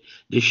shit,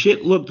 the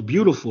shit looked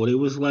beautiful. It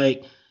was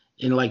like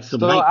in like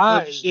some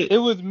shit. It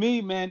was me,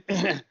 man.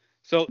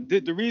 So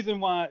the reason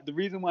why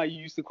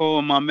you used to call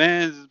him my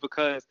mans is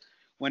because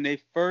when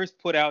they first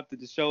put out that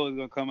the show was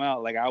gonna come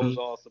out, like I was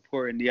all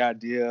supporting the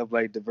idea of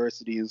like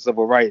diversity and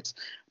civil rights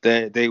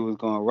that they was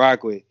gonna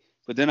rock with.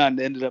 But then I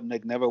ended up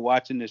like never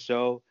watching the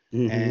show,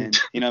 and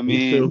you know what I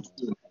mean?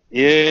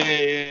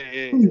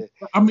 Yeah.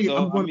 I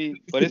mean,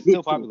 but it's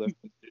still popular.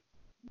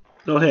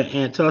 Go ahead,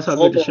 Ant. Tell us how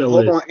good the show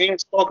is. Hold on,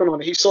 Ant's talking on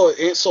it. He saw it.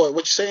 Ant saw it.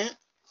 What you saying?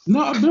 No,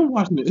 I've been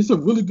watching it. It's a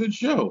really good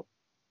show.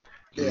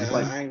 Yeah,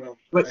 I ain't know.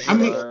 I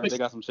mean, they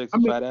got some chicks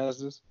with fat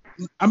asses.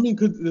 I mean,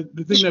 because the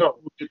thing that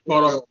people get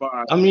caught off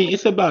by. I mean,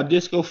 it's about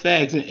disco,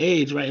 fags, and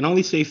AIDS, right? And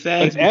only say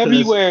fags.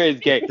 Everywhere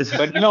is gay.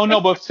 But no.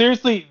 But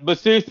seriously,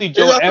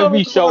 Joe,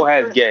 every show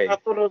has gay.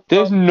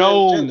 There's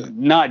no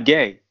not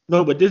gay.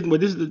 No, but these are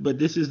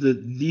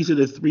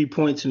the 3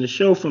 points in the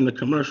show from the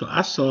commercial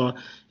I saw.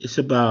 It's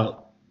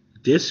about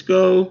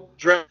disco,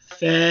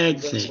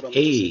 fags, and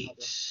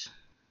AIDS.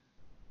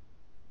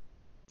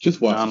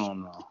 Just watch. I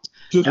don't know.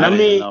 And I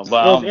mean,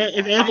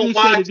 if Anthony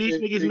said that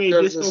these niggas made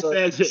disco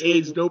fags and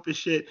AIDS dope as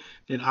shit,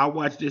 then I'll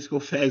watch disco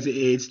fags and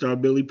AIDS star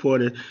Billy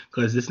Porter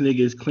because this nigga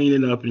is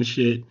cleaning up and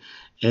shit.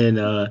 And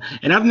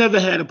I've never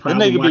had a problem.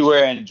 That nigga be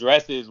wearing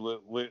dresses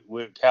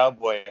with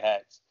cowboy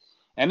hats.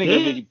 That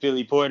nigga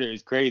Billy Porter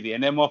is crazy,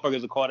 and then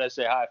motherfuckers will call that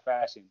shit high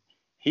fashion.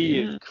 He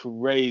is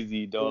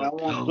crazy, dog.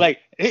 Like,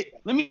 hey,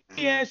 let me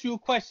ask you a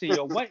question,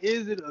 yo. What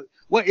is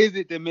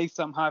it that makes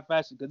something high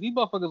fashion? Because these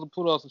motherfuckers will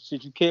put on some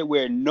shit you can't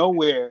wear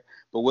nowhere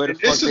but where the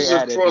fuck they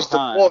at the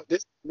time.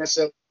 That's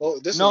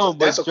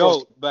a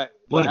joke. But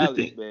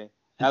Alex, man.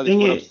 Alex,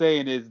 what I'm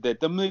saying is that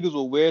them niggas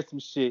will wear some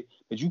shit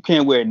that you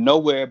can't wear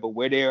nowhere but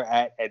where they're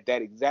at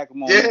that exact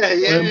moment.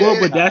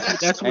 But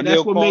that's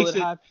what makes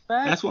it.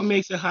 That's what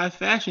makes it high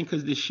fashion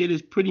because the shit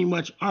is pretty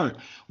much art.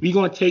 We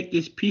gonna take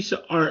this piece of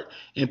art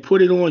and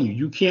put it on you.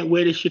 You can't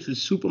wear this shit to the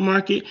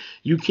supermarket.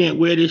 You can't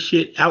wear this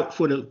shit out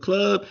for the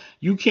club.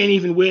 You can't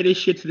even wear this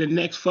shit to the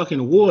next fucking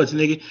awards,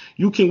 nigga.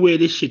 You can wear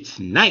this shit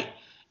tonight,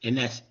 and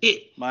that's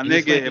it. My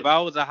nigga, if I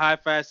was a high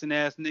fashion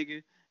ass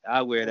nigga,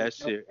 I wear that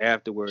shit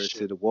afterwards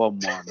to the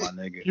Walmart,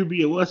 my nigga. You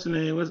be what's the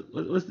name?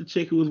 What's the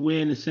chick who was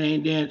wearing the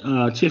same damn?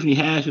 Tiffany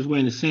Haddish was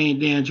wearing the same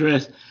damn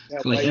dress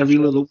That to like white every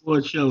dress. little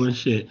award show and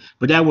shit.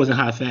 But that wasn't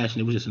high fashion.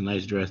 It was just a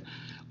nice dress.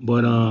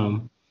 But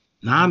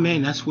nah,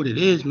 man, that's what it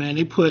is, man.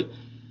 They put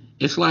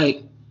it's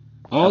like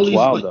all That's these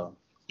wild like though.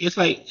 it's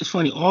like it's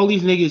funny. All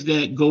these niggas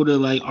that go to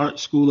like art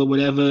school or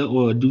whatever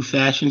or do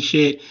fashion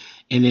shit,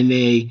 and then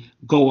they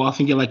go off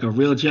and get like a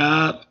real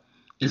job.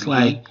 It's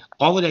like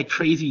all of that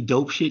crazy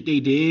dope shit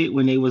they did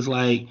when they was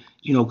like,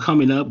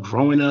 coming up,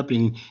 growing up,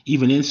 and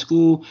even in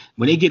school.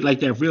 When they get like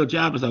that real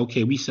job, it's like,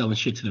 okay, we selling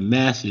shit to the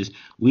masses.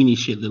 We need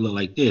shit that look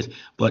like this.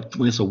 But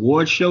when it's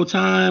award show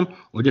time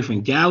or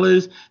different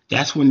galas,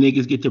 that's when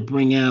niggas get to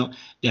bring out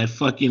that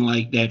fucking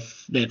like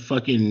that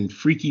fucking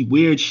freaky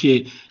weird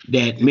shit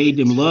that made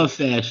them love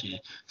fashion.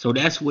 So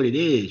that's what it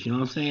is. You know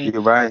what I'm saying?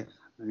 You're right.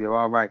 You're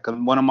all right. Cause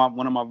one of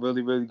my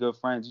really really good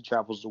friends, he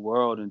travels the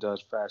world and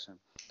does fashion.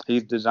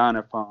 He's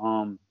designer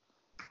for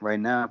right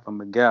now for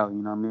Miguel.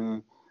 You know what I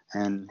mean?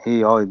 And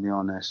he always be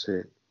on that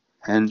shit.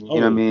 And you know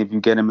what I mean? If you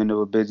get him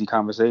into a busy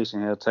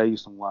conversation, he'll tell you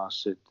some wild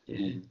shit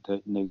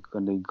that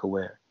nigga could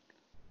wear.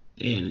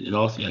 And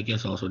also, I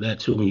guess also that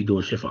too when you're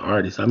doing shit for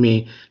artists. I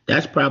mean,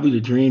 that's probably the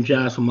dream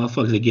job for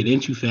motherfuckers that get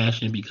into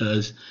fashion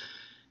because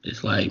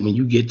it's like when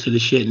you get to the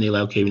shit and they're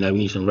like, okay, now we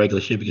need some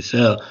regular shit we can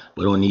sell,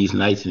 but on these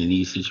nights and in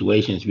these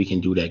situations, we can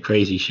do that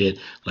crazy shit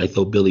like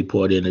throw Billy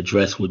Porter in a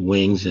dress with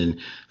wings and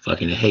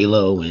fucking a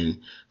halo and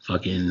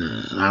fucking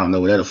I don't know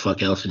whatever the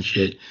fuck else and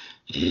shit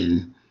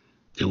and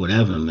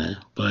whatever, man.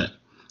 But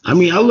I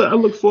mean, I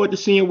look forward to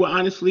seeing what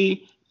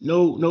honestly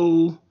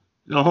no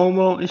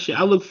homo and shit.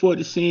 I look forward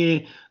to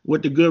seeing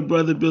what the good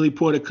brother Billy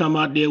Porter come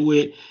out there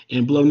with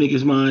and blow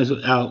niggas' minds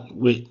out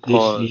with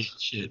this year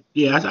shit.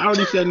 Yeah, I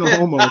already said no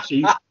homo shit.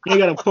 You ain't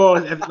got to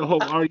pause after the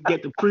homo. I already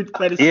get the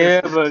predecessor.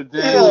 Yeah, but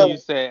then you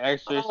said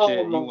extra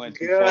shit. You went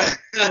too far.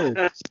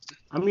 Oh,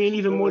 I mean,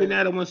 even more than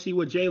that, I want to see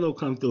what J-Lo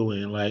come through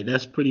in. Like,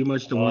 that's pretty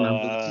much the one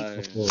I'm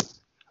looking for.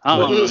 I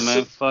don't know,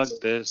 man. Fuck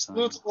this.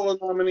 What's all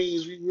the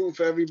nominees? We rooting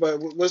for everybody.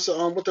 What's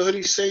what the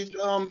hoodie say?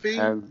 B?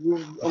 I'm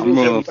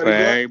rooting for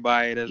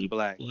everybody that's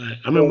black.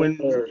 I remember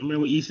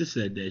when Issa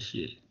said that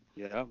shit.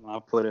 Yeah, I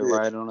put it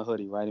right on the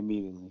hoodie, right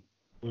immediately.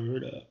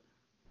 Word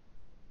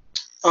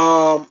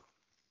up.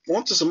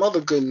 On to some other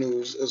good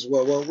news as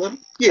well. And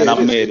I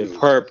made it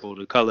purple,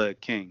 the color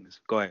of kings.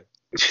 Go ahead.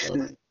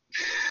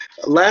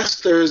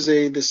 Last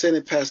Thursday, the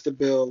Senate passed a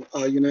bill,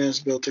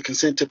 unanimous bill, to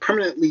consent to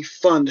permanently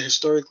fund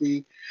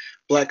historically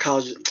black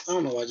colleges. I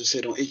don't know why I just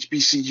said on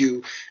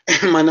HBCU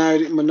and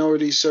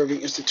minority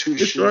serving institutions.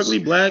 Historically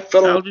black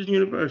colleges and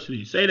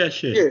universities. Say that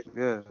shit.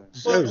 Yeah.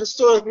 Well,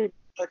 historically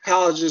black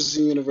colleges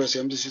and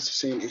universities. I'm just used to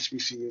saying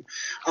HBCU.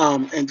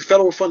 And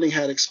federal funding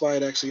had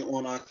expired actually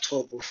on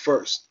October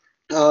 1st.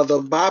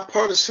 The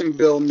bipartisan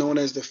bill known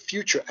as the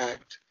Future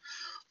Act,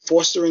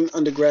 Fostering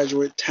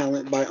Undergraduate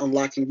Talent by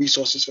Unlocking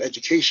Resources for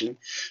Education,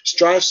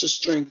 strives to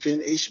strengthen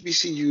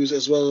HBCUs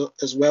as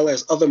well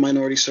as other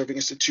minority-serving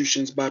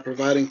institutions by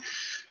providing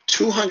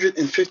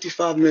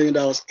 $255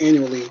 million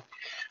annually.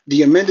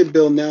 The amended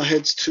bill now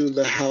heads to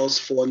the House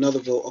for another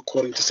vote,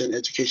 according to Senate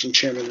Education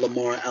Chairman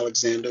Lamar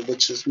Alexander,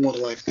 which is more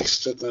than likely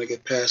still going to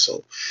get passed.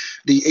 So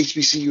the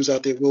HBCUs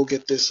out there will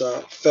get this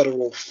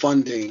federal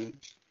funding.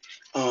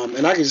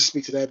 And I can just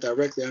speak to that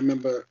directly. I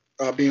remember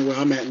being where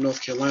I'm at in North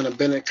Carolina,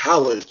 Bennett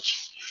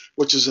College,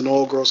 which is an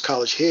all-girls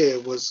college here,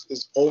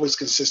 is always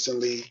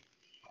consistently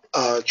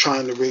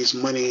trying to raise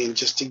money and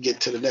just to get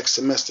to the next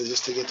semester,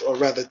 or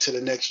rather to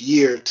the next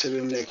year,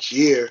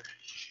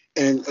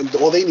 And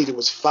all they needed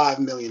was $5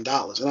 million.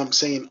 And I'm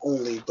saying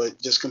only, but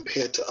just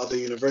compared to other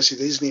universities,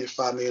 they just needed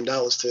 $5 million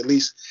to at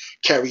least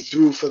carry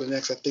through for the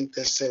next, I think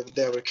that said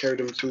that would carry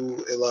them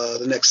through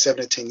the next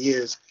 7 to 10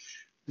 years.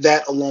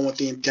 That along with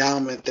the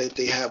endowment that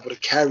they have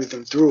would carry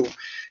them through.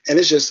 And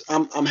it's just,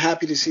 I'm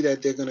happy to see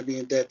that they're going to be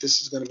in debt.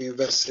 This is going to be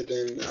invested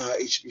in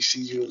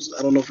HBCUs.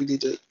 I don't know if we need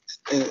to,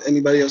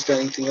 anybody else got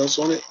anything else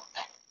on it?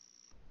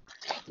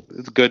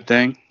 It's a good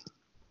thing.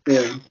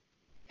 Yeah.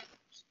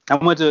 I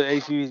went to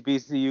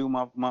HBCU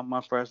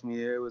my freshman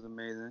year. It was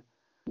amazing.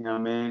 You know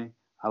what I mean?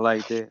 I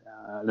liked it.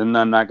 There's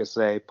nothing I could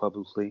say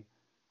publicly.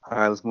 All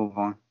right, let's move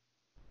on.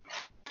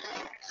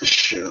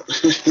 Sure,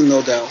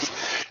 no doubt.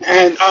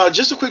 And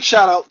just a quick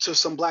shout out to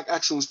some black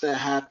excellence that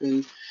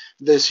happened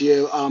this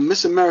year.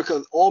 Miss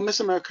America,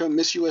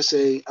 Miss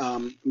USA,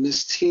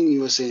 Miss Teen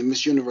USA, and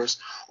Miss Universe,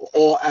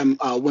 all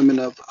women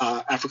of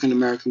African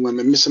American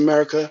women. Miss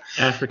America,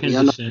 African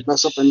descent.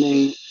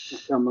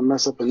 I'm gonna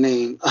mess up a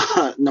name.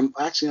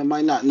 Actually, I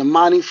might not.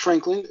 Namani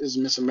Franklin is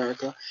Miss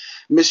America.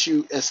 Miss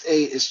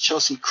USA is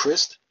Chelsea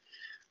Christ.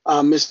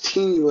 Miss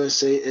Teen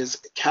USA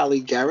is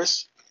Callie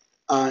Garris.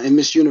 And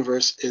Miss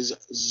Universe is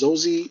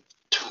Zosie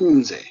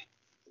Toomsey.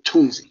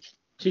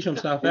 She's from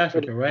South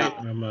Africa, right?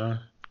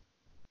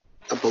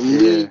 I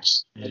believe.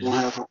 Yeah. I don't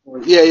have her.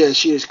 Yeah,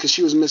 she is, because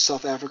she was Miss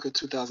South Africa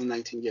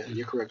 2019. Yeah,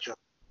 you're correct, Joe.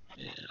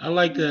 Yeah, I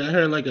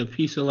heard like a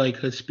piece of like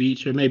her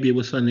speech, or maybe it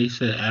was something they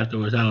said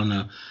afterwards. I don't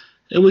know.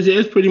 It was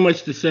pretty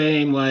much the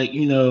same, like,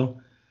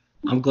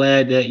 I'm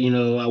glad that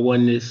I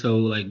won this, so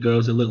like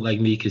girls that look like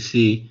me could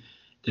see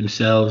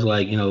themselves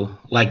like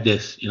like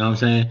this. You know what I'm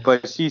saying?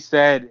 But she just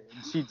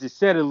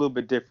said it a little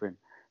bit different.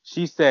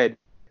 She said,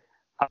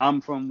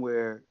 I'm from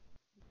where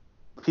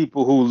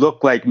people who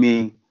look like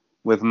me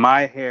with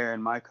my hair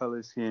and my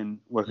color skin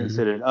were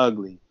considered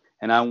ugly,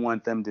 and I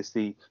want them to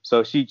see.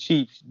 So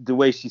she the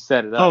way she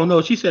set it up. Oh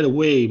no, she said it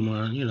way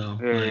more,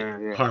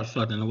 Yeah.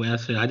 heartfelt than the way I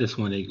said. I just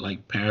want to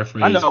like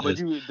paraphrase. I know, but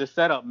the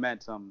setup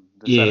meant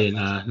something.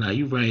 Nah,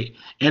 you're right.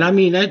 And I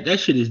mean that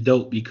shit is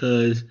dope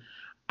because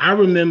I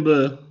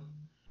remember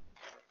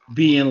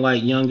being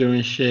like younger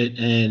and shit,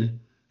 and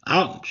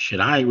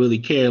I ain't really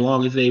care as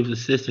long as they was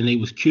assisting, they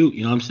was cute.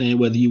 You know what I'm saying?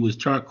 Whether you was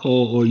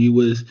charcoal or you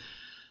was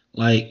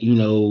like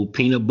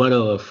peanut butter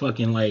or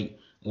fucking like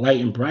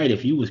light and bright.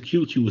 If you was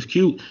cute, you was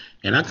cute.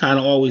 And I kind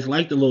of always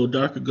liked the little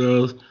darker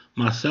girls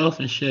myself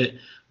and shit.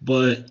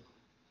 But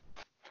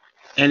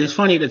and it's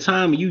funny at the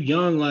time when you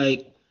young,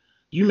 like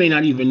you may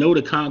not even know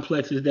the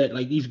complexes that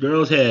like these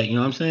girls had. You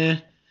know what I'm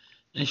saying?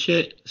 And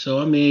shit. So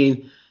I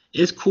mean,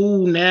 it's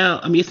cool now.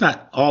 I mean, it's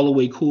not all the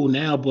way cool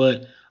now,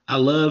 but I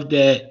love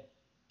that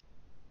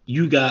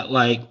you got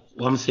like,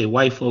 well, I'm gonna say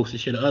white folks and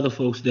shit, other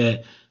folks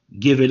that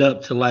give it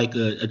up to like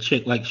a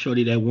chick like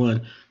Shorty that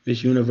won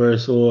Miss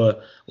Universe,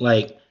 or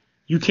like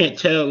you can't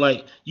tell,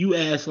 like you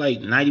ask like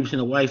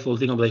 90% of white folks,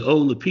 they're gonna be like, oh,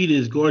 Lupita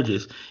is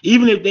gorgeous.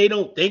 Even if they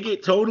don't think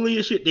it totally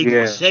and shit, they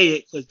gonna say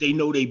it because they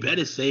know they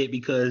better say it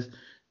because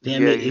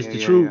damn it, it's the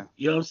truth. Yeah.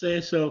 You know what I'm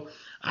saying? So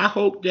I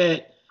hope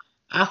but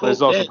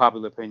it's also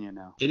popular opinion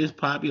now. It is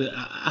popular.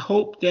 I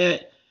hope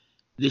that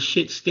the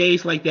shit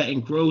stays like that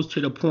and grows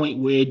to the point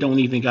where it don't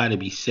even got to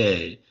be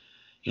said.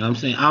 You know what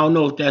I'm saying? I don't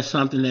know if that's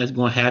something that's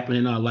going to happen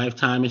in our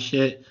lifetime and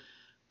shit,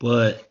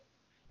 but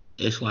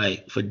it's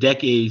like for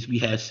decades we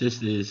had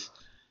sisters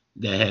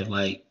that have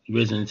like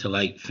risen to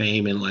like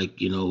fame and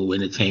like,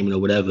 entertainment or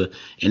whatever,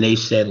 and they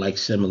said like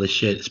similar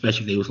shit,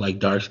 especially if they was like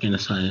dark skinned or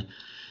something.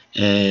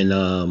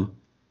 And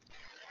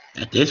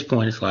at this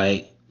point it's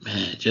like,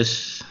 man,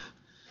 just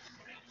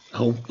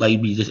hope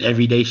like be just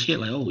everyday shit.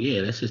 Like, oh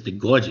yeah, that's just the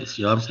gorgeous.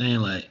 You know what I'm saying?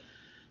 Like,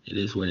 it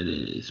is what it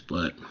is.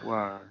 But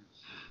wow.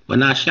 But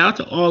now shout out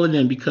to all of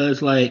them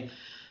because like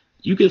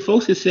you get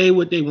folks to say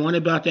what they want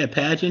about that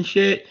pageant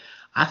shit.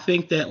 I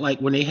think that like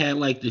when they had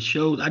like the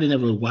shows, I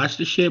didn't ever watch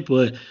the shit,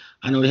 but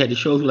I know they had the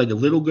shows with like the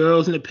little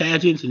girls in the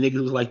pageants and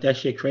niggas was like that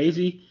shit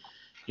crazy.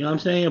 You know what I'm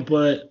saying?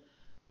 But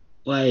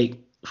like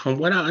from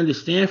what I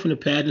understand from the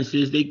pageants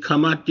is they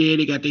come out there,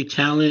 they got their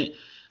talent.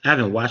 I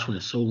haven't watched one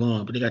in so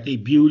long, but they got their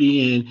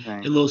beauty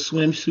and their little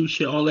swimsuit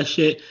shit, all that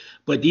shit.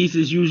 But these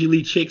is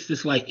usually chicks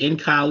that's like in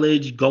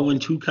college, going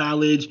to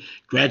college,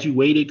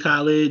 graduated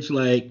college,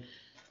 like,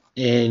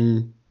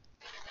 and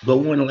but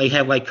want to like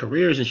have like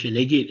careers and shit.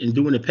 They get and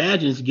doing the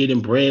pageants,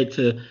 getting bred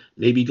to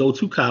maybe go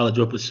to college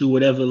or pursue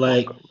whatever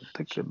like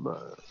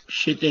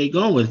shit they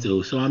going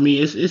through. So I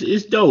mean,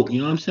 it's dope. You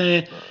know what I'm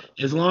saying?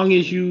 As long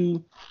as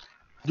you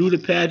do the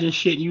pageant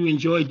shit and you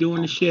enjoy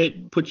doing the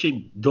shit, put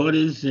your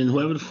daughters and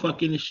whoever the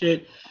fuck in the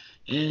shit,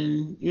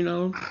 and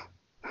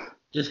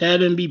just have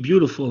them be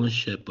beautiful and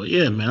shit. But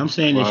yeah, man, I'm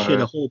saying this shit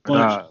a whole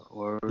bunch.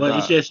 But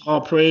it's just all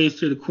praise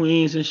to the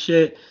queens and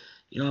shit.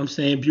 You know what I'm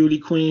saying? Beauty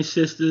queen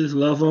sisters,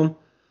 love them.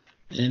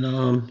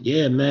 And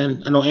yeah,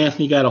 man, I know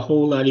Anthony got a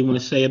whole lot he want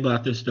to say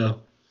about this stuff.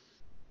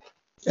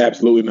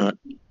 Absolutely not.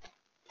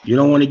 You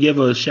don't want to give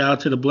a shout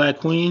out to the Black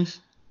Queens?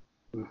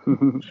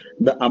 I'm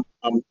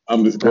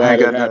just glad I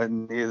ain't got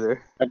nothing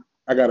either.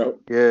 I got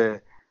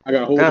a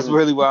That's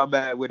really where I'm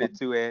at with it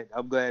too, Ed.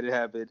 I'm glad it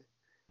happened.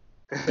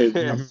 I'm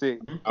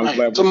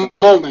glad it's a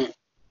moment.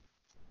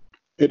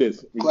 It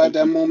is. Glad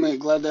that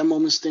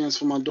moment stands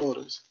for my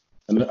daughters.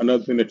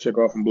 Another thing to check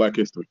off from Black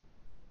History.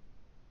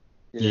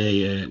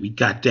 Yeah, we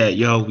got that,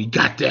 yo. We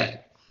got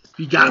that.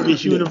 We got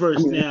Miss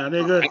Universe now,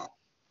 nigga.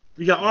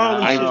 We got all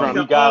the shit.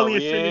 We got all the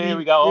infinity.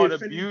 We got all the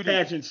infinity beauty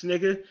pageants,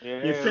 nigga.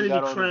 The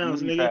infinity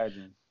crowns, nigga.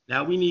 Pageants.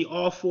 Now we need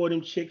all four of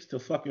them chicks to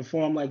fucking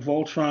form like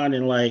Voltron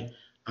and like,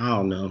 I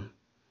don't know.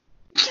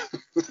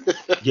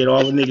 Get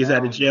all the niggas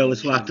out of jail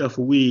that's locked up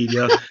for weed,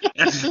 yo.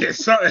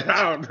 That's something,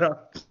 I don't know.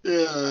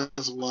 Yeah,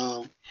 that's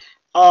wild.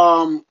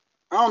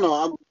 I don't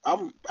know.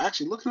 I'm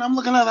actually looking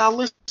at our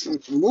list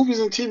of movies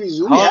and TVs.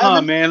 Hold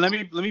on, man. Let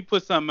me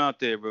put something out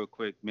there real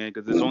quick, man,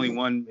 because there's only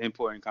one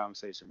important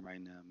conversation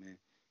right now, man.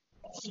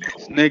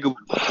 This nigga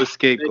was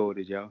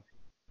scapegoated, yo.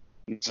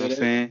 You know what I'm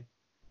saying?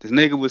 This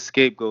nigga was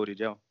scapegoated,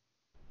 yo.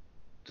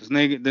 The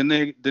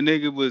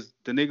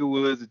nigga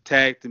was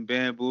attacked and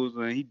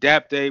bamboozled, and he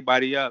dapped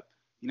everybody up.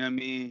 You know what I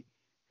mean?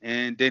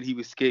 And then he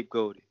was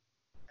scapegoated,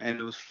 and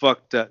it was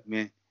fucked up,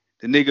 man.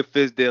 The nigga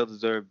Fizdale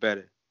deserved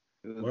better.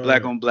 It was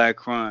black on black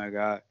crime,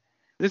 God.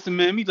 Listen,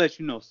 man, let me let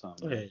you know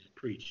something. Go ahead,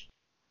 preach.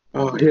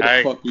 Oh, here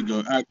the fuck we go.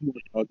 All right,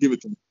 I'll give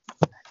it to me.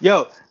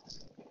 Yo,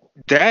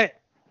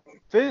 that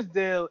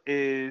Fizdale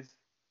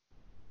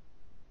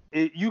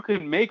you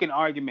can make an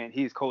argument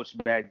he's coached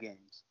bad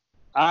games.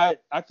 I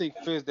think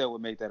Fizdale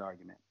would make that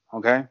argument,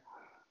 okay?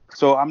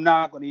 So I'm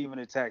not going to even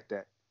attack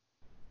that.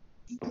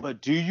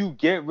 But do you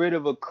get rid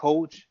of a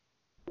coach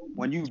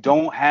when you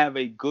don't have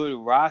a good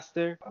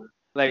roster,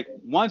 like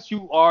once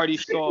you already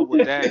saw,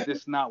 well, dad, this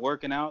is not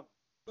working out.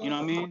 You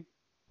know what I mean?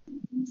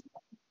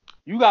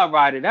 You got to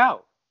ride it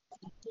out.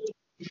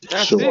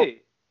 That's Sure.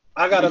 it.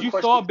 I got a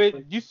Because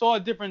question. you saw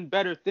different,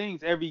 better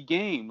things every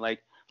game.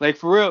 Like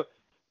for real,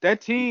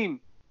 that team.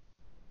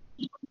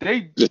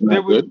 It's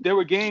not good. There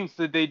were games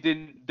that they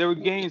didn't. There were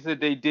games that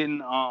they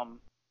didn't.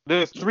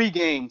 There's 3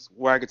 games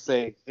where I could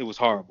say it was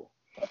horrible.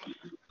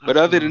 But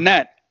other than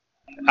that,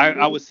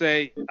 I would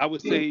say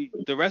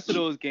the rest of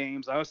those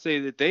games, I would say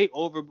that they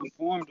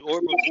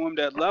overperformed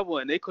that level,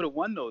 and they could have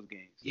won those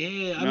games. Yeah,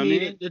 You I know what I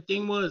mean, mean? the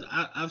thing was,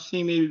 I've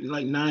seen maybe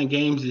like 9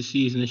 games this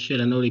season and shit.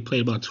 I know they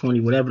played about 20,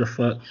 whatever the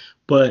fuck.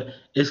 But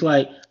it's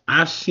like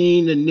I've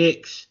seen the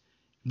Knicks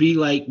be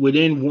like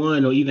within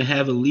 1 or even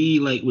have a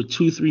lead like with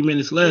 2-3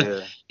 minutes left,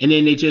 Yeah. and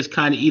then they just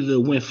kind of either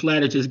went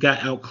flat or just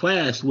got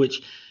outclassed.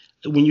 Which,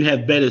 when you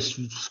have better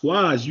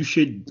squads, you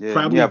should Yeah.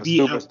 probably You have a be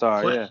superstar.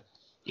 outclassed.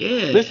 Yeah.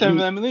 Yeah. Listen,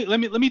 man, let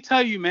me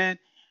tell you, man.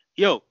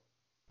 Yo,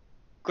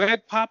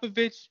 Greg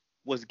Popovich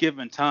was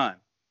given time.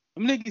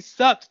 Them niggas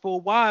sucked for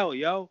a while,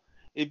 yo.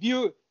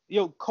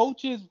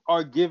 Coaches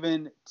are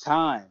given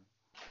time.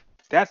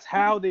 That's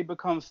how they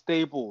become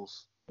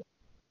staples.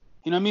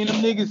 You know what I mean?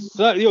 Them niggas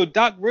suck. Yo,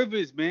 Doc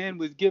Rivers, man,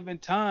 was given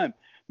time.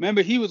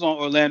 Remember, he was on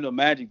Orlando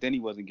Magic, then he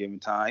wasn't given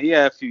time. He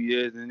had a few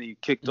years, and then he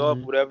kicked off,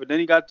 whatever. Then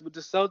he got with the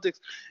Celtics,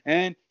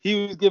 and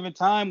he was given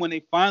time. When they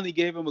finally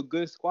gave him a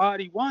good squad,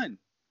 he won.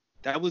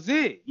 That was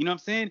it. You know what I'm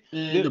saying?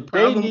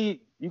 And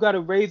You got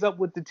to raise up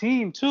with the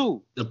team,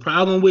 too. the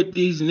problem with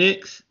these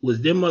Knicks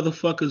was them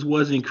motherfuckers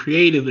wasn't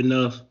creative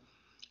enough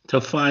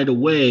to find a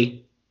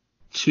way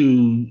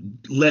to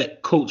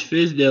let Coach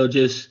Fizdale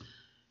just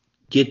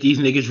get these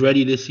niggas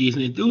ready this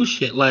season and do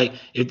shit. Like,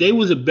 if they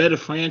was a better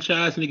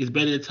franchise, niggas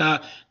better at the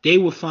top, they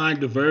would find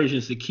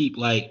diversions to keep,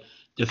 like,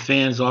 the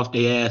fans off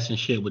their ass and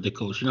shit with the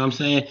coach. You know what I'm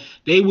saying?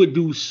 They would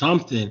do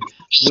something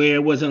where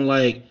it wasn't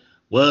like,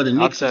 well, the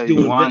Knicks is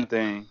doing one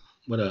thing.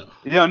 What up?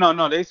 Yeah,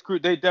 no, they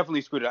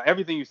definitely screwed it up.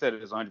 Everything you said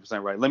is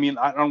 100% right.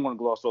 I don't want to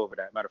gloss over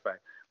that. Matter of fact,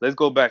 let's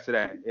go back to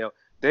that.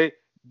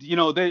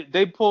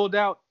 They pulled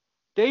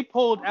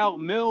out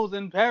Mills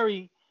and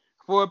Perry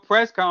for a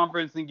press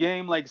conference in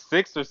game like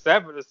 6 or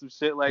 7 or some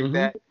shit like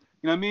that.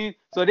 You know what I mean?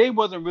 So they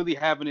wasn't really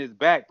having his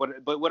back.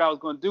 But what I was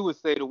going to do is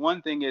say the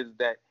one thing is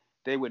that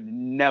they would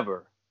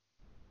never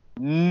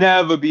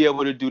be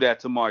able to do that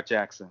to Mark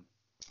Jackson.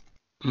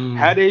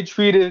 How they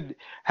did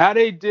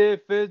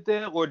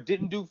Fizdale or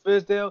didn't do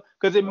Fizdale,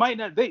 because it might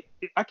not.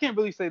 I can't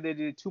really say they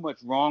did too much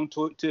wrong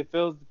to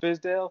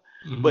Fizdale,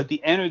 but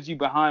the energy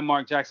behind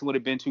Mark Jackson would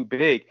have been too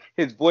big.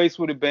 His voice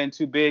would have been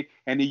too big,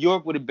 and New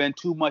York would have been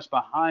too much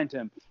behind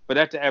him for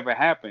that to ever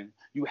happen.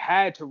 You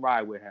had to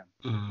ride with him.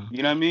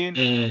 You know what I mean?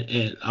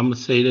 And I'm gonna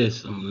say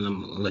this. I'm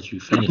gonna let you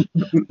finish.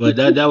 But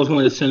that was one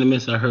of the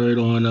sentiments I heard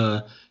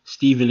on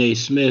Stephen A.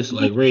 Smith's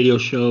like radio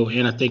show,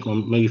 and I think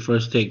on maybe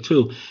First Take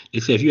too. They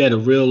said if you had a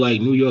real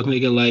like New York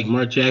nigga like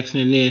Mark Jackson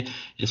in there,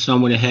 and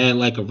someone that had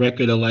like a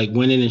record of like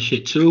winning and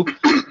shit too,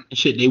 and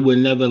shit, they would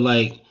never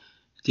like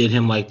did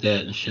him like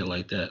that and shit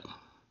like that.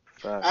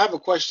 I have a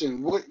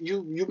question. What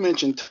you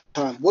mentioned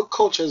time. What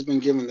coach has been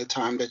given the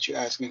time that you're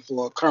asking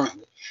for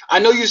currently? I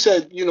know you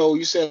said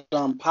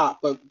Pop,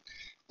 but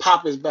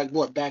Pop is back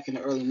in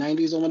the early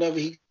 90s or whatever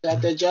he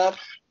got that job.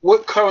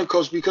 What current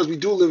coach? Because we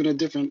do live in a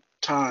different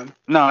time.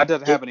 No, it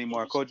doesn't happen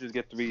anymore. Coaches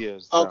get 3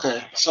 years. So.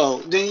 Okay, so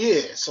then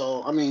yeah.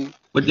 So I mean,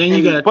 but then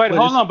you got. But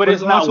hold on, but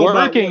it's not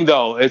working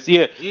though. It's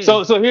yeah.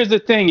 So here's the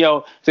thing,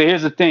 yo. So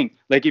here's the thing.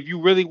 Like if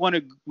you really want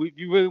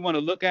to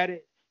look at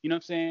it, you know what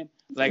I'm saying?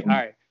 Like all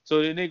right.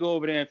 So then they go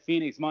over there in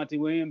Phoenix, Monty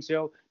Williams,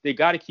 yo. They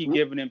got to keep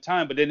giving him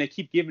time, but then they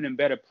keep giving him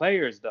better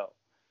players though.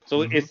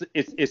 So it's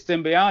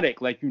symbiotic.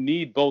 Like you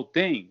need both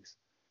things.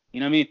 You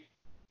know what I mean?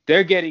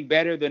 They're getting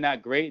better. They're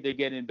not great. They're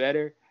getting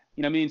better.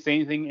 You know what I mean?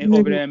 Same thing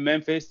over there in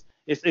Memphis.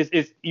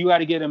 It's you got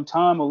to get them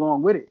time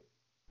along with it.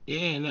 Yeah,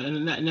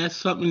 and that's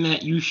something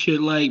that you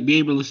should like be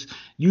able to.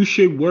 You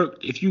should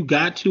work if you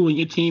got to, and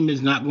your team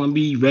is not going to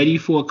be ready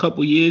for a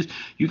couple years.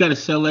 You got to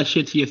sell that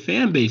shit to your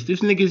fan base. This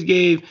niggas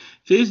gave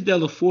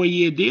Fizdale a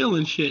 4-year deal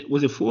and shit.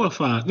 Was it 4 or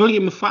 5? No, they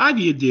gave him a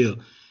 5-year deal,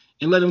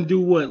 and let him do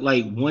what,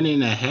 like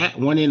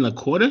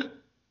 1.25?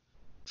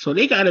 So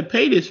they got to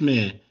pay this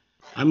man.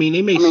 I mean,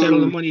 they may settle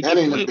the money. That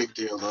ain't a big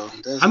deal, though.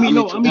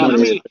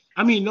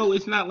 No,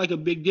 it's not like a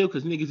big deal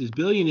because niggas is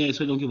billionaires,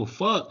 so they don't give a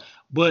fuck.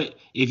 But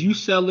if you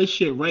sell this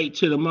shit right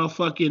to the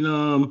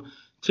motherfucking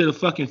to the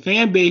fucking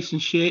fan base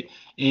and shit,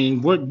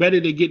 and work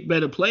better to get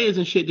better players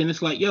and shit, then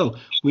it's like, yo,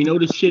 we know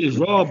this shit is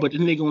raw, but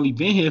this nigga only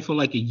been here for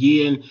like a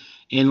year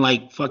and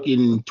like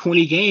fucking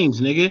 20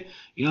 games, nigga.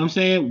 You know what I'm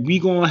saying? We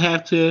gonna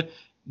have to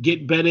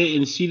get better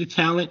and see the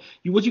talent.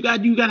 What you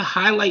gotta do, you gotta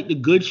highlight the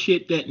good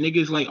shit that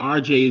niggas like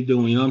RJ is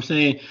doing, you know what I'm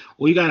saying?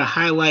 Or you gotta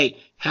highlight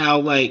how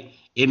like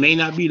it may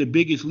not be the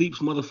biggest leaps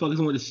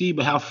motherfuckers want to see,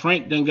 but how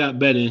Frank done got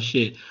better and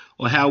shit.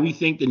 Or how we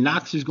think the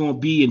Knox is gonna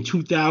be in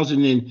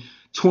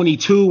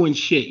 2022 and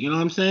shit, you know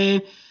what I'm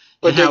saying?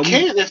 But they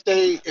can't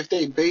if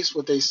they base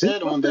what they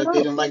said on that they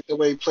didn't like the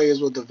way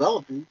players were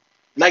developing.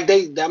 Like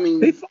they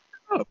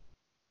up.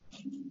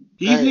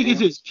 These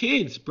niggas is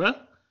kids, bruh.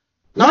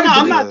 No,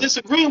 I'm Yeah. not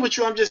disagreeing with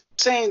you. I'm just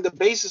saying the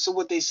basis of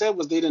what they said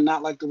was they did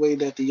not like the way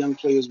that the young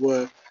players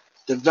were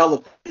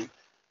developing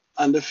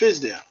under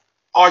Fizdale.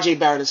 RJ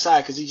Barrett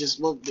aside, because he just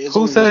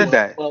Who said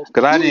that?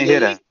 Because I didn't hear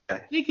that.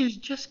 Niggas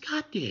just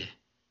got there.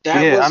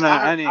 That Yeah, was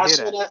I didn't I hear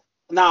saw that. that.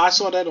 No, I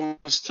saw that on.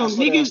 So I saw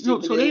niggas, that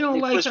no, so they don't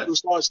like Chris how,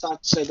 Broussard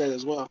said that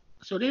as well.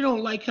 so they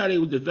don't like how they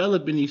were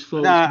developing these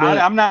folks. Nah, but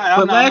I'm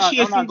not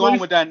going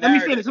with that let me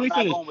narrative. finish. Let me I'm not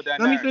finish. going with that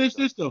Let me narrative,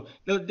 finish though. this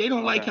though. They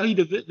don't like Okay. how he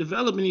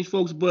developing these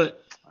folks,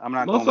 but I'm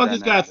not going with that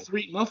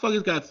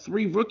motherfuckers got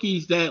three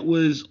rookies that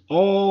was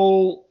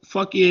all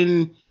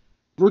fucking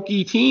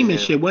rookie team and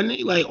Yeah. shit, wasn't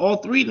it? Like all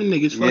three of them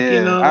niggas Yeah,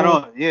 fucking.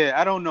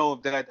 I don't know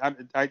if that.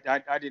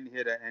 I didn't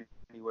hear that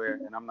anywhere,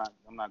 and I'm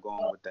not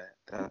going with that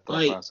thought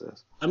Like,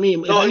 process. I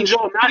mean, No,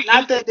 Joe,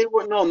 not that they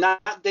were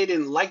they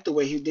didn't like the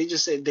way they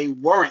just said they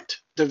weren't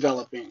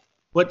developing.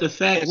 but the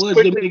fact As was,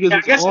 them quickly, niggas I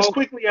was guess as all.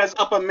 quickly as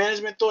upper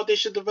management thought they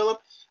should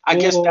develop. I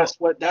guess Well,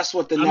 that's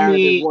what the I narrative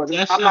mean, was.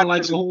 that I'm sound not like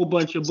a disagreeing. whole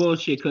bunch of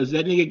bullshit because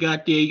that nigga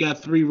got there, he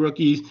got three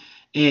rookies,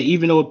 and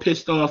even though it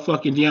pissed off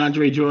fucking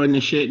DeAndre Jordan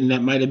and shit, and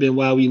that might have been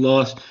why we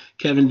lost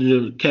Kevin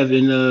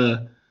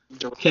Durant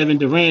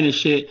and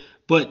shit.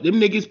 But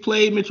them niggas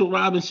played Mitchell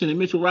Robinson, and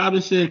Mitchell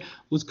Robinson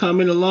was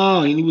coming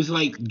along, and he was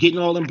like getting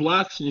all them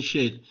blocks and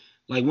shit,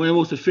 like one of the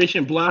most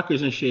efficient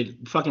blockers and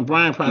shit. Fucking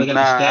Brian probably got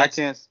the stats. I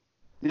can't.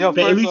 Yo,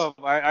 But at first least- off,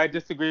 I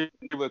disagree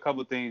with a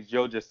couple of things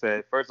Joe just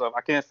said. First off,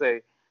 I can't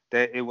say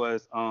that it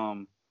was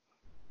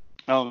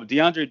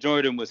DeAndre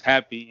Jordan was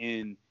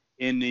happy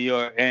in New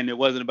York, and it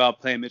wasn't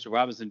about playing Mitchell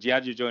Robinson.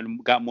 DeAndre Jordan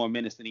got more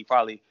minutes than he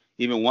probably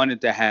even wanted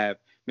to have.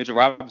 Mitchell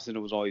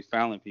Robinson was always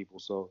fouling people,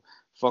 so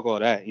fuck all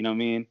that. You know what I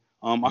mean?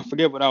 I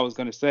forget what I was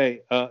gonna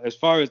say. As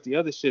far as the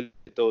other shit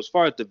though, as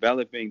far as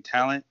developing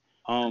talent,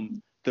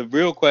 the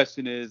real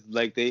question is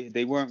like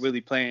they weren't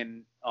really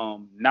playing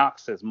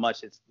Knox as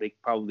much as they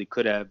probably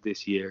could have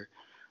this year.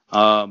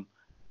 There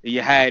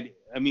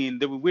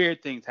were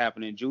weird things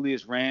happening.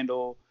 Julius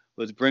Randle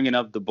was bringing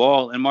up the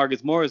ball, and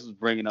Marcus Morris was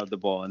bringing up the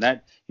ball, and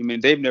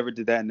they've never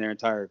did that in their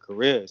entire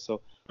career. So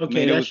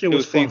okay, it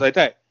was things like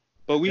that.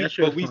 But we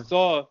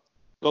saw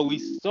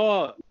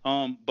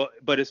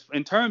it's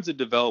in terms of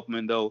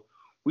development though,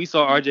 we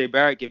saw RJ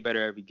Barrett get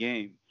better every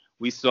game.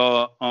 We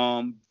saw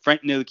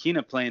Frank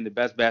Ntilikina playing the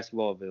best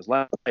basketball of his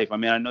life. I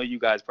mean, I know you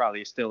guys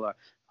probably still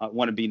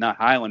want to be not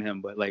high on him,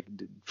 but like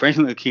Frank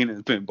Ntilikina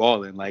has been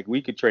balling. Like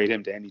we could trade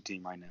him to any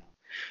team right now.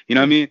 You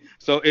know what I mean?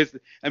 So it's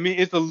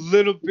a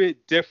little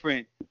bit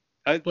different.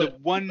 The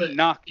one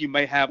knock you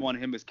may have on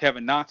him is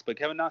Kevin Knox, but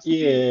Kevin Knox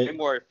is way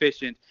more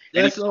efficient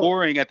and he's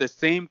scoring at the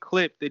same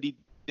clip that he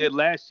did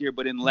last year,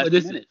 but in less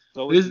minutes.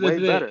 So it's way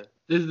better.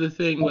 This is the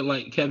thing with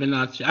like Kevin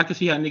Knox. I can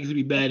see how niggas would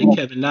be bad at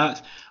Kevin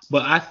Knox,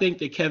 but I think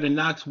that Kevin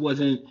Knox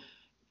wasn't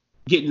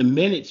getting the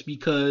minutes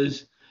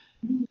because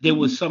there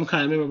was some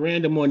kind of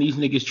memorandum on these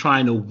niggas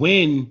trying to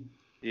win.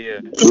 Yeah.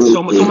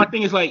 So my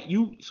thing is like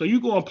you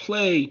go and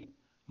play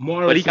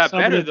Morris. But he got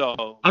better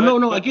though. I get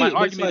my it. My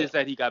argument is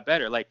that he got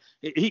better. Like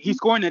he's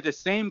scoring at the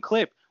same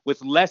clip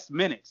with less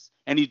minutes,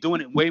 and he's doing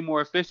it way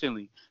more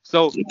efficiently.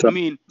 So I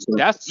mean,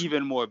 that's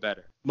even more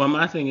better. But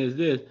my thing is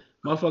this.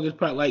 Motherfuckers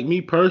probably like me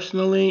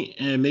personally,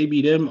 and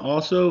maybe them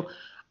also.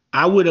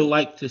 I would have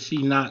liked to see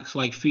Knox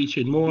like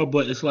featured more,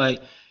 but it's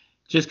like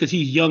just because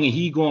he's young and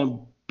he gonna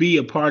be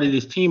a part of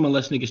this team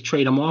unless niggas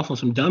trade him off on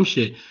some dumb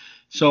shit.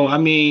 So I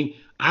mean,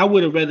 I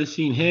would have rather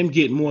seen him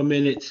get more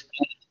minutes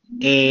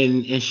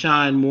and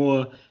shine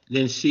more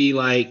than see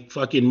like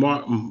fucking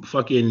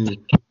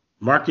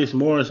Marcus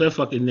Morris, that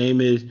fucking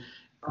name is,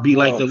 be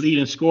like the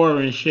leading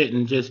scorer and shit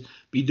and just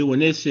be doing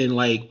this and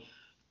like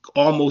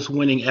almost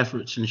winning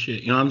efforts and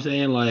shit. You know what I'm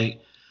saying?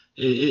 Like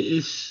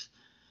it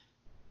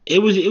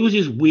was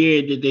just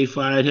weird that they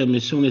fired him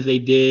as soon as they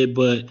did.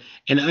 But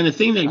and the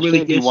thing that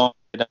really gets, he wanted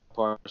it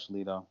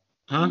partially though.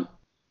 Huh?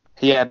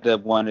 He had to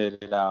wanted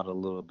it out a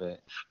little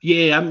bit.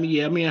 Yeah, I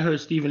mean, I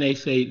heard Stephen A.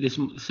 say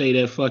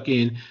that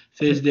fucking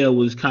Fizdale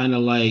was kind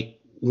of like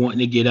wanting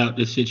to get out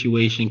this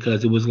situation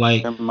because it was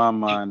like, in my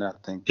mind, I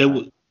think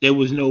there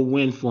was no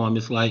win for him.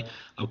 It's like,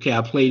 okay,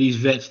 I play these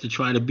vets to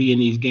try to be in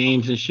these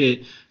games and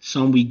shit.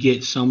 Some we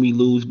get, some we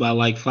lose by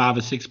like 5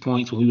 or 6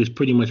 points when we was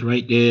pretty much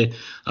right there.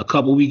 A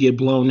couple we get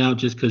blown out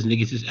just because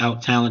niggas is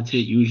out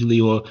talented usually,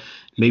 or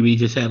maybe he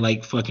just had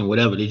like fucking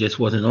whatever. They just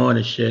wasn't on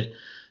and shit.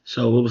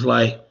 So it was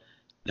like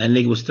that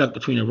nigga was stuck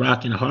between a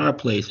rock and a hard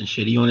place and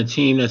shit. He on a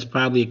team that's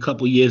probably a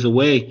couple years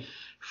away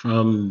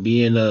from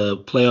being a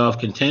playoff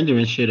contender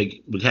and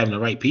shit, with having the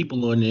right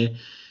people on there.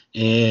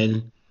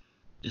 And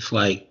it's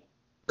like,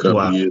 do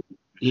I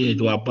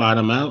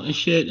bottom out and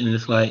shit? And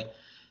it's like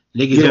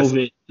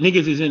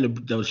niggas is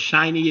in the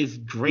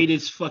shiniest,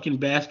 greatest fucking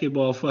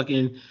basketball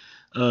fucking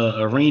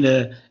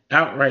arena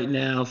out right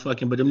now,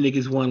 fucking, but them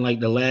niggas won like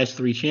the last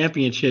 3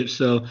 championships.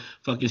 So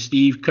fucking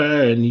Steve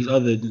Kerr and these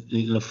other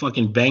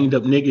fucking banged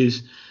up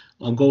niggas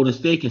on Golden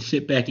State can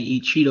sit back and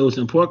eat Cheetos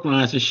and pork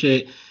rinds and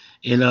shit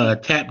and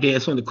tap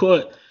dance on the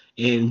court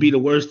and be the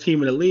worst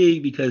team in the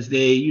league because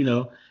they,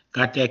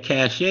 got that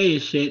cachet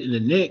and shit. And the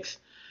Knicks,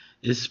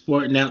 is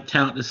sporting out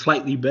talent that's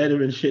slightly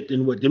better and shit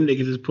than what them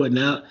niggas is putting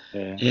out.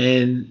 Yeah.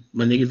 And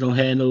my niggas don't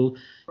have no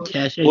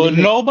cash. Well,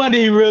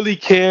 nobody really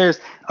cares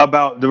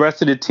about the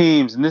rest of the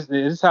teams, and this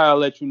is how I'll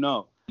let you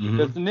know.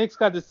 Because the Knicks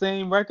got the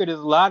same record as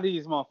a lot of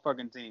these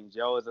motherfucking teams,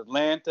 yo. As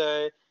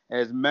Atlanta,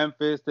 as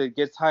Memphis that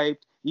gets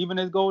hyped, even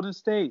as Golden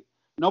State.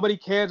 Nobody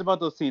cares about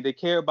those teams. They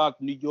care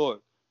about New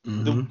York,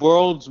 the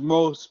world's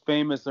most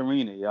famous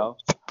arena, yo.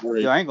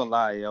 Yo, I ain't gonna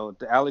lie, yo.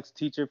 The Alex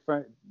Teacher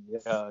friend,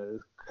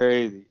 is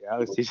crazy.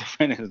 Alex Teacher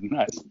friend is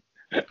nuts.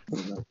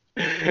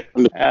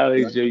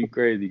 Alex, yo, you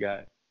crazy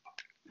guy.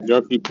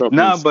 Y'all keep talking.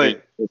 Nah,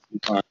 but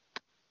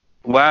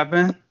what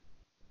happened?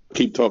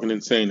 Keep talking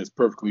insane. It's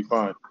perfectly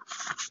fine.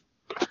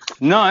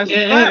 No,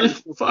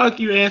 it's fuck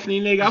you,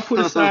 Anthony, nigga. I put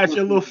aside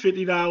your little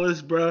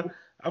 $50, bro.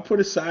 I put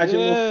aside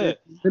your little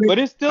 50. But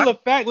it's still a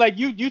fact. Like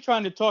you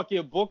trying to talk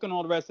your book and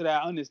all the rest of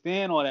that. I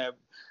understand all that.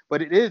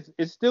 But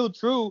it's still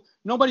true.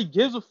 Nobody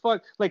gives a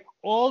fuck. Like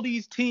all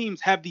these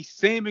teams have the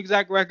same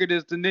exact record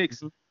as the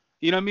Knicks.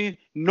 You know what I mean?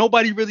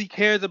 Nobody really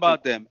cares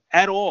about them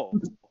at all.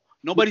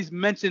 Nobody's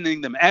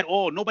mentioning them at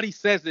all. Nobody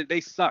says that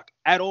they suck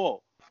at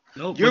all.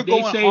 No, you're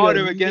going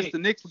harder against the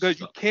Knicks because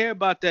you care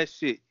about that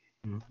shit.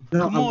 No,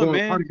 Come on,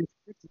 man.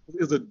 It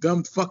was a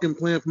dumb fucking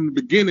plan from the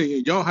beginning,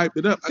 and y'all hyped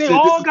it up. They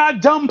all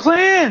got dumb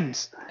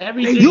plans.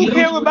 You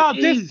care about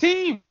this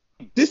team.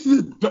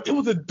 It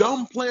was a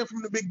dumb plan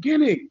from the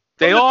beginning.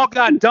 They all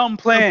got dumb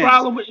plans. The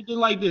problem with it is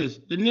like this.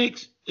 The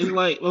Knicks is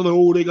like,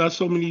 oh, they got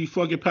so many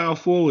fucking power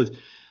forwards.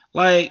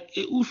 Like,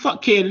 who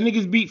fuck care? The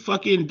niggas beat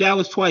fucking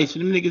Dallas twice,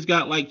 and them niggas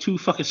got like 2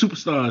 fucking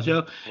superstars,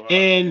 yo. Wow.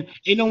 And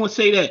ain't no one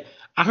say that.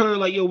 I heard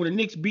like, yo, when the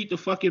Knicks beat the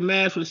fucking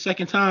Mavs for the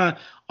second time,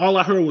 all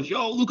I heard was,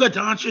 yo, Luka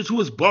Doncic who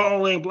was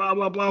balling, blah,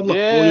 blah, blah, blah.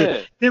 Yeah. Oh,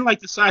 yeah. Then like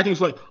the side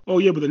thing's like, oh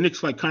yeah, but the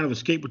Knicks like kind of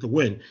escaped with the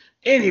win.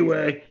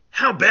 Anyway,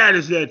 how bad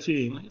is that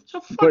team? Like,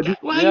 what the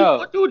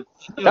fuck?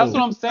 That's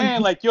what I'm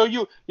saying. Like,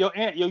 you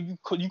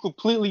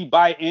completely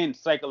buy in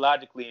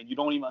psychologically, and you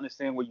don't even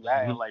understand where you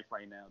at in life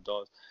right now,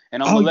 dog.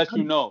 And I'm gonna let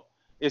you know,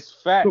 it's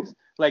facts.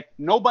 Like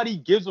nobody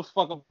gives a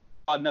fuck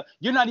about nothing.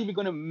 You're not even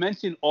gonna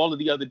mention all of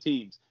the other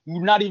teams.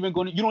 You don't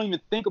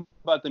even think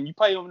about them. You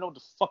probably don't even know what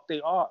the fuck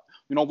they are.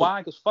 You know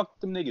why? Because fuck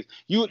them niggas.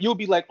 You'll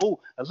be like, oh,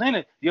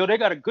 Atlanta, yo, they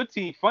got a good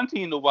team, fun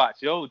team to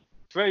watch. Yo,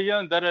 Trae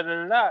Young,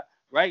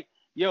 right?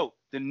 Yo,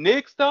 the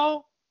Knicks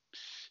though,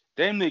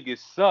 them niggas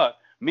suck.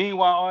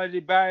 Meanwhile,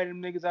 RJ Barrett, them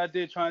niggas out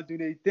there trying to do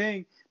their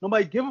thing.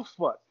 Nobody give a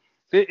fuck.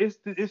 It's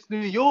New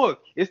York.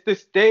 It's the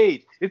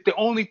stage. It's the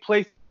only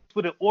place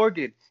for the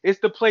organ. It's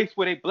the place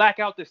where they black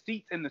out the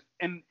seats and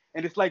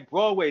it's like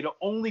Broadway. The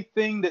only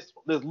thing that's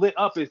lit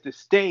up is the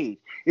stage.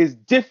 It's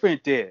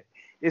different there.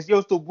 It's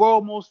the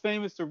world's most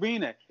famous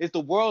arena. It's the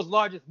world's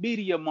largest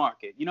media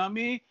market. You know what I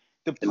mean?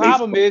 The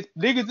problem is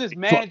niggas is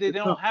mad that they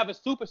don't have a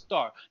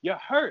superstar. You're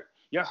hurt.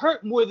 You're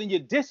hurt more than you're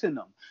dissing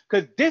them.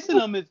 Because dissing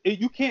them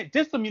you can't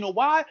diss them. You know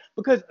why?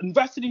 Because the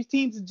rest of these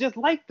teams is just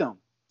like them.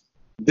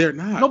 They're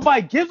not.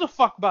 Nobody gives a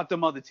fuck about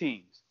them other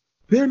teams.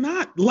 They're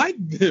not like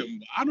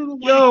them. I don't know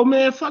why. Yo,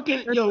 man,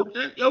 fucking,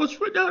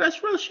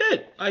 that's real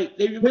shit. Like,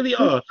 they really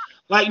are.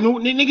 Like,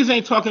 niggas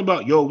ain't talking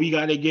about, yo, we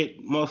gotta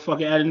get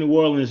motherfucking out of New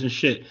Orleans and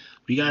shit.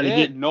 We gotta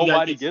get.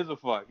 Nobody gives a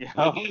fuck.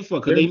 Nobody gives a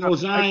fuck, because they know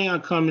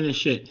Zion coming and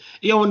shit.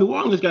 Yo, New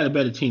Orleans got a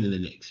better team than the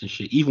Knicks and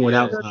shit, even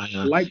without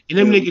Zion. And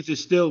them niggas is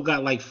still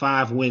got like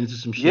 5 wins or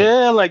some shit.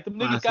 Yeah, like them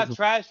niggas got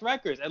trash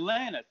records.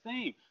 Atlanta,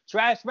 same.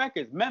 Trash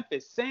records.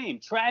 Memphis, same.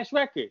 Trash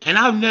records. And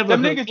I've never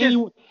heard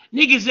anyone.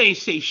 Niggas ain't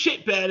say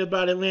shit bad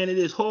about Atlanta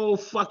this whole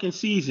fucking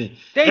season.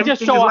 They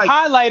just show a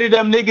highlight of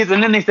them niggas,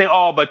 and then they say,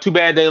 oh, but too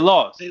bad they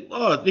lost. They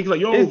lost. Niggas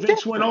like, yo,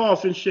 Vince went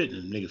off and shit.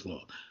 And niggas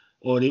lost.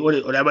 Or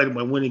that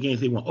might win the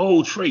games they won.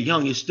 Oh, Trae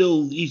Young is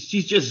still, he's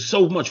just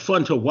so much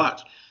fun to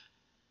watch.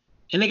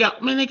 And they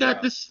got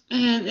this,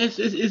 man, it's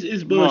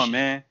bullshit. Come on,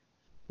 man.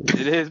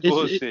 It is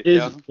bullshit,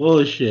 It's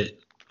bullshit.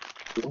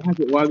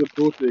 Why is it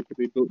bullshit? Because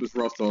they built this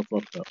roster all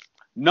fucked up.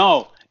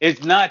 No,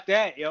 it's not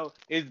that, yo.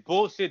 It's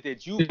bullshit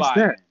that you buy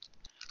in.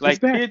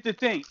 Like, here's the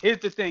thing,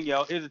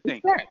 yo. Here's the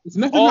thing.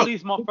 All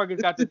these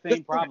motherfuckers got the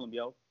same problem,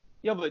 yo.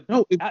 Yo, but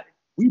no,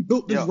 we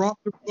built this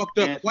roster fucked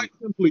up quite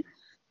simply.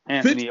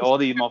 Anthony, all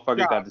these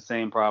motherfuckers got the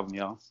same problem,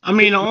 yo. The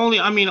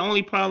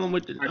only problem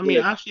with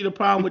the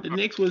problem with the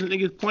Knicks was the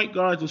niggas point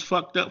guards was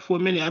fucked up for a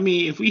minute. I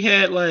mean, if we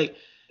had like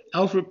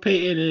Alfred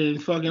Payton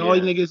and fucking all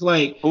these niggas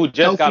like who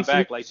just got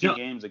back like 2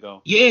 games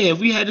ago. Yeah, if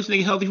we had this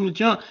nigga healthy from the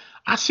jump.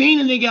 I seen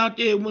a nigga out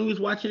there when we was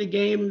watching a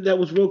game that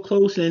was real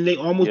close and they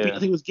almost beat, I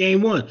think it was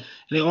game 1. And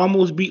they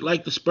almost beat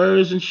like the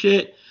Spurs and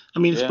shit. I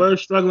mean, the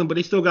Spurs struggling, but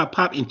they still got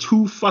popped, and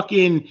 2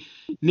 fucking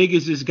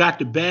niggas just got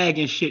the bag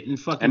and shit and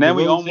fucking. And then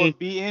we almost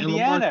beat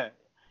Indiana.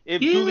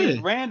 If Julius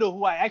Randle,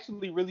 who I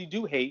actually really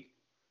do hate,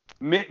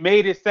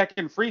 made his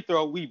second free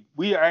throw,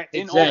 we are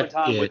in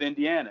overtime with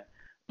Indiana.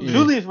 Yeah.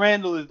 Julius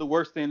Randle is the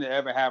worst thing that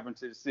ever happened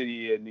to the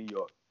city of New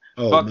York.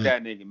 Fuck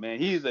that nigga, man.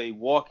 He's a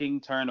walking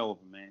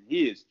turnover, man.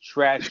 He is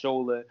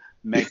trashola,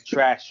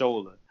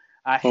 trashola.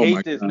 I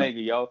hate this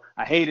nigga, yo.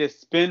 I hate his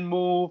spin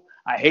move.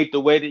 I hate the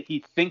way that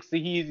he thinks that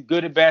he's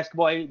good at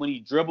basketball. When he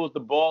dribbles the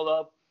ball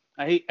up,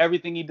 I hate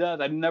everything he does.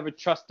 I never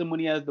trust him when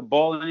he has the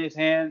ball in his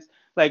hands.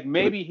 Like,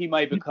 maybe he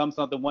might become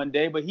something one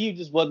day, but he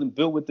just wasn't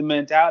built with the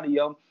mentality,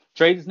 yo.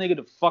 Trade this nigga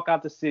the fuck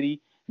out the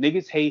city.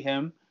 Niggas hate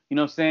him. You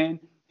know what I'm saying?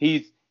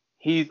 He's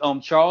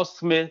Charles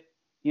Smith.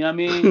 You know what I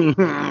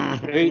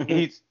mean?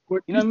 He's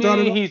you know what I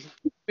mean? He's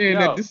saying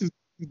that this is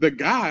the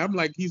guy. I'm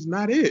like, he's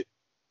not it.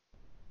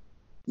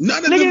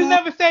 None of niggas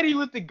never said he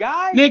was the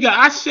guy. Nigga,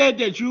 I said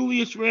that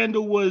Julius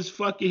Randle was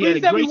fucking. He had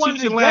a great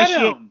season last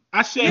year.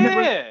 I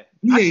said,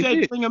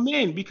 bring him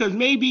in because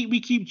maybe we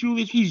keep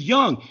Julius. He's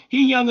young.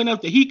 He's young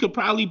enough that he could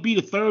probably be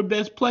the third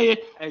best player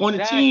on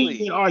the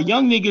team. And our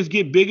young niggas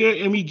get bigger,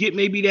 and we get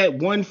maybe that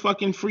one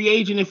fucking free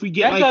agent if we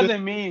get. That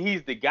doesn't mean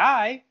he's the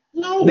guy.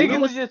 No, niggas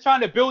was just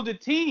trying to build a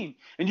team,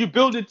 and you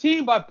build a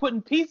team by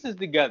putting pieces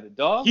together,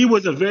 dog. He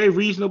was a very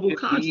reasonable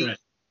contract.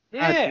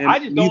 Yeah, I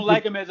just don't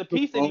like him as a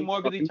piece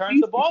anymore because he turns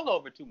the ball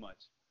over too much.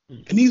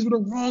 And these were the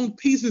wrong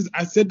pieces.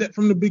 I said that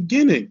from the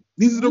beginning.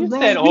 These are the wrong. You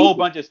said a whole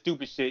bunch of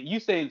stupid shit.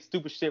 You saying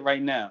stupid shit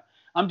right now.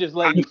 I'm just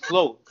letting you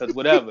float because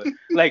whatever.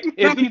 Like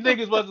if these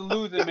niggas wasn't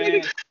losing,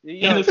 man.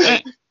 You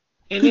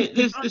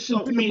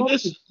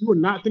were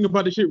not thinking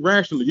about this shit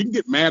rationally. You can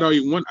get mad all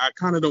you want. I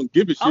kind of don't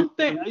give a shit.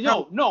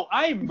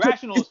 I am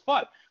rational as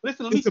fuck.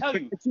 Listen, let me tell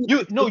you.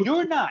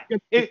 You're not.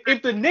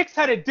 If the Knicks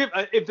had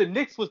if the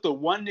Knicks was the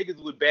one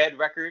niggas with bad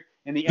record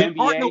in the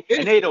NBA,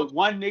 and they the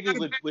one niggas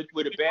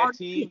with a bad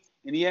team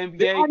in the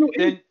NBA,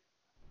 then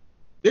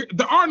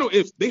there are no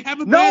ifs. They have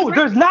a no.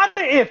 There's not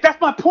an if.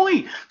 That's my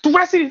point. The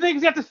rest of these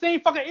niggas got the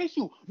same fucking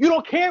issue. You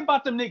don't care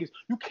about them niggas.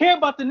 You care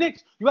about the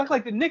Knicks. You act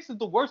like the Knicks is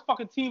the worst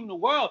fucking team in the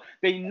world.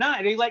 They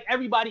not. They like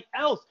everybody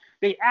else.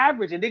 They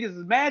average, and niggas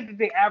is mad that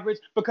they average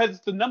because it's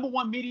the number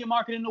one media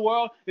market in the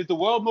world. It's the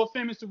world's most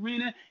famous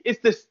arena. It's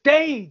the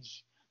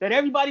stage that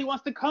everybody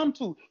wants to come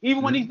to.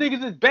 Even when these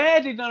niggas is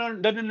bad,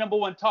 they're the number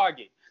one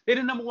target. They're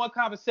the number one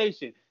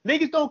conversation.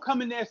 Niggas don't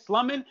come in there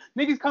slumming.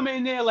 Niggas come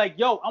in there like,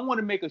 yo, I want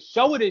to make a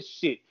show of this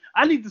shit.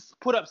 I need to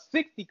put up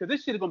 60 because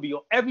this shit is going to be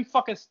on every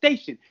fucking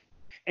station.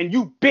 And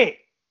you bet.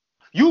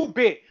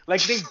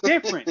 Like, they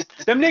different.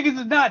 Them niggas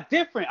is not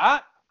different.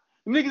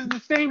 Them niggas is the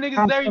same niggas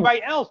as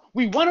everybody else.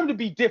 We want them to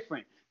be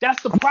different.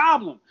 That's the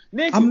problem.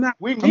 Nigga,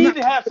 we need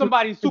to have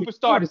somebody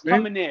superstar that's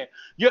coming there.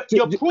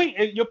 Your point,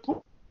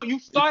 you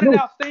started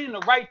out saying the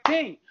right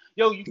thing.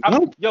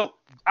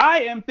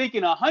 I am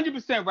thinking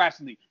 100%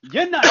 rationally.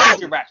 You're not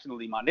thinking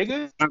rationally, my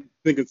nigga. I'm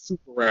thinking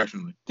super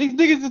rationally. These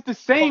niggas is the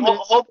same as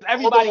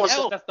everybody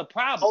else. That's the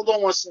problem. Hold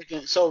on 1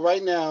 second. So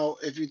right now,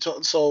 if you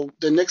talk, so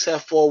the Knicks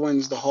have 4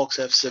 wins, the Hawks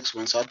have 6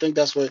 wins. So I think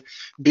that's what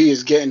B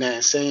is getting at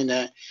and saying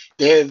that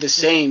they're the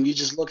same. You're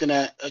just looking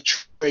at a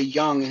Trae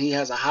Young, and he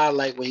has a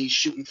highlight where he's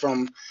shooting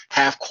from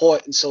half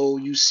court, and so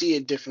you see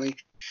it differently.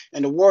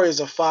 And the Warriors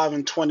are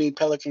 5-20,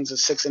 Pelicans are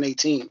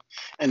 6-18,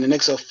 and the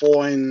Knicks are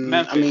 4 and.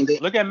 Memphis. I mean,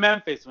 look at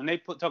Memphis when they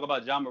talk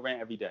about John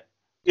Morant every day.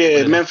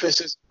 Yeah,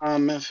 Memphis is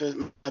Memphis.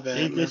 My bad.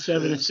 They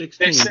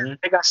 7-16.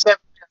 They got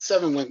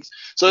 7 wins,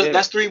 so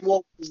that's 3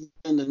 more wins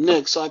than the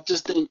Knicks. So I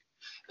just think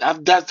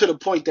that's to the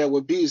point that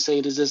what B is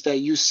saying is just that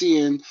you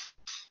seeing,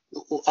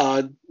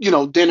 then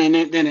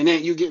and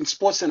then you getting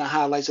Sports Center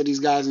highlights of these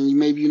guys, and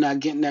maybe you're not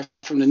getting that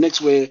from the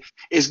Knicks where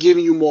it's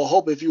giving you more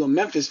hope. If you're a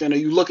Memphis fan, or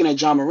you looking at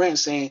John Morant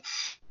saying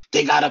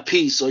they got a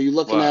piece, or you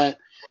looking at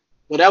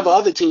whatever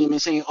other team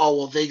and saying, oh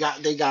well, they got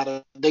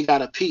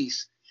a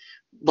piece.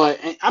 But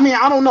I mean,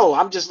 I don't know.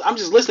 I'm just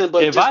listening.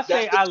 But if I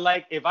say I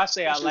like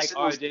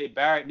RJ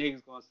Barrett,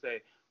 niggas gonna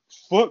say,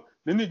 fuck,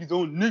 the niggas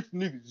on Knicks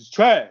niggas is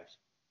trash,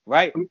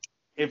 right?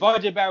 If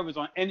RJ Barrett was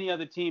on any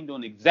other team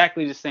doing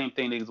exactly the same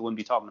thing, niggas wouldn't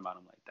be talking about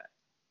him like that.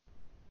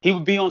 He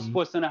would be on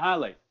Sports Center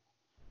highlights.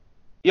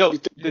 Yo,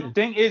 the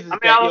thing is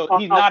that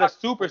he's not a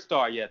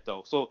superstar yet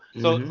though. So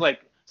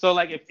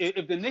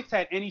if the Knicks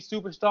had any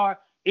superstar,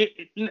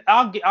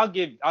 I'll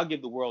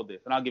give the world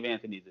this, and I'll give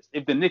Anthony this.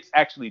 If the Knicks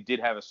actually did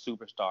have a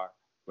superstar,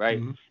 right,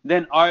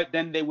 then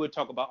they would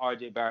talk about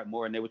RJ Barrett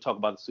more, and they would talk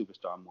about the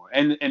superstar more,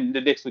 and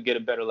the Knicks would get a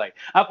better light.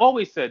 I've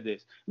always said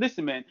this.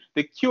 Listen, man,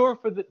 the cure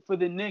for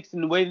the Knicks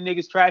and the way the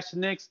niggas trash the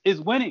Knicks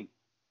is winning,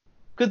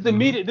 because the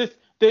media,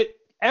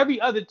 every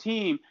other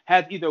team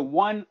has either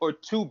 1 or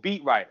 2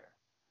 beat writers.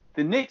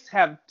 The Knicks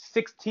have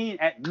 16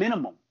 at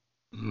minimum.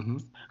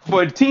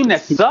 For a team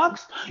that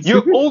sucks,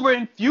 you're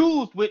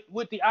over-infused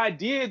with the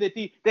idea that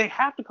they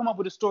have to come up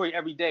with a story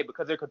every day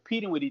because they're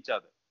competing with each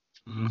other.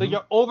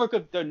 So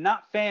they're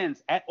not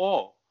fans at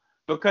all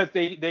because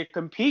they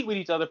compete with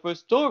each other for a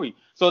story.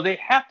 So they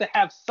have to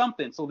have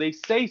something. So they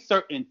say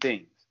certain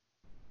things,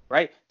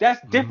 right?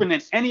 That's different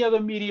than any other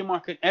media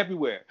market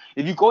everywhere.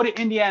 If you go to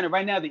Indiana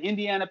right now, the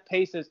Indiana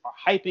Pacers are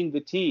hyping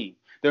the team.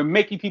 They're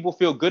making people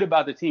feel good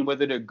about the team,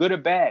 whether they're good or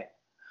bad.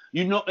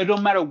 You know, it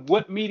don't matter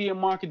what media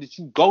market that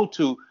you go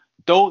to,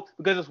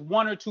 because it's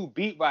 1 or 2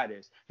 beat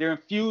writers. They're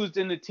infused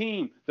in the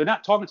team. They're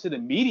not talking to the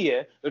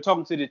media. They're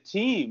talking to the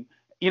team.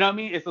 You know what I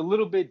mean? It's a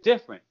little bit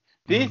different.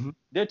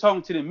 They're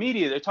talking to the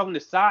media. They're talking to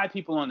side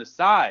people on the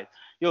side.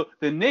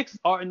 The Knicks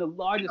are in the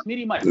largest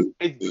media market.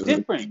 It's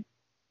different.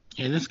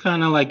 And it's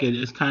kind of like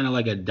it's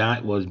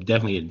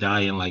definitely a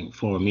dying like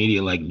form of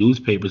media, like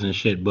newspapers and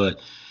shit. But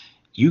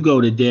You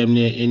go to damn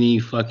near any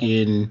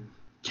fucking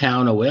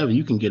town or wherever,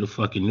 you can get a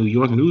fucking New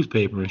York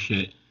newspaper and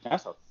shit.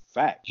 That's a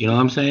fact. You know what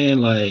I'm saying?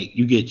 Like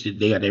you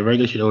they got their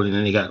regular shit, and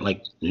then they got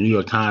like the New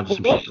York Times or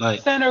some shit.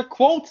 Like Center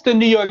quotes the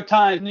New York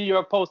Times, New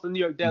York Post, and New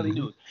York Daily Mm-hmm.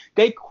 News.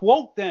 They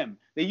quote them.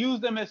 They use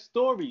them as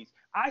stories.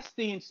 I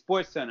seen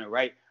Sports Center,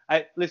 right?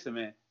 Listen,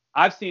 man.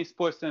 I've seen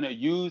Sports Center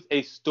use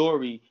a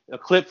story, a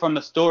clip from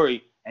the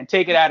story, and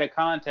take it out of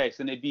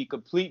context, and it be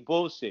complete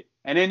bullshit.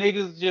 And then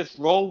niggas just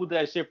roll with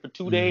that shit for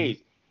 2 Mhm.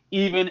 days,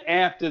 even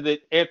after the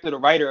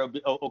writer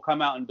will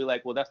come out and be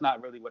like, well, that's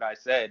not really what I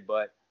said,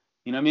 but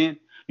you know what I mean?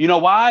 You know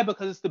why?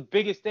 Because it's the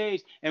biggest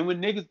stage, and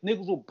when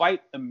niggas will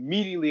bite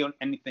immediately on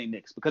anything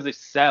Knicks because it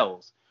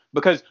sells.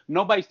 Because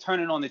nobody's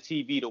turning on the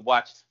TV to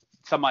watch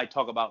somebody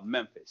talk about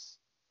Memphis.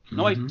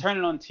 Nobody's Mhm.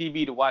 turning on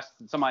TV to watch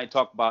somebody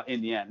talk about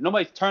Indiana.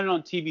 Nobody's turning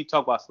on TV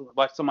to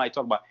watch somebody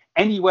talk about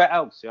anywhere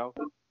else, yo.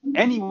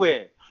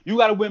 Anywhere. You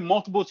got to win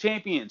multiple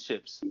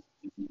championships.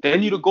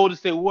 Then you the Golden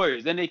State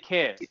Warriors. Then they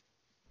care.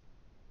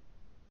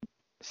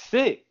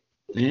 Sick.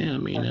 Yeah, I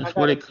mean that's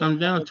what it comes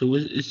down to.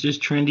 It's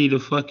just trendy to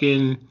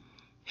fucking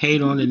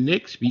hate on the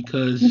Knicks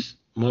because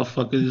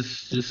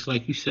motherfuckers, just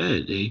like you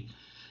said, they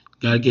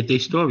gotta get their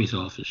stories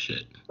off and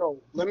shit.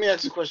 So let me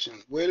ask you a question.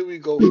 Where do we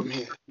go from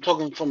here? I'm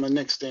talking from a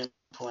Knicks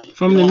standpoint.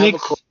 From You the don't have a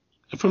Knicks, coach.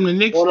 from the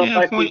Knicks More than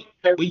standpoint, likely,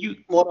 Perry, where you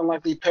more than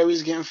likely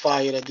Perry's getting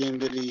fired at the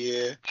end of the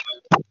year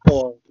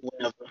or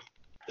whatever.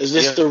 Is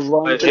this Yeah, the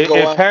run but to go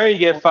if out? Perry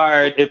gets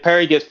fired,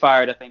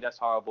 I think that's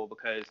horrible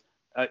because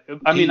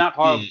I mean not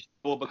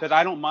horrible because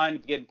I don't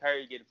mind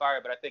Perry getting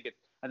fired, but I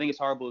think it's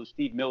horrible if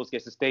Steve Mills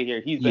gets to stay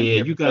here. He's been Yeah,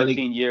 here you for gotta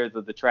 13 years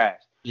of the trash.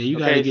 yeah, you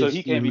gotta Okay, get so he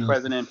Steve can't be Mills the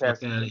president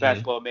fuck out of here.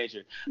 basketball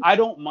major. I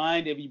don't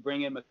mind if you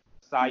bring in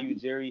Masai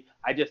Ujiri.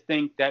 I just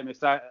think that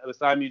Masai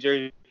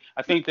Ujiri,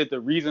 I think that the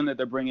reason that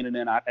they're bringing it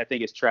in, I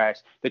think it's trash.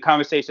 The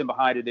conversation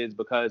behind it is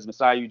because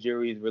Masai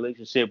Ujiri's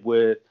relationship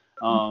with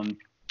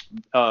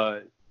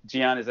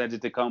Giannis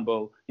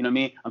Antetokounmpo, you know what I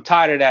mean? I'm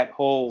tired of that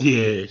whole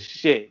Yeah.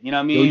 shit, you know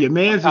what I Yo, mean? your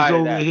man's is tired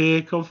of over that.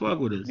 here. Come fuck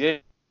with us.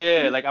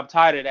 Yeah, like I'm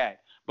tired of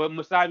that. But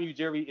Masai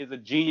Ujiri is a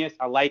genius.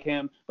 I like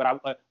him, but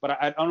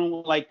I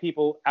don't like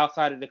people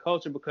outside of the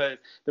culture because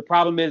the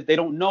problem is they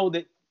don't know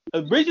that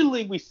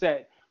originally we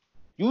said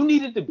you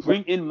needed to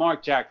bring in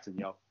Mark Jackson,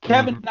 yo.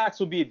 Kevin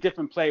Knox would be a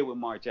different player with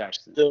Mark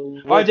Jackson.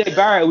 RJ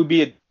Barrett would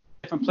be a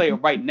different player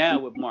right now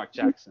with Mark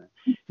Jackson.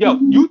 Yo,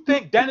 you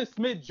think Dennis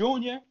Smith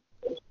Jr.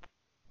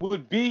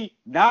 would be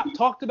not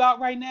talked about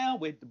right now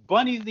with the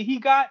bunnies that he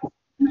got?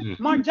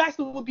 Mark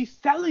Jackson would be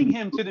selling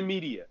him to the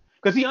media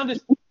because he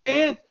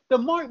understands the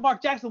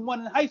Mark Jackson won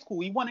in high school.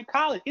 He won in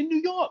college in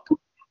New York.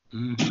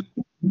 You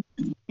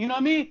know what I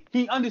mean?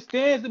 He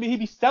understands. I mean, he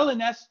be selling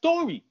that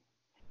story.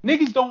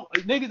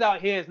 Niggas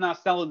out here is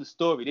not selling the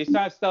story. They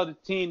try to sell the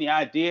team, the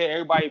idea.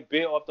 Everybody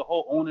built off the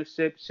whole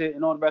ownership shit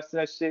and all the rest of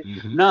that shit.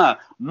 Nah,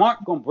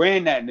 Mark gonna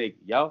brand that nigga,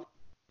 yo.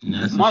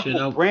 Mark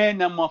will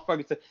brand that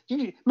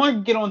motherfucker.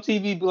 Mark get on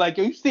TV, be like,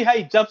 yo, you see how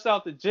he jumps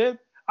out the gym?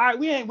 All right,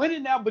 we ain't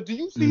winning now, but do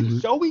you see the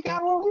show we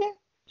got on here?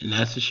 And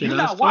that's the shit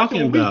I was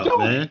talking about,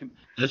 man.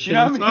 That's shit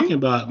I'm talking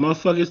about.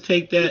 Motherfuckers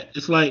take that.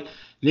 It's like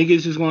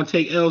niggas is gonna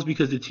take L's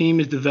because the team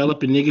is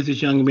developing. Niggas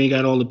is young and we ain't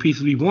got all the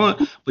pieces we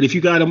want. But if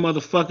you got a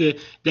motherfucker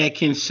that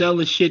can sell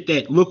the shit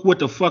that look what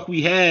the fuck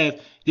we have,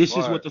 this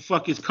is what the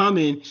fuck is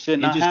coming,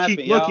 and just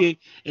keep looking.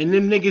 And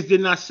them niggas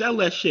did not sell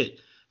that shit.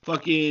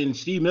 Fucking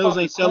Steve Mills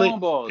ain't sell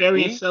it.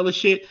 Perry ain't sell the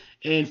shit.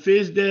 And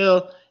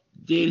Fizdale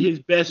did his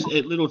best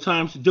at little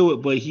times to do it,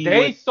 but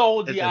they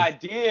sold the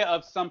idea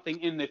of something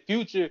in the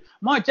future.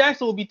 Mark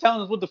Jackson will be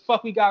telling us what the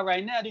fuck we got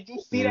right now. Did you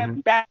see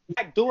that back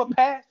door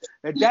pass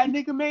that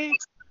nigga made?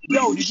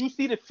 Yo, did you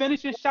see the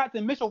finishing shot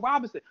to Mitchell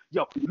Robinson?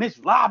 Yo, Mitch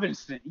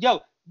Robinson.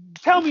 Yo,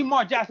 tell me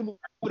Mark Jackson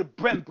would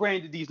have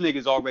branded these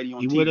niggas already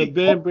on TV. He would have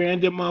been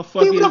branded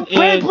motherfuckers. He would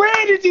have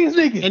branded these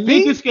niggas. And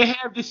niggas can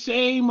have the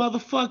same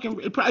motherfucking,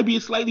 it'd probably be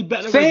a slightly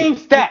better same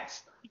record.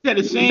 Stats. Had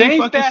the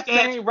same fucking stats,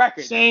 same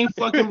record. Same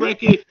fucking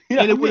record,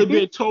 and it would have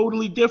been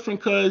totally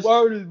different because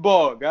word is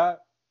ball, God.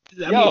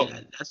 I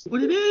mean, that's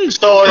what it is.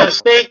 So it's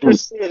safe to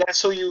say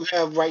that's who you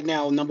have right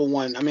now, number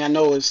one. I mean, I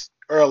know it's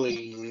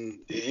early and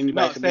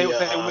anybody could be.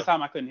 Say one more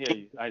time. I couldn't hear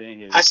you. I didn't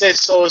hear you. I said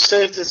so. It's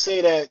safe to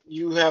say that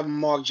you have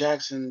Mark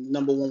Jackson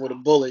number one with a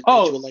bullet.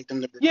 That you would like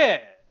them to bring.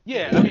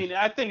 Yeah. I mean,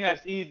 I think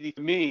that's easy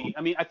for me.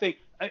 I mean, I think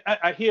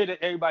I hear that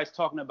everybody's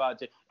talking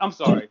about. I'm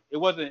sorry, it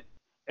wasn't.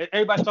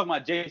 Everybody's talking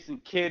about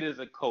Jason Kidd as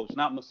a coach,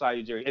 not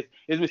Masai Ujiri.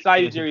 It's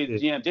Masai Ujiri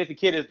as GM. Jason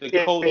Kidd is the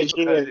coach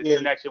because of his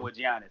connection with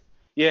Giannis.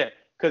 Yeah,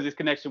 because his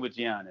connection with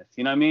Giannis.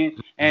 You know what I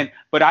mean?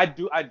 But I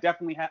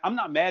definitely have. I'm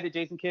not mad at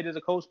Jason Kidd as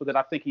a coach because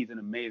I think he's an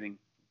amazing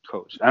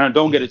coach.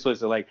 Don't get it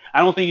twisted. Like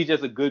I don't think he's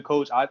just a good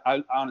coach.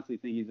 I honestly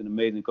think he's an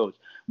amazing coach.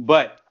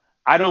 But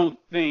I don't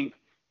think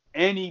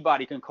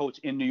anybody can coach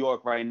in New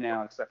York right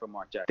now except for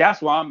Mark Jackson.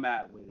 That's why I'm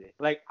mad with it.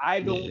 Like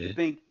I don't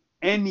think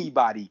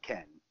anybody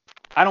can.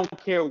 I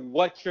don't care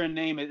what your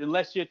name is,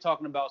 unless you're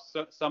talking about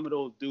some of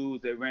those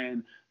dudes that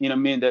ran, you know what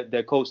I mean,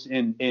 that coached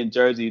in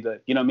Jersey, that,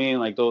 you know what I mean,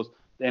 like those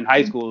in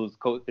high schools,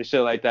 coach,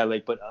 shit like that.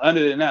 Like, but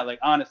other than that, like,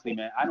 honestly,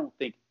 man, I don't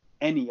think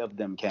any of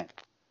them can.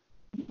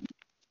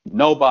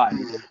 Nobody.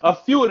 A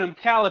few of them,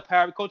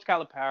 Calipari, Coach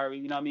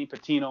Calipari, you know what I mean?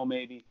 Patino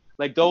maybe.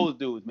 Like those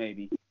dudes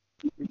maybe.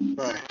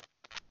 Right.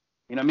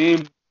 You know what I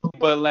mean?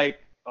 But like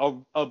a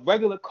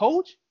regular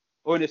coach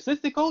or an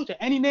assistant coach or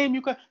any name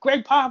you could,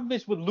 Greg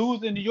Popovich would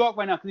lose in New York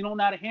right now because he don't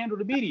know how to handle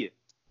the media.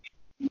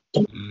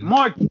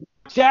 Mark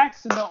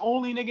Jackson, the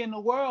only nigga in the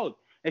world,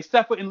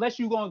 except for unless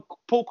you going to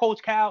pull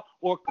Coach Cal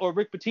or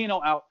Rick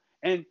Pitino out.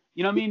 And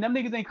you know what I mean? Them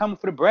niggas ain't coming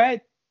for the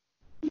bread.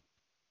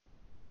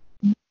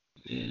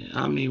 Yeah,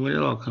 I mean, when it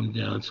all comes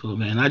down to it,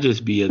 man, I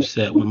just be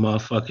upset when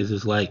motherfuckers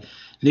is like,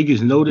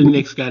 niggas know the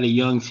Knicks got a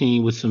young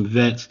team with some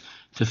vets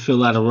to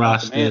fill out a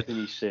roster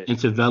and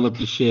develop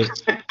the shit.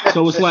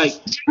 So it's like,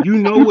 you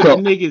know what the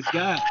niggas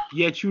got,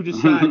 yet you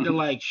decide to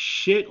like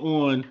shit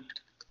on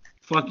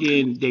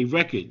fucking their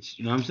records,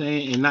 you know what I'm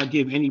saying? And not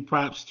give any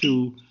props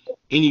to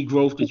any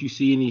growth that you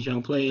see in these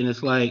young players. And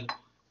it's like,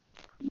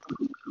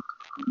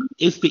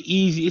 it's the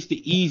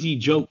easy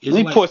joke. It's Let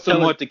me like pour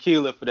some more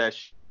tequila for that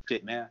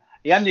shit, man.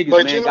 Yeah, niggas,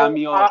 but man, you know, got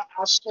me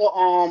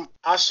on.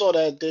 I saw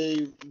that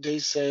they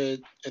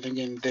said, and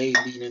again, they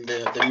meaning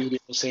the media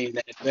was saying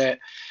that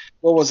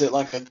what was it,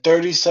 like a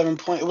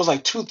 37-point? It was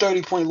like 2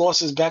 30-point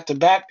losses back to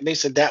back. They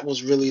said that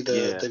was really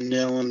the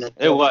nail in the.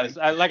 It was.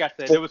 Like I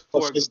said, there was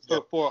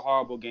four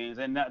horrible games,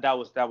 and that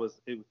was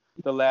it.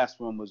 The last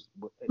one was.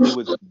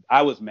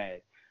 I was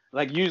mad.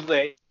 Like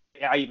usually,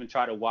 I even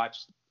try to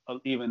watch.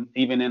 Even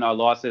in our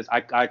losses,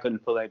 I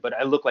couldn't play, but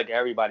it looked like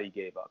everybody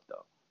gave up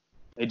though.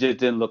 It just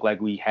didn't look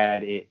like we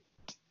had it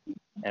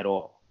at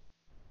all.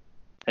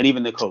 And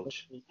even the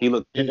coach, he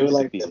looked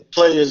like the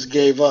players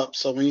gave up.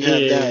 So when you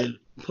have that,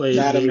 players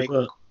gave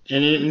up.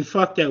 And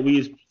fuck that, we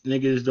as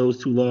niggas,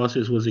 those 2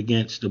 losses was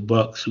against the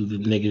Bucks, who the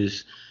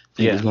niggas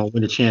think is gonna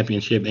win the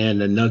championship,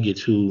 and the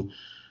Nuggets, who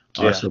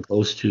are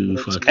supposed to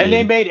fucking. And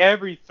they made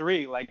every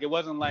 3. Like it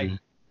wasn't like, you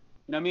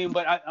know what I mean?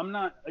 But I'm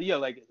not. Yeah,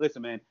 like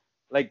listen, man.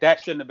 Like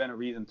that shouldn't have been a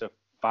reason to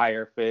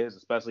fire Fizz,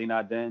 especially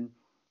not then.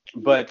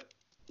 But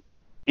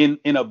in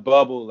a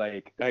bubble,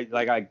 like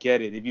I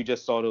get it. If you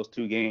just saw those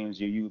 2 games,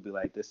 you'd be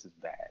like, this is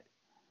bad.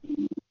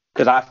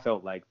 Because I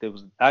felt like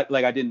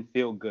I didn't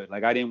feel good.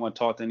 Like I didn't want to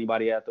talk to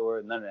anybody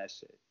afterward. None of that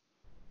shit.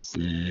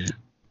 Yeah.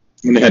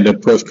 When they had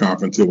that press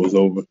conference, it was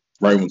over.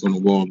 Right was on the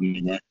wall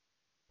anyway.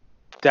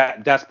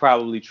 That's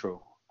probably true.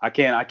 I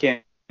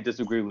can't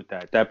disagree with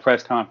that. That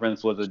press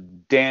conference was a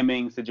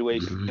damning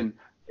situation.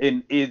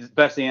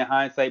 Especially in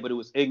hindsight, but it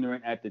was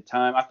ignorant at the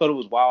time. I thought it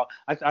was wild.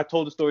 I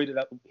told the story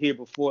here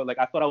before. Like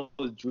I thought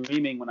I was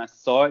dreaming when I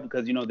saw it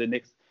because the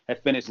Knicks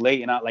had finished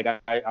late and I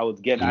had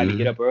to get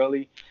up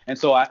early, and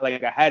so I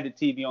had the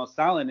TV on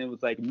silent. And it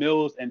was like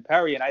Mills and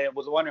Perry, and I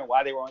was wondering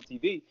why they were on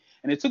TV.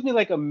 And it took me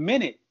like a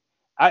minute.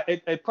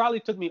 It probably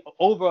took me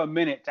over a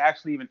minute to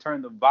actually even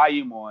turn the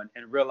volume on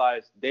and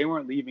realize they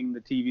weren't leaving the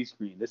TV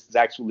screen. This is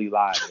actually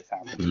live. It's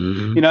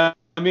happening. You know what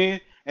I mean?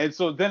 And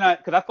so then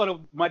because I thought it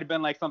might have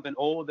been like something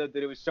old that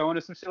it was showing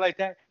or some shit like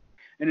that.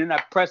 And then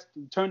I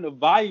turned the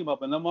volume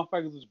up, and the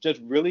motherfuckers was just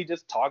really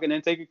just talking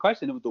and taking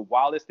questions. It was the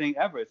wildest thing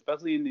ever,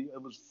 especially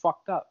it was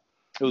fucked up.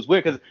 It was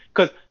weird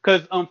because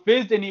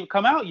Fizz didn't even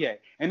come out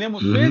yet. And then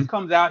when Fizz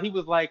comes out, he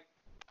was like,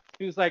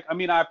 I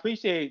mean, I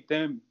appreciate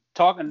them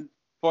talking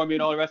for me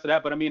and all the rest of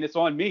that, but I mean, it's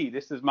on me.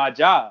 This is my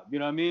job. You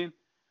know what I mean?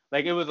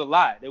 Like it was a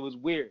lot. It was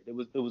weird. It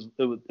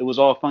was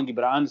all funky,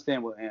 but I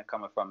understand where Ant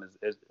coming from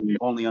is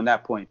only on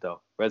that point though.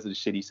 The rest of the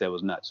shit he said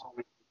was nuts.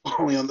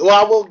 Well,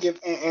 I will give.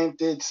 Ant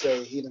did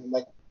say he didn't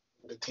like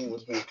the team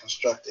was being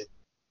constructed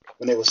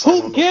when they were.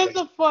 Who gives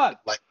a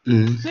fuck? Like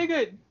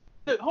nigga.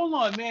 Hold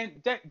on, man.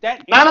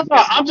 That no.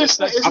 I'm just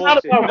saying. It's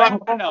not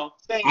about. No.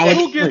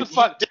 Who gives a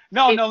fuck?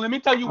 No. Let me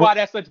tell you why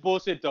that's such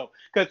bullshit though.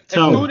 Because as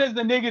soon as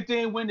the niggas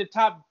didn't win the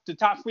top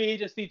free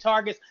agency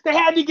targets, they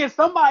had to get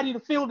somebody to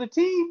fill the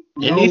team.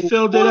 And they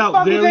filled it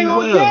out very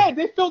well.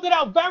 They filled it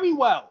out very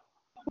well.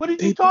 What are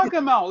you talking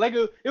about? Like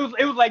it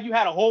was like you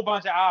had a whole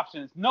bunch of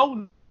options.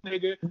 No,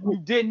 nigga, you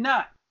did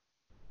not.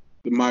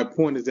 My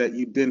point is that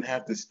you didn't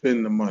have to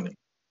spend the money.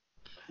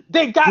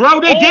 They didn't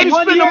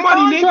spend the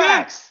money,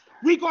 nigga.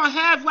 We gonna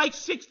have like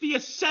 60 or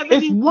 70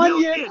 It's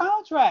 1 year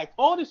contract.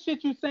 All the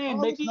shit you saying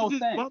makes no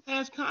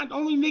sense.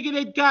 Only nigga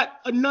that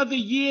got another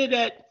year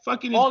that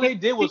fucking. All they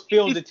did was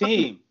field the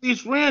team.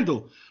 Julius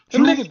Randle.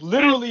 Them niggas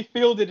literally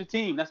fielded the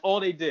team. That's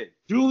all they did.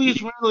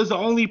 Julius Randle is the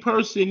only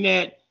person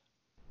that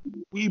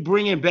we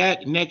bringing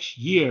back next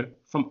year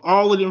from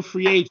all of them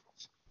free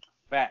agents.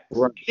 Facts.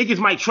 Right. Niggas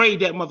might trade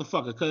that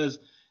motherfucker because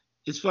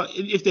it's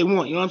if they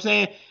want. You know what I'm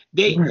saying?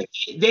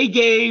 They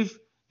gave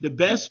the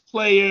best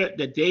player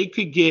that they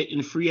could get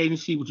in free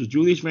agency, which was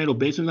Julius Randle,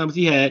 based on the numbers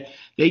he had.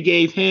 They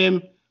gave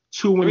him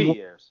 2 and 1. 3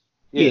 years.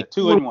 Yeah,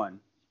 2 and 1.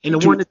 And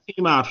the 1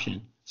 team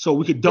option. So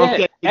we could dump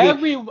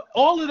that.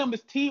 All of them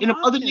is team and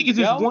options. And the other niggas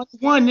is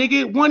 1-1,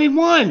 nigga. 1 and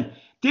 1.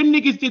 Them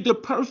niggas did the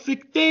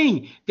perfect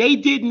thing. They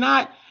did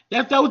not.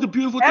 That was the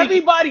beautiful thing.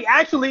 Everybody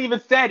actually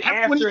even said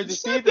after the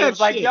season, it was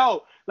like,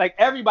 yo, like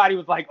everybody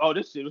was like, oh,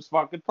 this shit was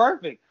fucking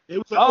perfect. They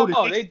was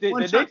like, They did. The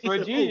Knicks were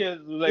genius.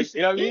 Like,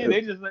 you know what I mean?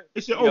 They just like,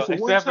 they said, you know, for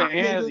one except for time,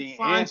 nigga, Anthony.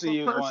 find Anthony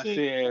some was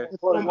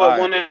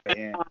going to person.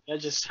 share. That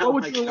just What sounds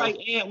would like you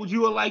like, Ant? Would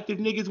you have liked if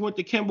niggas went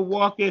to Kemba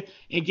Walker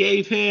and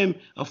gave him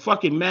a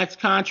fucking max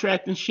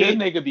contract and This shit?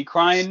 nigga be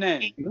crying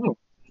then. No,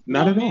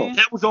 not at all.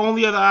 That was the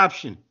only other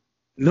option.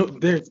 No,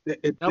 That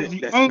was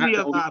the only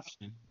other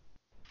option.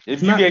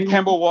 If you get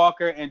Kemba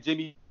Walker and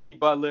Jimmy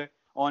Butler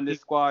on this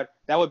squad,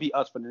 that would be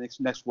us for the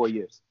next 4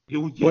 years. It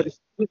was But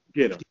just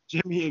get him.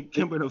 Jimmy and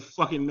Kemba the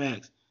fucking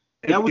max.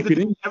 That was the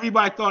thing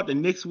everybody thought the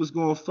Knicks was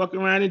going to fuck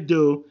around and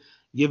do.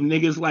 Give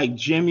niggas like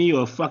Jimmy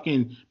or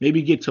fucking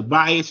maybe get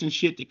Tobias and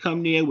shit to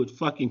come there with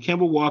fucking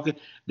Kemba Walker.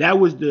 That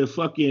was the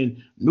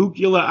fucking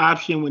nuclear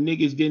option when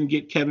niggas didn't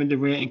get Kevin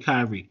Durant and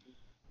Kyrie.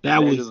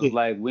 That was it.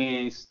 Like, we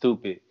ain't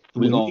stupid.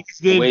 We When gonna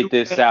niggas didn't wait do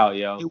this that, out,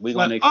 yo. it We was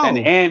gonna like, extend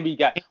it, oh.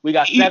 and we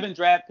got 7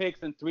 draft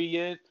picks in 3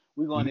 years.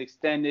 We gonna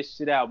extend this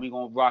shit out. We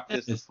gonna rock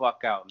this the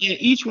fuck out. And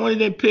each one of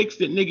them picks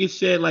that niggas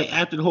said, like,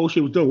 after the whole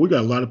shit was done, we got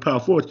a lot of power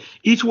forwards.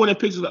 Each one of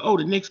them picks was like, oh,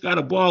 the Knicks got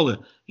a baller.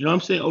 You know what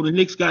I'm saying? Oh, the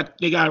Knicks got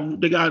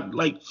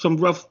like some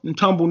rough and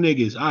tumble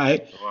niggas. All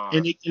right. Wow.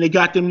 And they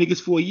got them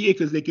niggas for a year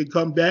because they could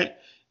come back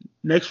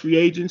next free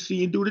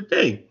agency and do the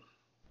thing.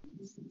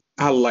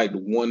 I liked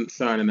one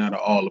signing out of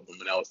all of them,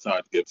 and that was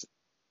Taj Gibson.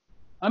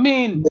 I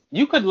mean,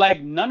 you could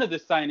like none of the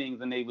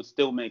signings and they would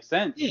still make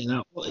sense. Yeah,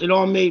 no, it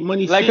all made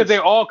money Like, sense. because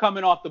they're all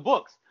coming off the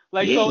books.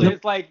 Like, Yeah. so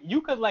it's like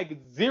you could like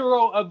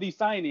 0 of these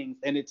signings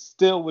and it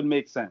still would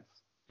make sense.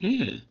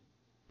 Yeah.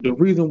 The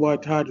reason why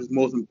Taj is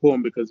most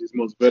important because he's the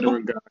most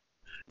veteran guy.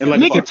 And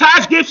like Nigga,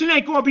 Taj Gibson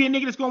ain't going to be a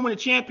nigga that's going to win a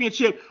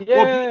championship.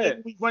 Yeah. Or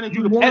be running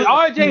through the And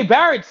RJ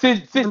Barrett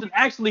since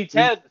actually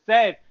said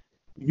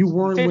you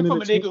weren't from winning a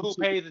nigga who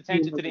pays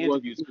attention to the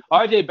interviews.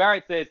 RJ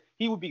Barrett says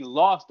he would be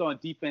lost on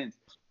defense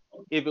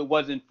if it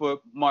wasn't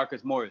for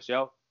Marcus Morris,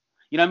 yo.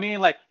 You know what I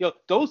mean? Like, yo,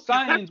 those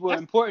signings were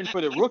important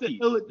for the rookies,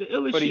 for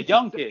the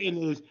young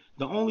kids. Is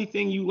the only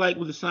thing you like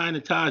was the sign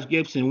of Taj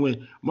Gibson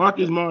when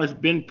Marcus Morris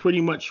been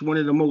pretty much one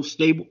of the most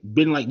stable,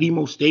 been like the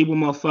most stable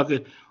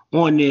motherfucker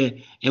on there,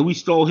 and we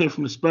stole him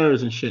from the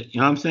Spurs and shit. You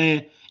know what I'm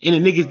saying? And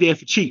the niggas there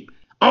for cheap.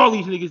 All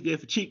these niggas there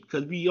for cheap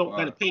because we don't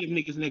got to pay them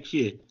niggas next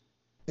year.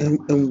 And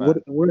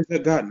where has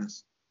that gotten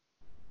us?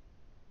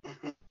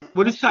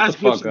 What is Taj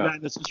Gibson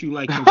gotten us since you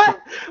like him?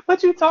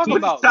 What you talking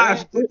about?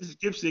 Taj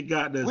Gibson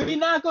got us? We're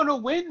not gonna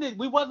win it.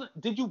 We wasn't.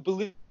 Did you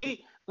believe?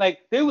 Like,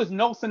 there was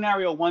no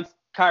scenario once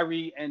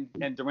Kyrie and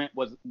Durant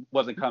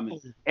wasn't coming.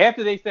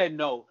 After they said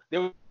no,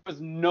 there was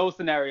no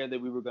scenario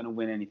that we were gonna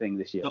win anything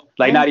this year.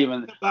 Like, not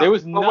even. There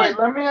was no. Wait,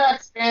 let me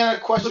ask Anna a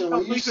question.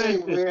 When you say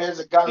where has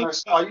it gotten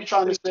us, are you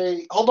trying to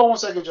say? Hold on one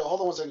second,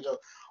 Joe.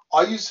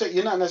 Are you saying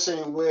you're not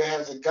necessarily saying where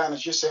has it gotten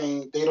us? You're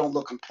saying they don't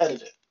look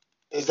competitive.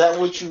 Is that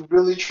what you're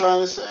really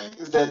trying to say?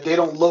 Is that they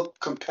don't look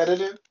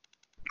competitive?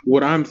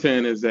 What I'm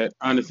saying is that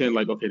I understand,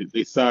 like, okay,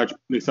 they signed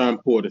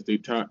Portis,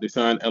 they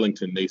signed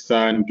Ellington, they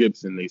signed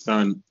Gibson, they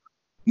signed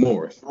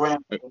Morris. Right.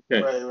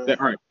 Okay, Right.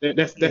 all right,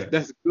 that's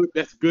good.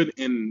 That's good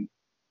in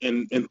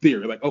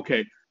theory. Like,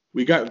 okay,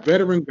 we got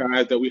veteran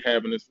guys that we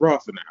have in this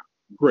roster now.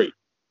 Great.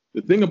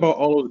 The thing about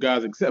all those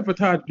guys, except for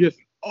Taj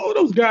Gibson, all of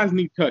those guys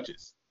need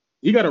touches.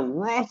 You got a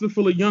roster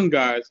full of young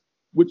guys,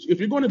 which if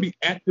you're going to be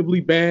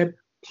actively bad,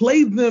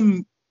 play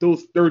them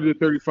those 30 to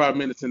 35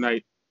 minutes a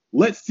night.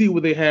 Let's see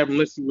what they have and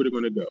let's see where they're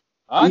going to go.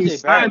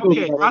 RJ Barrett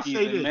leads rookies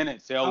in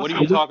minutes, yo. What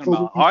are you talking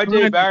about?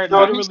 RJ Barrett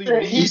literally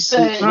leads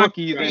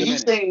rookies in minutes.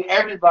 He's saying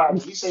everybody.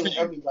 He's saying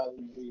everybody.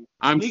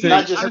 I'm Niggas, saying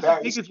not just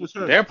niggas was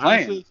hurt. They're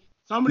playing.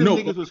 Some of them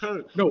niggas was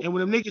hurt. And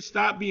when them niggas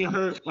stopped being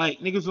hurt, like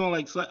niggas on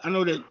like I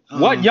know that.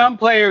 What young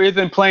player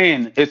isn't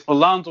playing? It's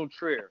Alonzo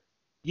Trier.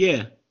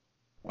 Yeah.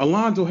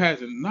 Alonzo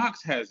hasn't.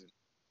 Knox hasn't.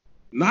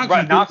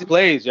 Knox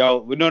plays,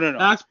 yo. No.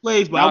 Knox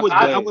plays, but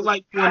I would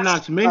like for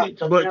Knox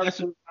minutes, but that's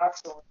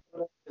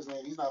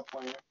he's not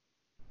playing.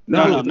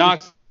 No.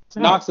 Knox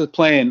is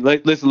playing.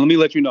 Listen, let me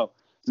let you know.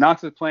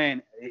 Knox is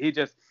playing. He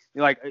just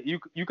like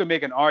you could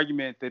make an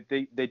argument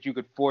that you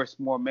could force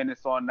more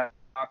minutes on Knox.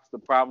 The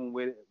problem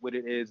with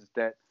it is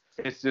that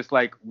it's just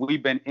like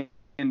we've been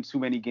in too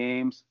many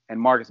games, and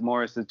Marcus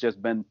Morris has just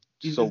been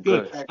so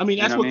good. I mean,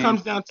 that's what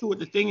comes down to it.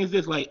 The thing is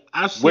this, like,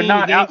 I've seen we're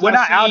not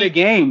out of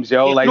games,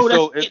 yo. Yeah, like, no,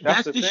 so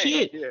that's the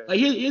shit. Yeah. Like,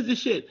 here's the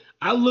shit.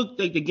 I looked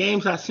like the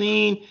games I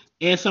seen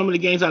and some of the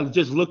games I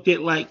just looked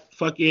at, like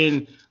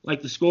fucking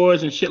like the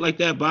scores and shit like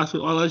that, box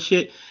with all that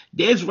shit.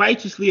 There's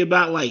righteously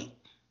about like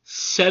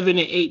 7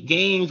 or 8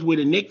 games where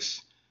the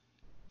Knicks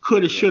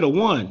could have, should have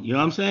won. You know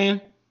what I'm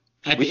saying?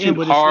 At we the end,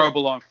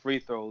 horrible on free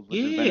throws.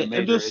 Yeah,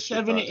 and there's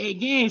 7 or 8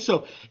 games.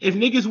 So if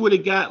niggas would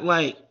have got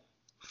like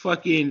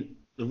fucking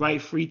the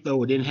right free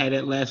throw and didn't have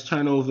that last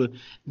turnover,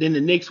 then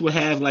the Knicks would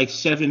have like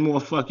 7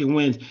 more fucking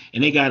wins,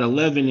 and they got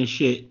 11 and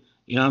shit.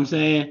 You know what I'm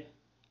saying?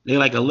 They're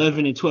like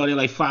 11 and 12. They're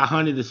like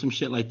 500 or some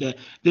shit like that.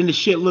 Then the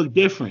shit look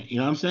different. You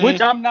know what I'm saying?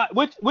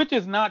 Which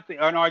is not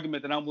an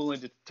argument that I'm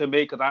willing to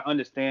make because I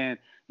understand.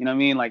 You know what I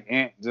mean? Like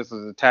Ant just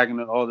is attacking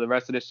all the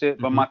rest of the shit.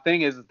 But my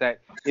thing is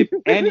that if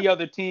any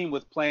other team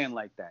was playing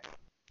like that,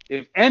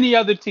 if any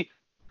other team,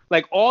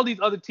 like all these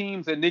other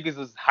teams that niggas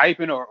is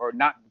hyping or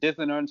not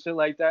dissing and shit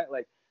like that,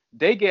 like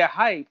they get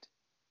hyped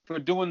for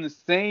doing the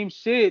same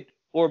shit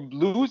or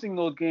losing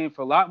those games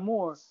for a lot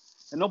more,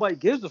 and nobody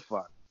gives a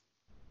fuck.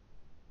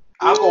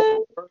 I'll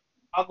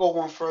go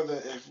one further.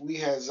 If we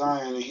had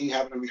Zion and he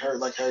happened to be hurt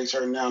like how he's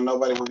hurt now,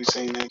 nobody would be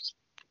saying that.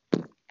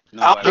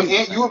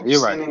 You would be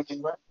saying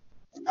anything, right?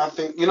 I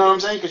think, you know what I'm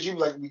saying? Because you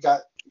like, we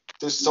got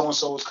this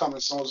so-and-so is coming,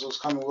 so-and-so is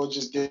coming. We'll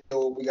just deal with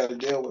what we got to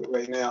deal with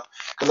right now.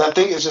 Because I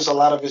think it's just a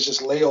lot of it's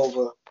just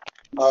layover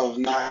of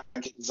not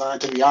getting Zion,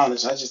 to be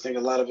honest. I just think a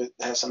lot of it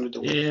has something to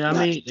do with it. Yeah, I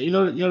mean, you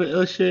know the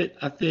other shit,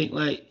 I think,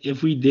 like,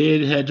 if we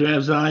had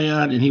draft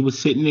Zion and he was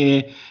sitting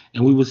there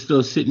and we were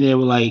still sitting there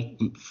with, like,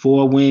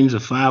 4 wins or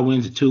 5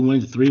 wins or 2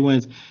 wins or 3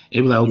 wins,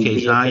 it'd be like, okay,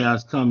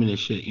 Zion's coming and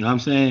shit. You know what I'm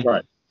saying?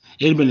 Right.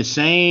 It'd been the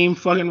same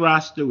fucking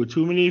roster with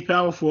too many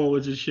power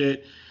forwards and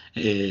shit.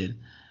 And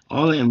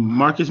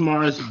Marcus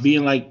Morris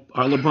being like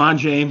our LeBron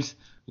James,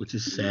 which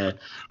is sad.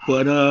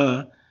 But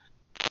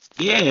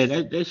yeah,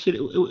 that shit.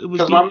 It was.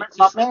 Because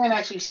my man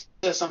actually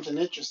said something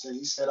interesting.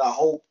 He said, "I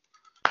hope,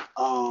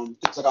 I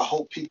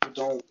hope people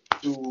don't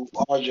do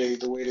RJ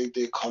the way they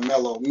did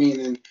Carmelo."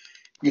 Meaning,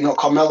 you know,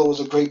 Carmelo was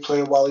a great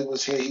player while he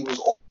was here. He was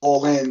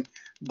all in,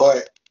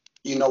 but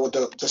you know what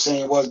the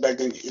saying was back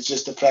then. It's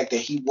just the fact that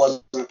he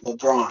wasn't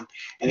LeBron,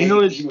 and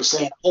he was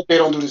saying, "I hope they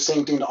don't do the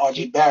same thing to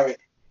RJ Barrett."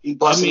 He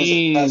busted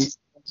his ass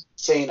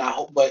saying, "I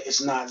hope," but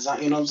it's not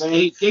Zion. You know what I'm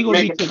saying? They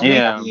gonna be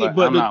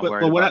but I'm not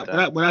worried about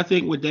that. What I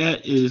think with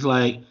that is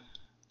like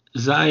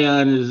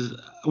Zion is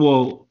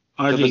RJ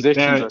the positions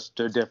Barrett,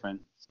 they're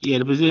different. Yeah,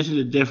 the positions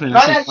are different.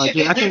 I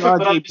think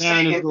RJ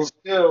Barrett is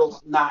still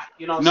not.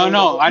 You know.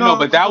 I know,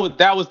 but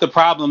that was the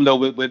problem though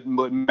with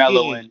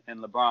Melo and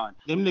LeBron.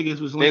 Them niggas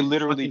was they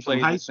literally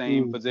played the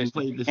same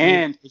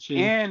position,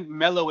 and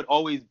Melo would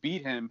always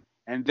beat him,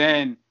 and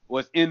then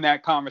was in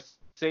that conversation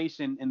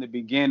in the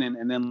beginning,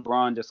 and then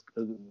LeBron just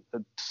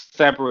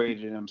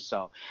separated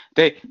himself.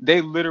 They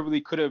literally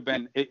could have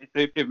been,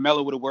 if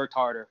Melo would have worked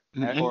harder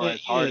or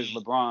as hard as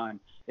LeBron,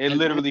 it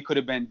literally could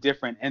have been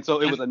different. And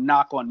so it was a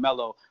knock on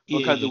Melo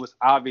because it was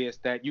obvious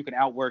that you can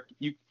outwork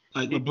you.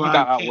 Like LeBron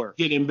got outworked,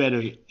 getting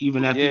better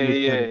even after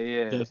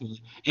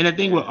definitely. And the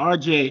thing with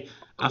RJ,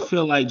 I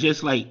feel like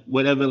just like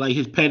whatever, like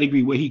his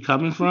pedigree, where he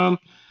coming from,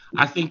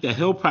 I think that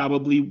he'll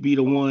probably be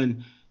the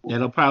one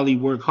that'll probably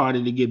work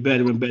harder to get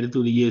better and better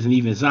through the years, and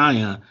even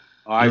Zion.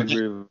 I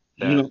agree with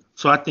that. You know,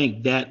 so I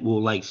think that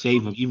will like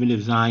save him, even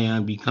if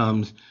Zion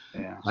becomes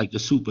like the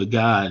super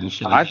god and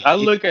shit. I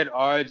look at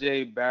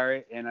RJ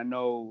Barrett, and I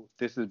know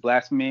this is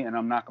blasphemy, and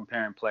I'm not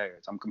comparing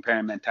players. I'm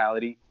comparing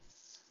mentality.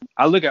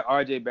 I look at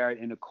RJ Barrett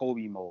in the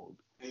Kobe mold.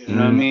 You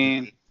know what I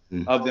mean?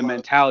 Of the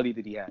mentality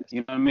that he has.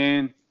 You know what I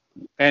mean?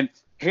 And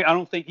I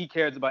don't think he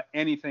cares about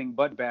anything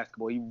but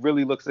basketball. He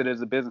really looks at it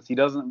as a business. He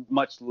doesn't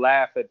much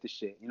laugh at the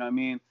shit. You know what I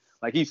mean?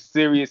 Like, he's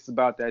serious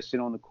about that shit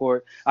on the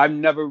court. I've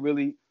never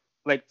really,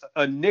 like,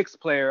 a Knicks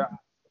player,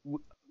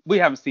 we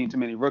haven't seen too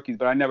many rookies,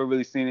 but I never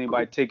really seen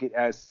anybody take it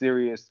as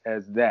serious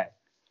as that.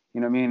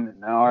 You know what I mean?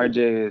 Now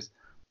RJ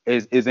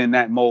is in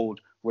that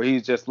mold where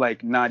he's just,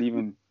 like, not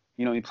even,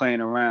 you know, he's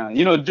playing around.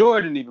 You know,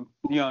 Jordan even,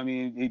 you know what I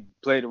mean? He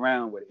played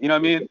around with it. You know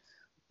what I mean?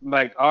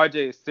 Like,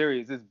 RJ is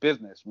serious. It's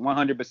business.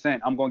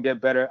 100%. I'm going to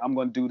get better. I'm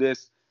going to do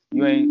this.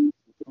 You ain't.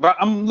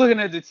 I'm looking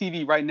at the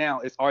TV right now.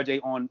 It's RJ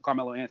on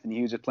Carmelo Anthony.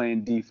 He was just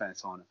playing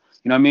defense on him.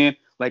 You know what I mean?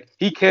 Like,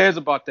 he cares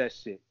about that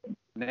shit. And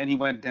then he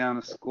went down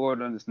and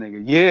scored on this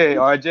nigga. Yeah,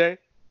 RJ.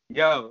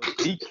 Yo,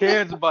 he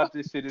cares about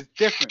this shit. It's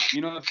different.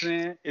 You know what I'm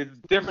saying? It's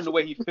different the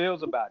way he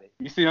feels about it.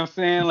 You see what I'm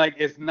saying? Like,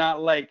 it's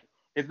not like.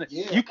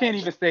 You can't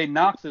even say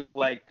Knox is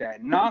like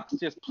that. Knox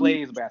just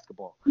plays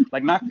basketball.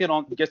 Like, Knox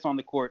gets on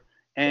the court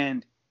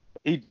and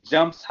he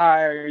jumps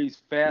higher.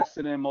 He's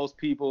faster than most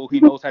people.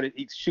 He knows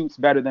he shoots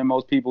better than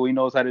most people. He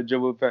knows how to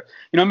dribble. You know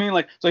what I mean?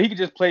 Like, so he can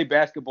just play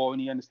basketball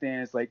and he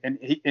understands. Like, and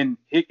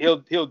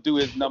he'll do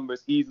his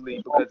numbers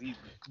easily because he's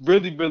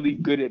really, really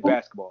good at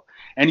basketball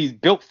and he's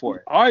built for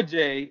it.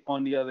 RJ,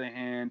 on the other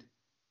hand,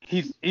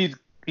 he's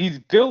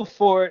built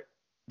for it.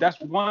 That's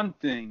one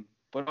thing.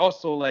 But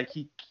also, like,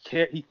 he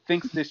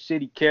thinks this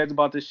shit. He cares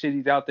about this shit.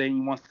 He's out there and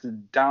he wants to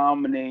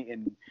dominate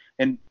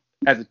and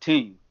as a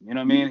team. You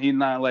know what I mean? He's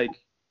not like.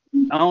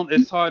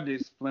 It's hard to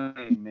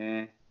explain,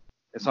 man.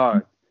 It's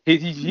hard.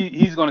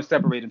 He's going to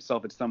separate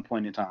himself at some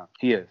point in time.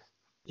 He is.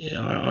 Yeah,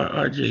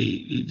 RJ,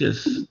 he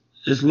just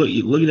look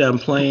at him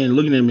playing,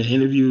 looking at him in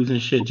interviews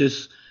and shit,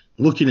 just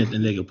looking at the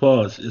nigga.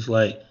 Pause. It's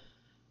like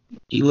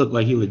he looked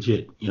like he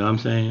legit. You know what I'm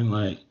saying?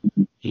 Like,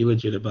 he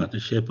legit about the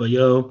shit. But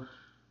yo,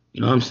 you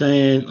know what I'm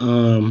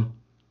saying?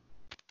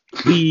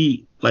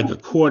 We like a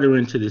quarter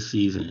into the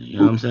season. You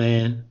know what I'm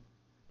saying?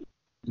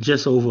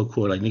 Just over a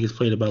quarter. Like, niggas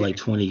played about like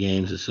 20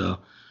 games or so.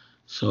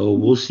 So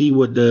we'll see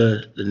what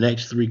the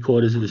next 3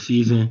 quarters of the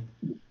season,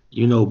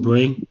 you know,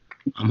 bring.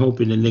 I'm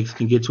hoping the Knicks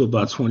can get to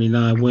about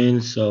 29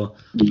 wins so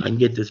I can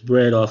get this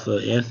bread off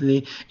of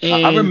Anthony.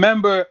 And I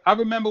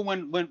remember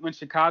when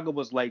Chicago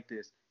was like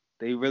this.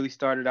 They really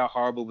started out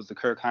horrible with the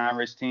Kirk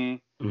Heinrich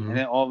team. Mm-hmm. And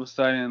then all of a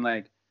sudden,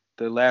 like,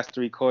 the last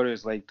 3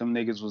 quarters, like them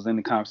niggas was in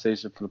the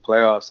conversation for the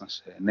playoffs and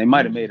shit, and they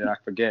might have made it. I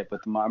forget,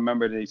 but I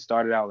remember they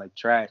started out like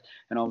trash,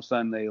 and all of a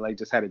sudden they like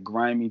just had a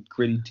grimy,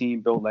 gritty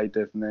team built like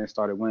this, and then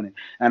started winning.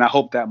 And I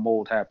hope that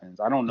mold happens.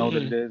 I don't know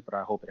that it is, but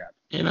I hope it happens.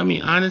 And I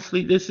mean,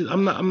 honestly,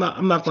 I'm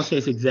not gonna say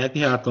it's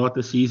exactly how I thought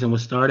the season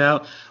would start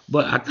out,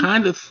 but I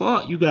kind of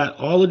thought you got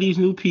all of these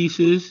new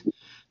pieces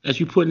that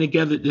you're putting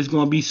together. There's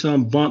gonna be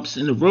some bumps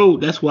in the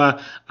road. That's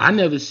why I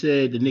never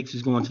said the Knicks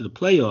is going to the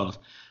playoffs.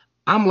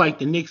 I'm like,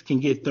 the Knicks can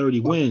get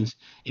 30 wins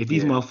if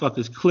these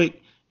motherfuckers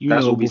click.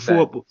 That's what we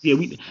before,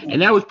 said.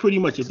 And that was pretty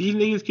much it. These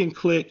niggas can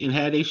click and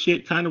have their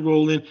shit kind of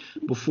rolling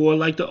before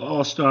like the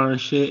All-Star and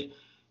shit,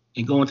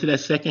 and go into that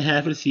second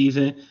half of the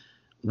season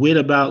with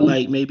about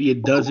like maybe a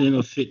dozen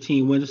or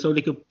 15 wins, so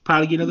they could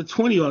probably get another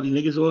 20 all these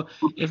niggas, or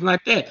if not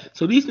that.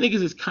 So these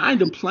niggas is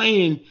kind of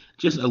playing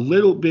just a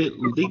little bit.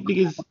 These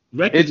niggas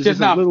records It's just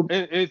not.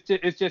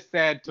 It's just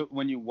sad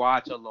when you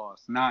watch a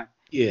loss, not.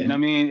 Yeah. You know what I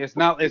mean? It's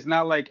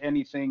not like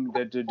anything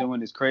that they're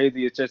doing is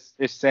crazy.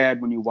 It's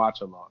sad when you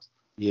watch a loss.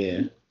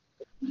 Yeah.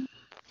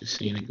 Just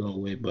seeing it go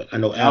away, but I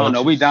know. I don't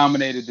know. We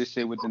dominated this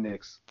shit with the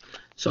Knicks.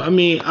 So I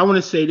mean, I want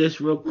to say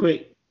this real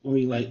quick. When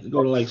we like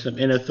go to like some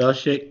NFL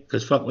shit,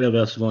 because fuck whatever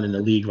else is going in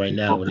the league right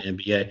now with the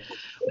NBA.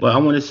 But I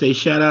want to say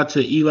shout out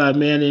to Eli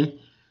Manning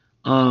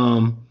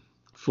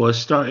for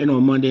starting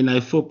on Monday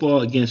Night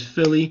Football against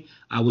Philly.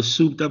 I was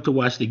souped up to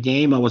watch the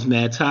game. I was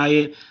mad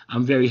tired.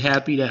 I'm very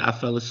happy that I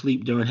fell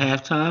asleep during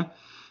halftime,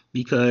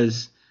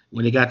 because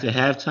when it got to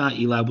halftime,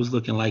 Eli was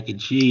looking like a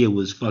G. It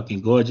was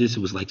fucking gorgeous.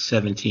 It was like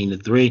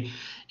 17-3.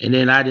 And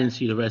then I didn't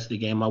see the rest of the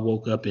game. I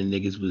woke up and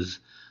niggas was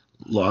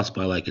lost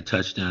by like a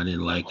touchdown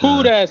in like.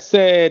 Who that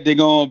said they're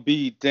gonna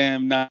beat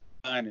them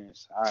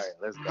Niners? All right,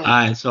 let's go. All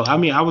right, so I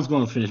mean, I was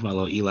gonna finish my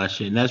little Eli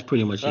shit, and that's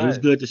pretty much it. It was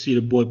good to see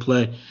the boy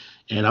play,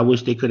 and I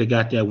wish they could have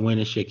got that win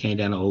and shit came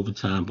down to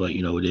overtime, but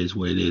you know it is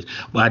what it is.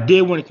 But I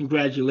did want to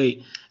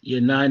congratulate your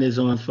Niners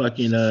on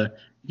fucking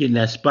getting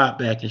that spot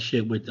back and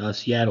shit with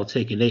Seattle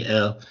taking their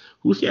L.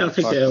 Who Seattle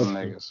take the L?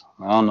 Niggas.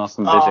 I don't know,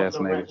 some bitch ass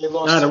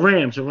niggas. The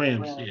Rams,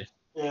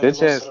 yeah.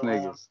 Bitch ass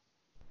niggas.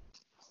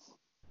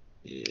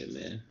 Yeah,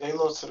 man. They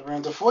lost to the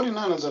Rams. The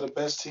 49ers are the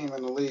best team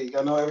in the league.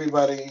 I know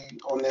everybody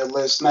on their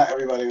list, not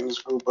everybody in this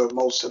group, but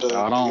most of the.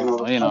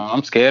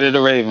 I'm scared of the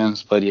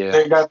Ravens, but yeah.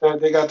 They got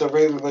the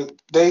Ravens, but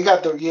they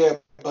got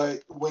the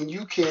But when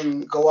you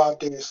can go out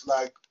there, it's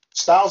like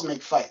styles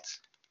make fights,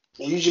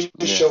 and you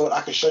just showed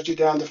I can shut you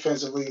down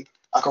defensively.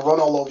 I can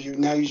run all over you.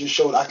 Now you just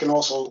showed I can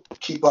also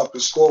keep up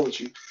and score with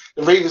you.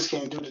 The Ravens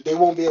can't do that. They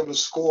won't be able to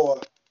score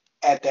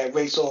at that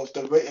rate. So if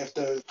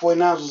the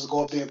 49ers was to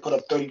go up there and put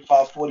up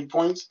 35, 40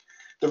 points.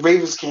 The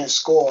Ravens can't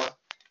score.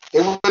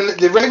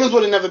 The Ravens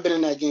would have never been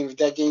in that game. If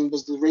that game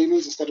was the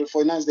Ravens instead of the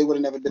 49ers, they would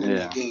have never been in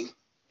that game,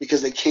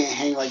 because they can't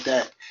hang like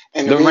that.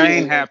 And the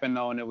rain happened,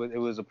 though, and it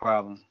was a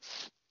problem.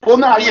 Well,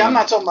 no, I'm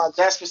not talking about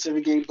that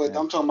specific game, but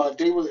I'm talking about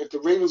if the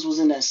Ravens was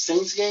in that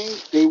Saints game,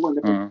 they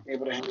wouldn't have been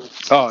able to hang it.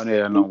 Oh,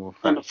 yeah, no.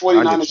 And the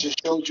 49ers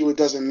just showed you it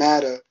doesn't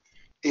matter.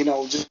 You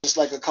know, just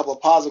like a couple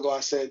of pods ago, I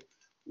said,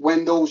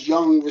 when those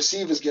young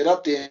receivers get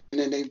up there,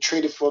 and then they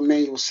traded for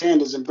Emmanuel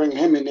Sanders and bringing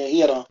him in there, he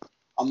had a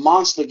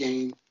monster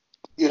game,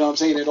 you know what I'm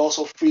saying? It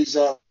also frees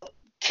up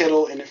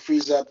Kittle and it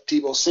frees up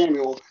Deebo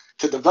Samuel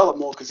to develop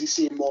more, because he's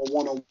seeing more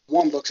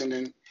one-on-one looks, and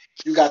then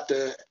you got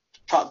the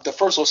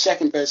first or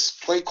second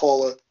best play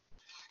caller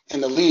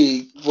in the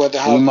league. We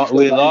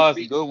lost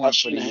Goodwin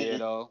for the year,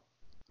 though.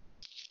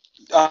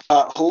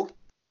 Who?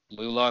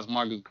 We lost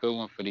Marcus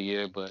Goodwin for the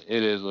year, but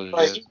it is what it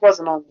is. He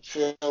wasn't on the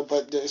field,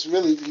 but it's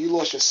really, you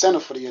lost your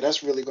center for the year.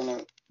 That's really going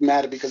to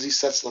matter, because he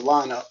sets the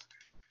lineup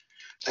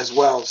as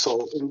well.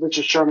 So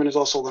Richard Sherman is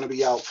also going to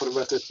be out for the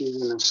rest of the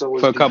season, and so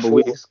for a couple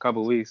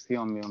weeks. He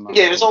only on.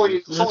 Yeah, it's only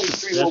 3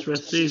 more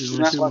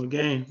season, 2 more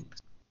games.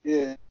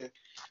 Yeah,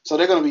 so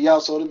they're going to be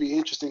out. So it'll be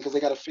interesting, because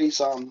they got to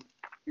face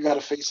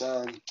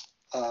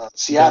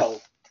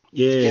Seattle.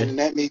 Yeah, and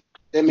that may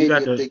be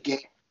a big game.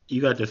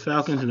 You got the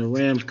Falcons and the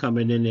Rams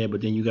coming in there, but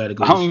then you got to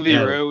go. I'm gonna be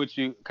real with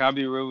you. Can I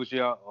be real with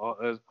you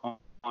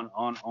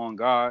on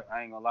God?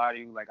 I ain't gonna lie to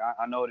you. Like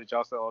I know that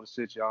y'all said all the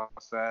shit y'all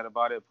said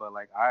about it, but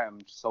like I am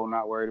so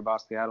not worried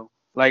about Seattle.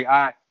 Like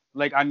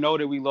I know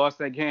that we lost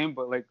that game,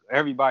 but like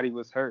everybody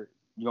was hurt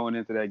going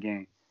into that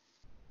game,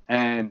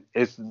 and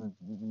it's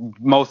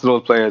most of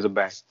those players are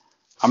back.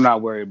 I'm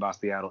not worried about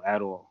Seattle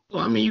at all.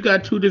 Well, I mean, you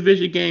got 2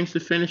 division games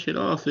to finish it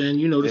off, and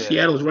you know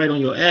Seattle's right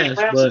on your ass,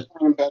 but.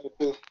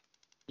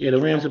 Yeah, the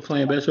Rams are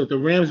playing better. So if the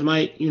Rams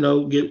might,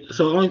 get.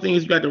 So the only thing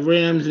is you got the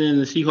Rams and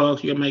the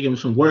Seahawks. You got to make them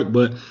some work.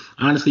 But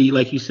honestly,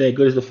 like you said,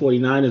 good as the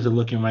 49ers are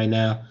looking right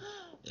now,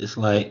 it's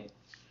like.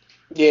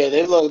 Yeah,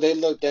 they look.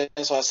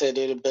 That's why I said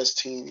they're the best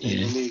team in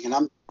the league.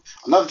 And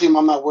another team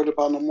I'm not worried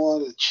about no more.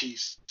 The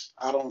Chiefs.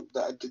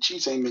 The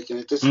Chiefs ain't making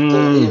it. The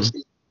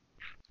AFC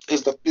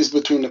is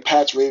between the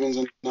Pats, Ravens,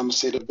 and I'm gonna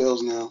say the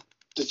Bills now.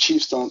 The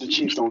Chiefs don't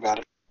got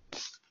it.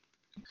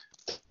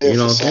 You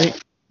don't think?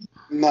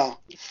 No.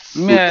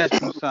 Let me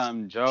ask you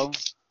something, Joe.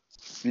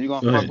 You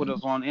gonna fuck with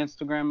us on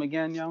Instagram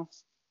again, yo?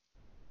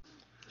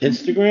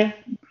 Instagram?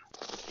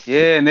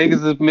 Yeah,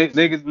 niggas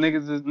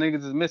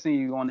is missing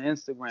you on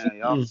Instagram,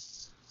 y'all.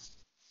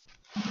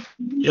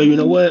 Yo, you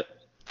know what?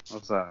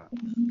 What's up?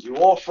 You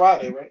off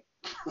Friday, right?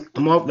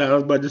 I'm off that. I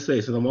was about to say,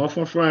 so I'm off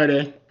on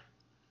Friday.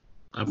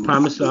 I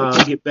promise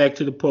I'll get back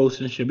to the post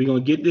and shit. We're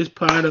gonna get this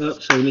pot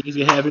up so niggas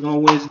can have it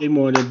on Wednesday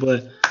morning,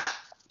 but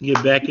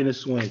get back in the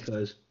swing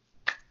because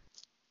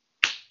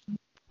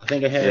I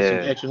think I had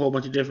some extra whole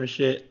bunch of different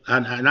shit.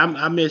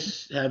 I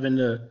miss having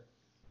the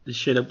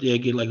shit up there,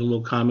 get like a little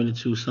comment or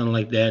two, something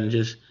like that, and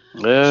just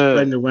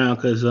spreading around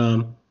because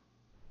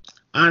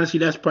honestly,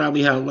 that's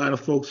probably how a lot of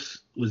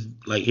folks was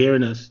like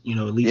hearing us, you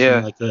know, at least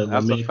in like a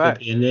little minute clip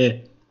here and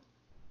there.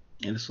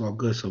 And it's all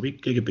good, so we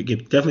could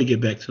definitely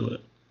get back to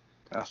it.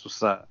 That's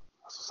what's up.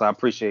 I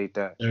appreciate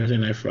that. Thursday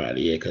night,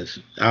 Friday, yeah, because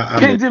I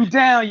pinned him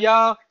down,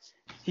 y'all.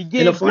 He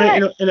getting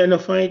and the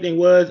funny thing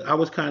was, I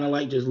was kind of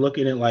like just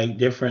looking at like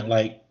different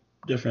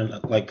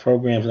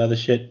programs and other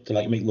shit to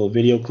like make little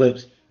video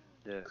clips,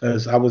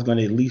 because I was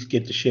gonna at least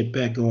get the shit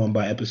back going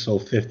by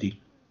episode 50.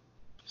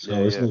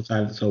 So it's no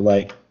time. So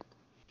like,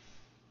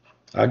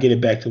 I'll get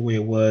it back to where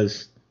it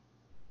was,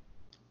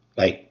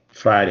 like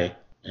Friday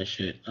and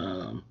shit.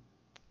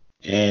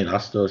 And I'll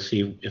still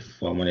see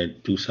if I want to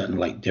do something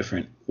like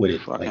different with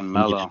it, fucking like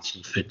Melo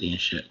 50 and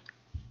shit.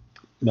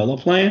 Melo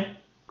playing?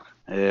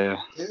 Yeah.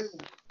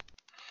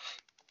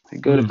 He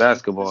good at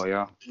basketball,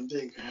 y'all.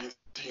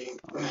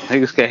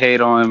 Niggas can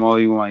hate on him all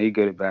you want. He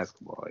good at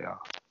basketball, y'all.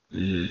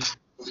 Yeah.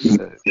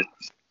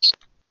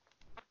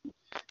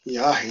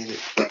 Yeah, I hate it.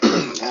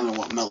 I don't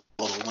want Melo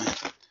to win.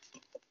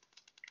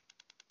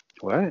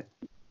 What?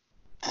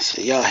 I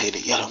said, y'all hate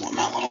it. Y'all don't want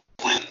Melo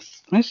to win.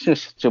 Let's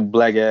just shut your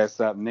black ass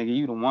up, nigga.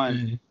 You the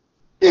one.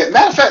 Yeah,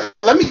 matter of fact,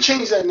 let me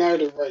change that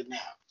narrative right now.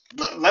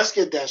 Let's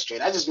get that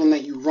straight. I just been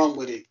letting you run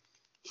with it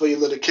for your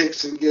little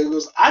kicks and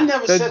giggles. I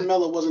never said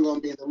Melo wasn't going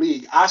to be in the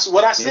league.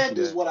 What I said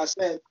is what I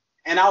said,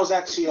 and I was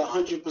actually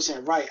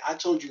 100% right. I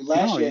told you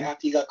last year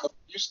after he got cut from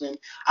Houston,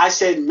 I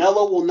said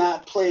Melo will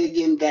not play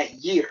again that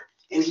year,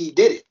 and he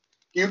did it.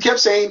 You kept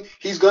saying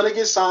he's going to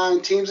get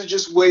signed. Teams are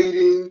just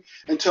waiting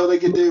until they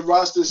get their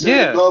roster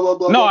set. Blah, blah,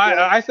 blah. No, blah,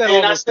 I said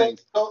all those things.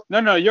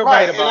 No, you're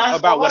right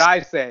about what I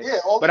said. Yeah,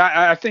 but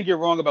I think you're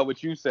wrong about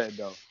what you said,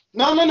 though.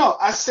 No.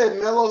 I said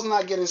Melo's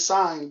not getting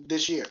signed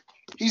this year.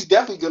 He's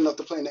definitely good enough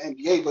to play in the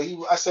NBA,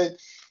 but I said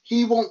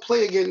he won't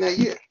play again that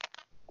year.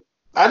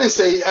 I didn't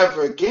say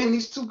ever again.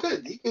 He's too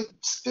good. He could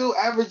still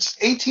average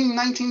 18,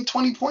 19,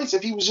 20 points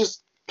if he was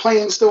just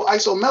playing still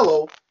ISO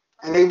Melo.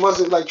 And they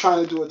wasn't like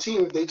trying to do a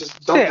team. They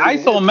just don't.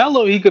 I saw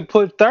Melo. He could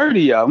put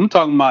 30 up. I'm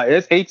talking about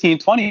it's 18,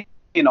 20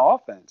 in the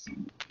offense.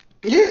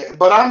 Yeah,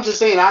 but I'm just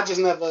saying. I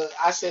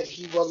said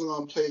he wasn't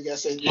gonna play again. I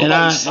said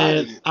nobody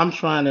signed him. I'm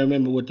trying to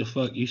remember what the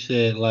fuck you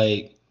said.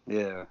 Like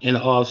in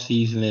the off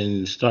season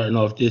and starting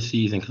off this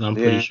season, because I'm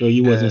pretty sure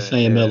you wasn't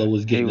saying Melo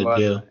was getting a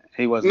deal.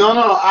 He wasn't.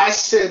 No. I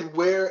said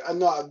where.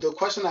 No, the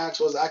question I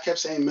asked was I kept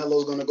saying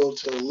Melo's gonna go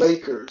to the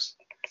Lakers,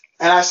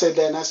 and I said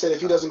that. And I said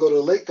if he doesn't go to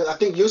the Lakers, I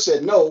think you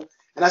said no.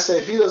 And I said,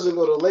 if he doesn't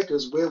go to the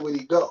Lakers, where would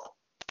he go?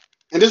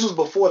 And this was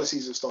before the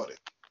season started.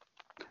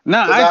 No,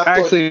 I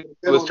actually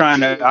was trying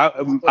to.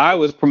 I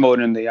was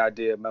promoting the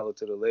idea of Melo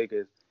to the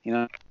Lakers. You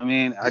know what I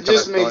mean? It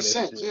just made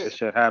sense. It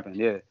should happen.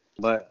 Yeah,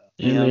 but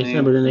you know what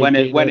I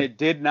mean? When it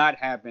did not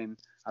happen,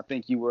 I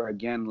think you were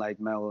again like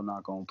Melo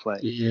not gonna play.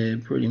 Yeah,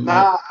 pretty much.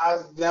 Nah, I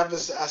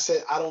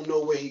said I don't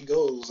know where he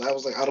goes. I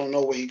was like, I don't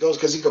know where he goes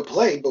because he could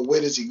play, but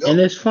where does he go? And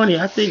it's funny.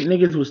 I think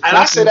niggas was. And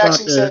I said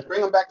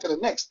bring him back to the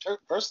Knicks.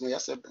 Personally, I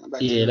said bring him back.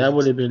 to the Knicks. That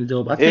would have been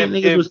dope. I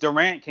think if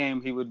Durant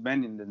came, he would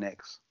been in the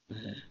Knicks.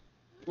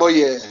 Well,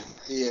 yeah.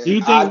 Do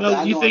you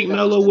think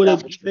Melo would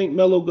have? You think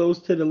Melo goes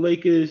to the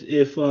Lakers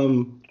if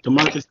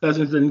DeMarcus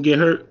Cousins didn't get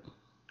hurt,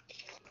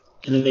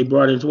 and then they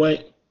brought in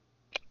Dwight?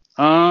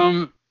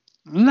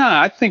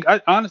 Nah, I think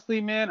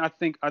honestly, man, I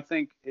think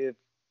if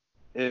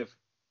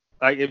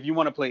you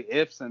want to play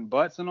ifs and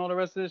buts and all the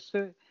rest of this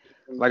shit,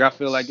 like I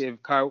feel like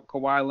if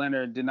Kawhi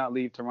Leonard did not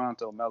leave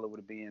Toronto, Melo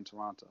would be in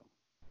Toronto.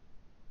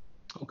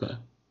 Okay.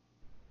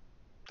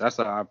 That's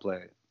how I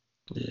play it.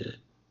 Yeah.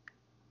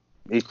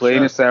 He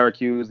played in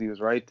Syracuse. He was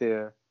right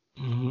there.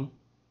 Mm-hmm.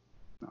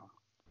 No.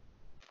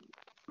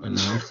 But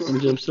no,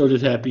 I'm still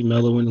just happy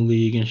Melo in the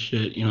league and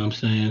shit. You know what I'm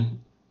saying?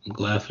 I'm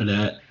glad for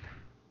that.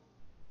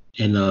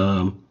 And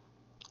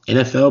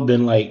NFL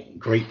been like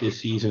great this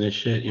season and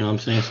shit. You know what I'm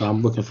saying? So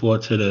I'm looking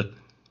forward to the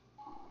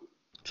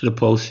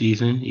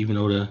postseason, even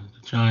though the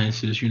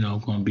Giants is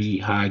going to be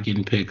high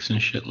getting picks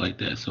and shit like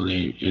that. So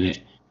they in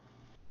it.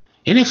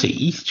 And it's the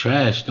East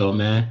trash though,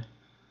 man.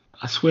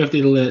 I swear if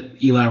they'd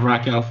let Eli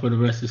rock out for the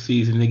rest of the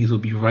season, niggas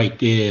would be right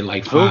there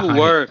like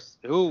 500.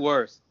 Who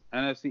worse?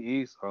 NFC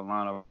East or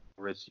Lionel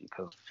Richie?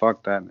 Because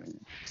fuck that nigga.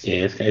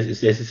 Yeah,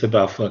 it's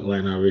about fuck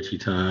Lionel Richie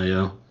time,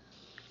 yo.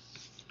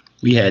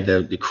 We had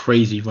the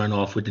crazy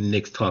runoff with the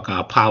Knicks talk. I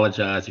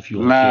apologize if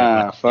you.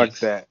 Nah, fuck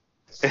that.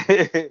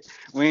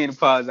 We ain't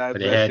apologize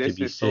But for it that had shit. to It's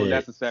be just so said.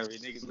 necessary,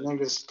 niggas.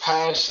 Niggas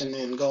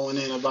passionate and going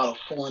in about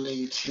a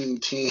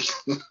 4-18 team.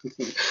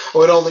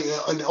 Or it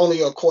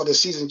only a quarter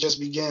season just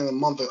began a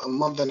month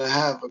and a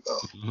half ago.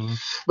 Mhm.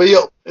 But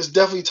yo, it's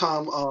definitely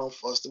time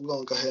for us to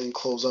go ahead and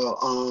close out.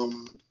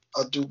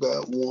 I do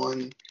got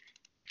one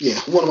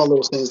of my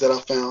little things that I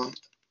found.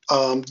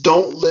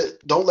 Don't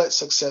let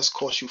success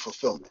cost you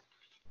fulfillment.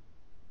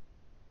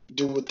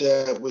 Do with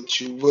that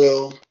what you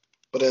will.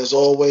 But as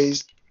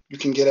always, you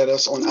can get at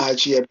us on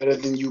IG at Better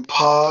Than You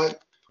Pod.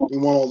 We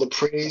want all the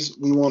praise.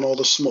 We want all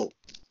the smoke.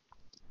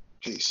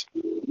 Peace.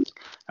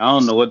 I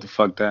don't know what the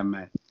fuck that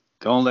meant.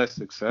 Don't let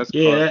success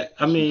Yeah, cost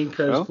I mean,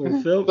 because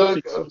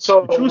fulfillment.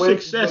 So true when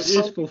success is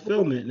some people,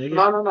 fulfillment, nigga.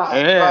 no,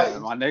 Yeah,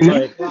 right. my nigga.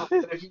 Like, Now,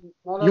 if you, you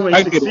no, ain't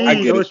I get it. I succeed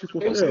get it. unless you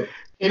fulfill.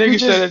 if you Nigga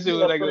said just that shit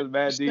was like it was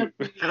mad deep.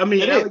 I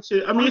mean, it Alex,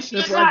 is. I mean, it's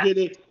simple. I get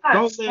it.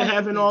 Don't let It's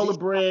having all the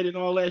bread and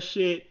all that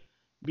shit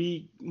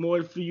be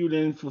more for you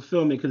than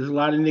fulfillment, because there's a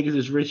lot of niggas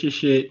that's rich as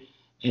shit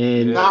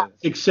and Yeah.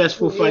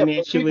 successful but people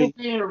financially.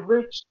 being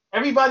rich,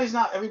 everybody's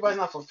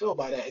not fulfilled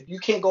by that. You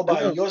can't go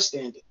by No, your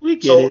standard. we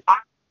get So it.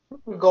 you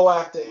can go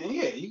after, and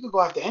you can go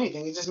after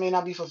anything. It just may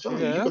not be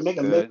fulfilling. Yeah, You can that's make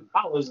 $1 good.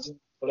 million,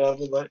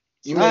 whatever, but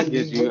you I may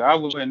get be. you. I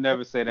would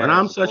never say But that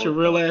I'm as a such a quote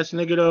real though. ass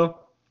nigga though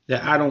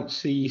that I don't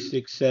see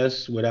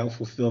success without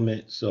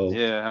fulfillment. So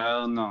Yeah,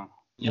 hell no.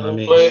 you know what I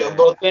mean?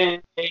 But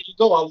then there you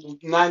go.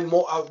 Nine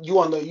more. You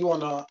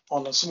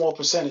on a small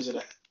percentage of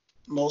that.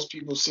 Most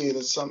people see it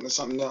as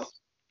something else.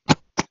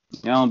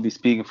 I don't be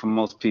speaking for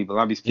most people.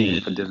 I be speaking Yeah.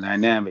 for the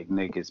dynamic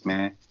niggas,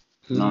 man.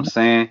 You know what I'm Mhm.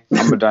 saying?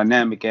 I'm a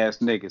dynamic ass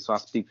nigga, so I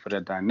speak for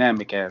the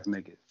dynamic ass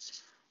niggas.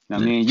 You know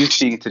what I mean? You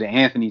speaking to the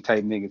Anthony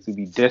type niggas who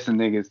be dissing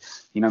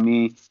niggas, you know what I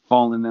mean?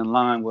 Falling in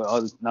line with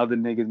other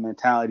niggas'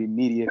 mentality,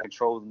 media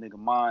controls nigga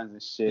minds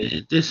and shit.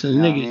 Man, this some You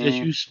know what I niggas that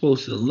mean? you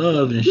supposed to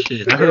love and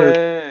shit. I heard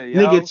Yeah, yo,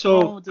 nigga what's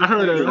wrong with I this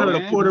heard nigga, a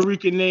man? Puerto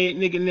Rican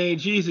nigga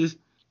named Jesus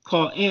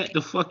called Ant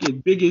the fucking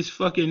biggest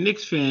fucking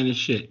Knicks fan and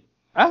shit.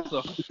 That's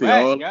a You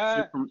say all fact, that God.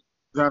 shit from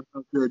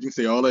you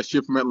say all that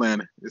shit from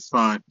Atlanta. It's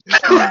fine. It's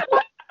fine.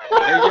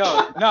 Hey,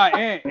 yo, nah,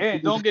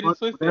 and don't get it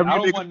twisted. Whenever I you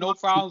don't niggas want no want to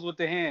see, problems with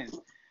the hands.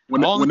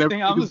 The only whenever thing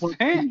you I'm niggas want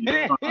to saying, see me,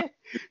 it's fine.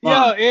 It's yo,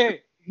 fine. You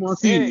want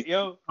to see me?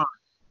 yo. It's fine.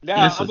 Nah,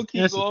 I'm gonna keep it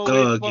Ant's a all the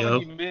way thug, yo.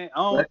 funky, man. I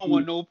don't Let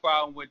want me no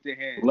problem with the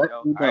hands, let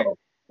yo. me All right, know.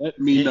 Let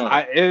me Ant, know.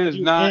 it is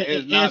Ant's not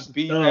a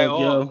beef at thug, all.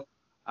 yo.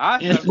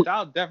 Ant,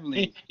 I'll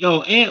definitely.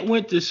 Ant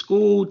went to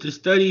school to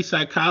study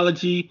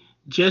psychology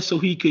just so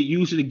he could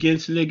use it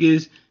against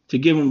niggas to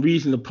give him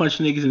reason to punch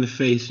niggas in the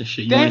face and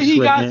shit. You Then ain't he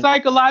slick, got man.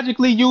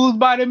 psychologically used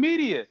by the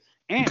media.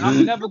 And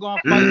I'm never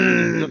gonna fight you.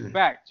 This is a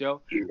fact,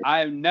 yo.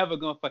 I am never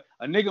gonna fight.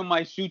 A nigga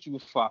might shoot you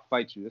before I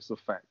fight you. It's a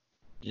fact.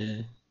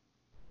 Yeah.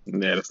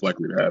 Yeah, that's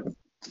likely to happen.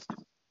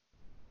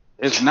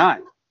 It's not,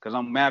 cause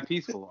I'm mad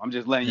peaceful. I'm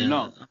just letting you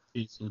know. I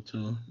think so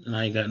too. And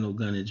I ain't got no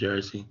gun in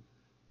Jersey.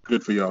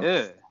 Good for y'all.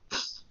 Yeah.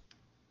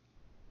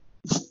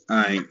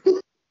 I ain't.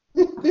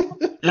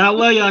 And I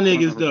love y'all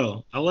niggas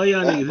though. I love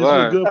y'all niggas. This is a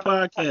Word. good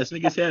podcast.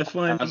 Niggas have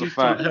fun. That's a Niggas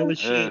talk fact. hella Yeah.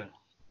 shit.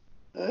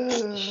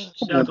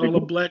 Shout out to all the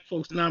black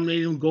folks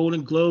nominated in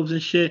Golden Globes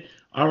and shit.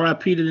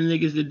 R.I.P. to the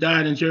niggas that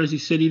died in Jersey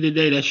City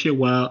today. That shit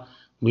wild.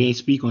 We ain't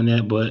speak on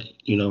that, but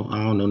you know,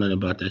 I don't know nothing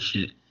about that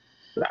shit.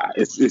 Nah,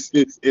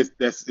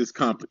 it's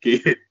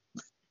complicated.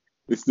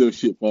 It's still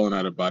shit falling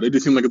out about it. It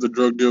just seems like it's a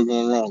drug deal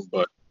going wrong,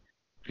 but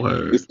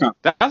Word. it's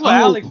complicated. That's what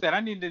Alex said. I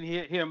need to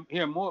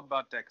hear more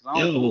about that, cause I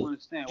don't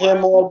understand. Hear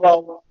more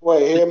about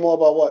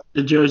what?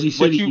 The Jersey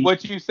City.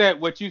 What you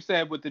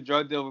said with the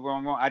drug deal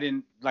going wrong. I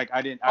didn't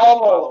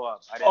follow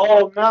up.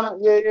 No,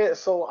 yeah.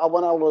 So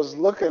when I was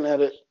looking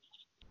at it,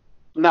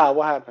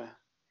 what happened?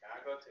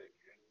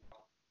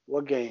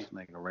 What game?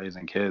 Nigga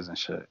raising kids and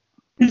shit.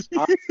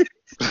 Shut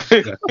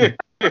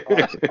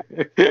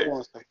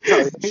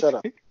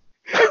up.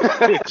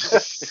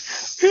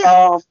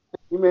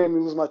 You made me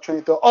lose my train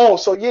of thought. Oh,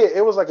 so yeah,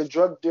 it was like a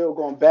drug deal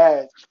going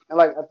bad, and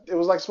like it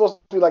was like supposed to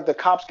be like the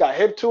cops got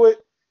hip to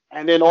it,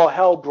 and then all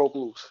hell broke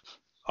loose.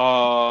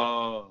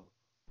 Oh.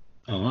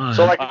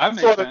 So like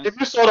if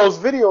you saw those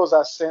videos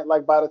I sent,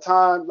 like by the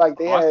time like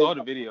they had, I saw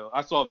the video.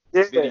 I saw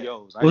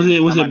videos.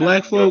 Was it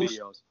black folks?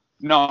 Videos.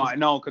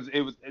 No, because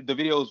it was the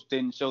videos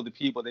didn't show the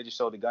people. They just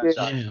showed the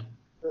gunshots. Yeah.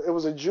 It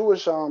was a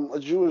Jewish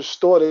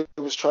store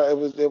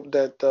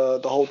that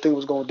the whole thing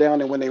was going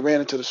down, and when they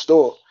ran into the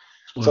store,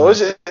 so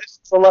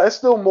it's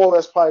still more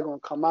that's probably going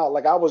to come out.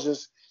 Like I was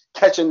just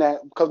catching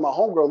that because my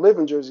homegirl lived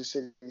in Jersey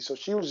City, so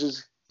she was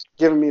just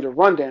giving me the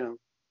rundown.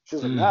 She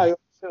was like,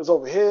 it was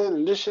over here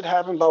and this shit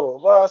happened, blah blah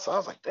blah. So I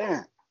was like,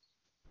 damn.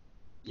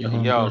 Your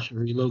homegirl should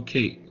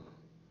relocate.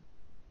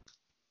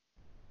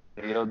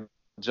 Yo,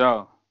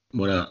 Joe.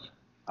 What up?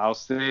 I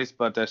was serious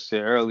about that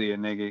shit earlier,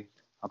 nigga.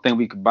 I think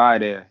we could buy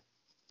there.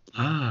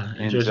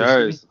 In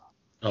Jersey.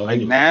 Oh,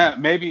 like now,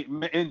 maybe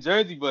in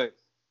Jersey, but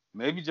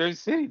maybe Jersey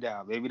City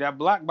now. Maybe that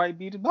block might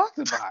be the block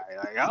to buy.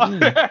 Like,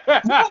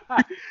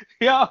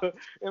 yo,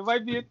 it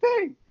might be a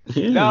thing.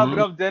 Yeah, but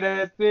I'm dead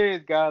ass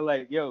serious, guy.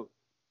 Like, yo,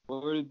 where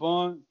was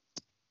born?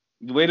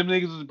 The way them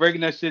niggas was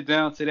breaking that shit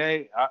down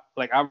today, I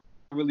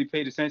really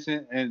paid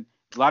attention, and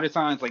a lot of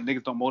times like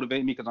niggas don't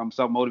motivate me because I'm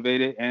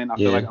self-motivated and I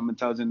feel like I'm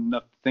intelligent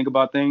enough to think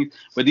about things.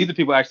 But these are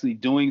people actually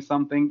doing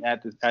something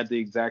at the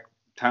exact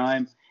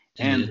time,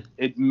 and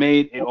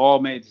it all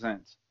made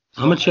sense.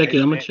 So, I'm gonna check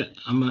it. I'm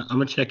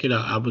gonna check it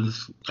out.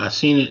 I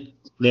seen it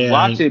there.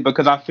 Watch it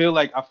because I feel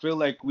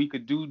like we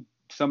could do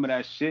some of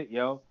that shit,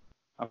 yo.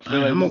 I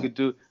feel like we could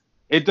do.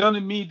 It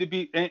doesn't need to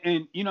be,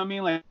 and you know what I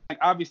mean. Like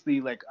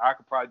obviously, like I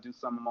could probably do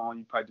something on my own.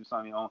 You probably do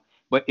something on your own,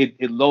 but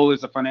it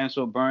lowers the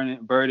financial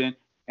burden,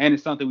 and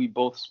it's something we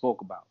both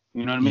spoke about.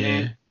 You know what I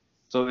mean?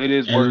 So it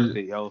is worth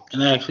it, yo.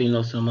 And I actually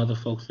know some other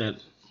folks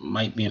that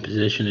might be in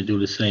position to do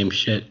the same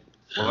shit.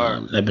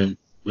 They've been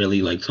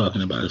really like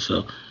talking about it.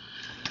 So,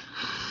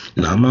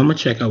 no, I'm gonna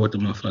check out what the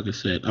motherfucker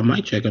said. I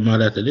might check him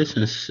out after this,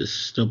 and it's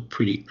still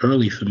pretty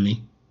early for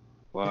me.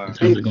 In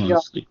terms of going to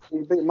sleep.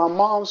 My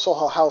mom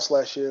sold her house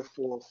last year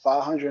for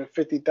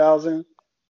 $550,000.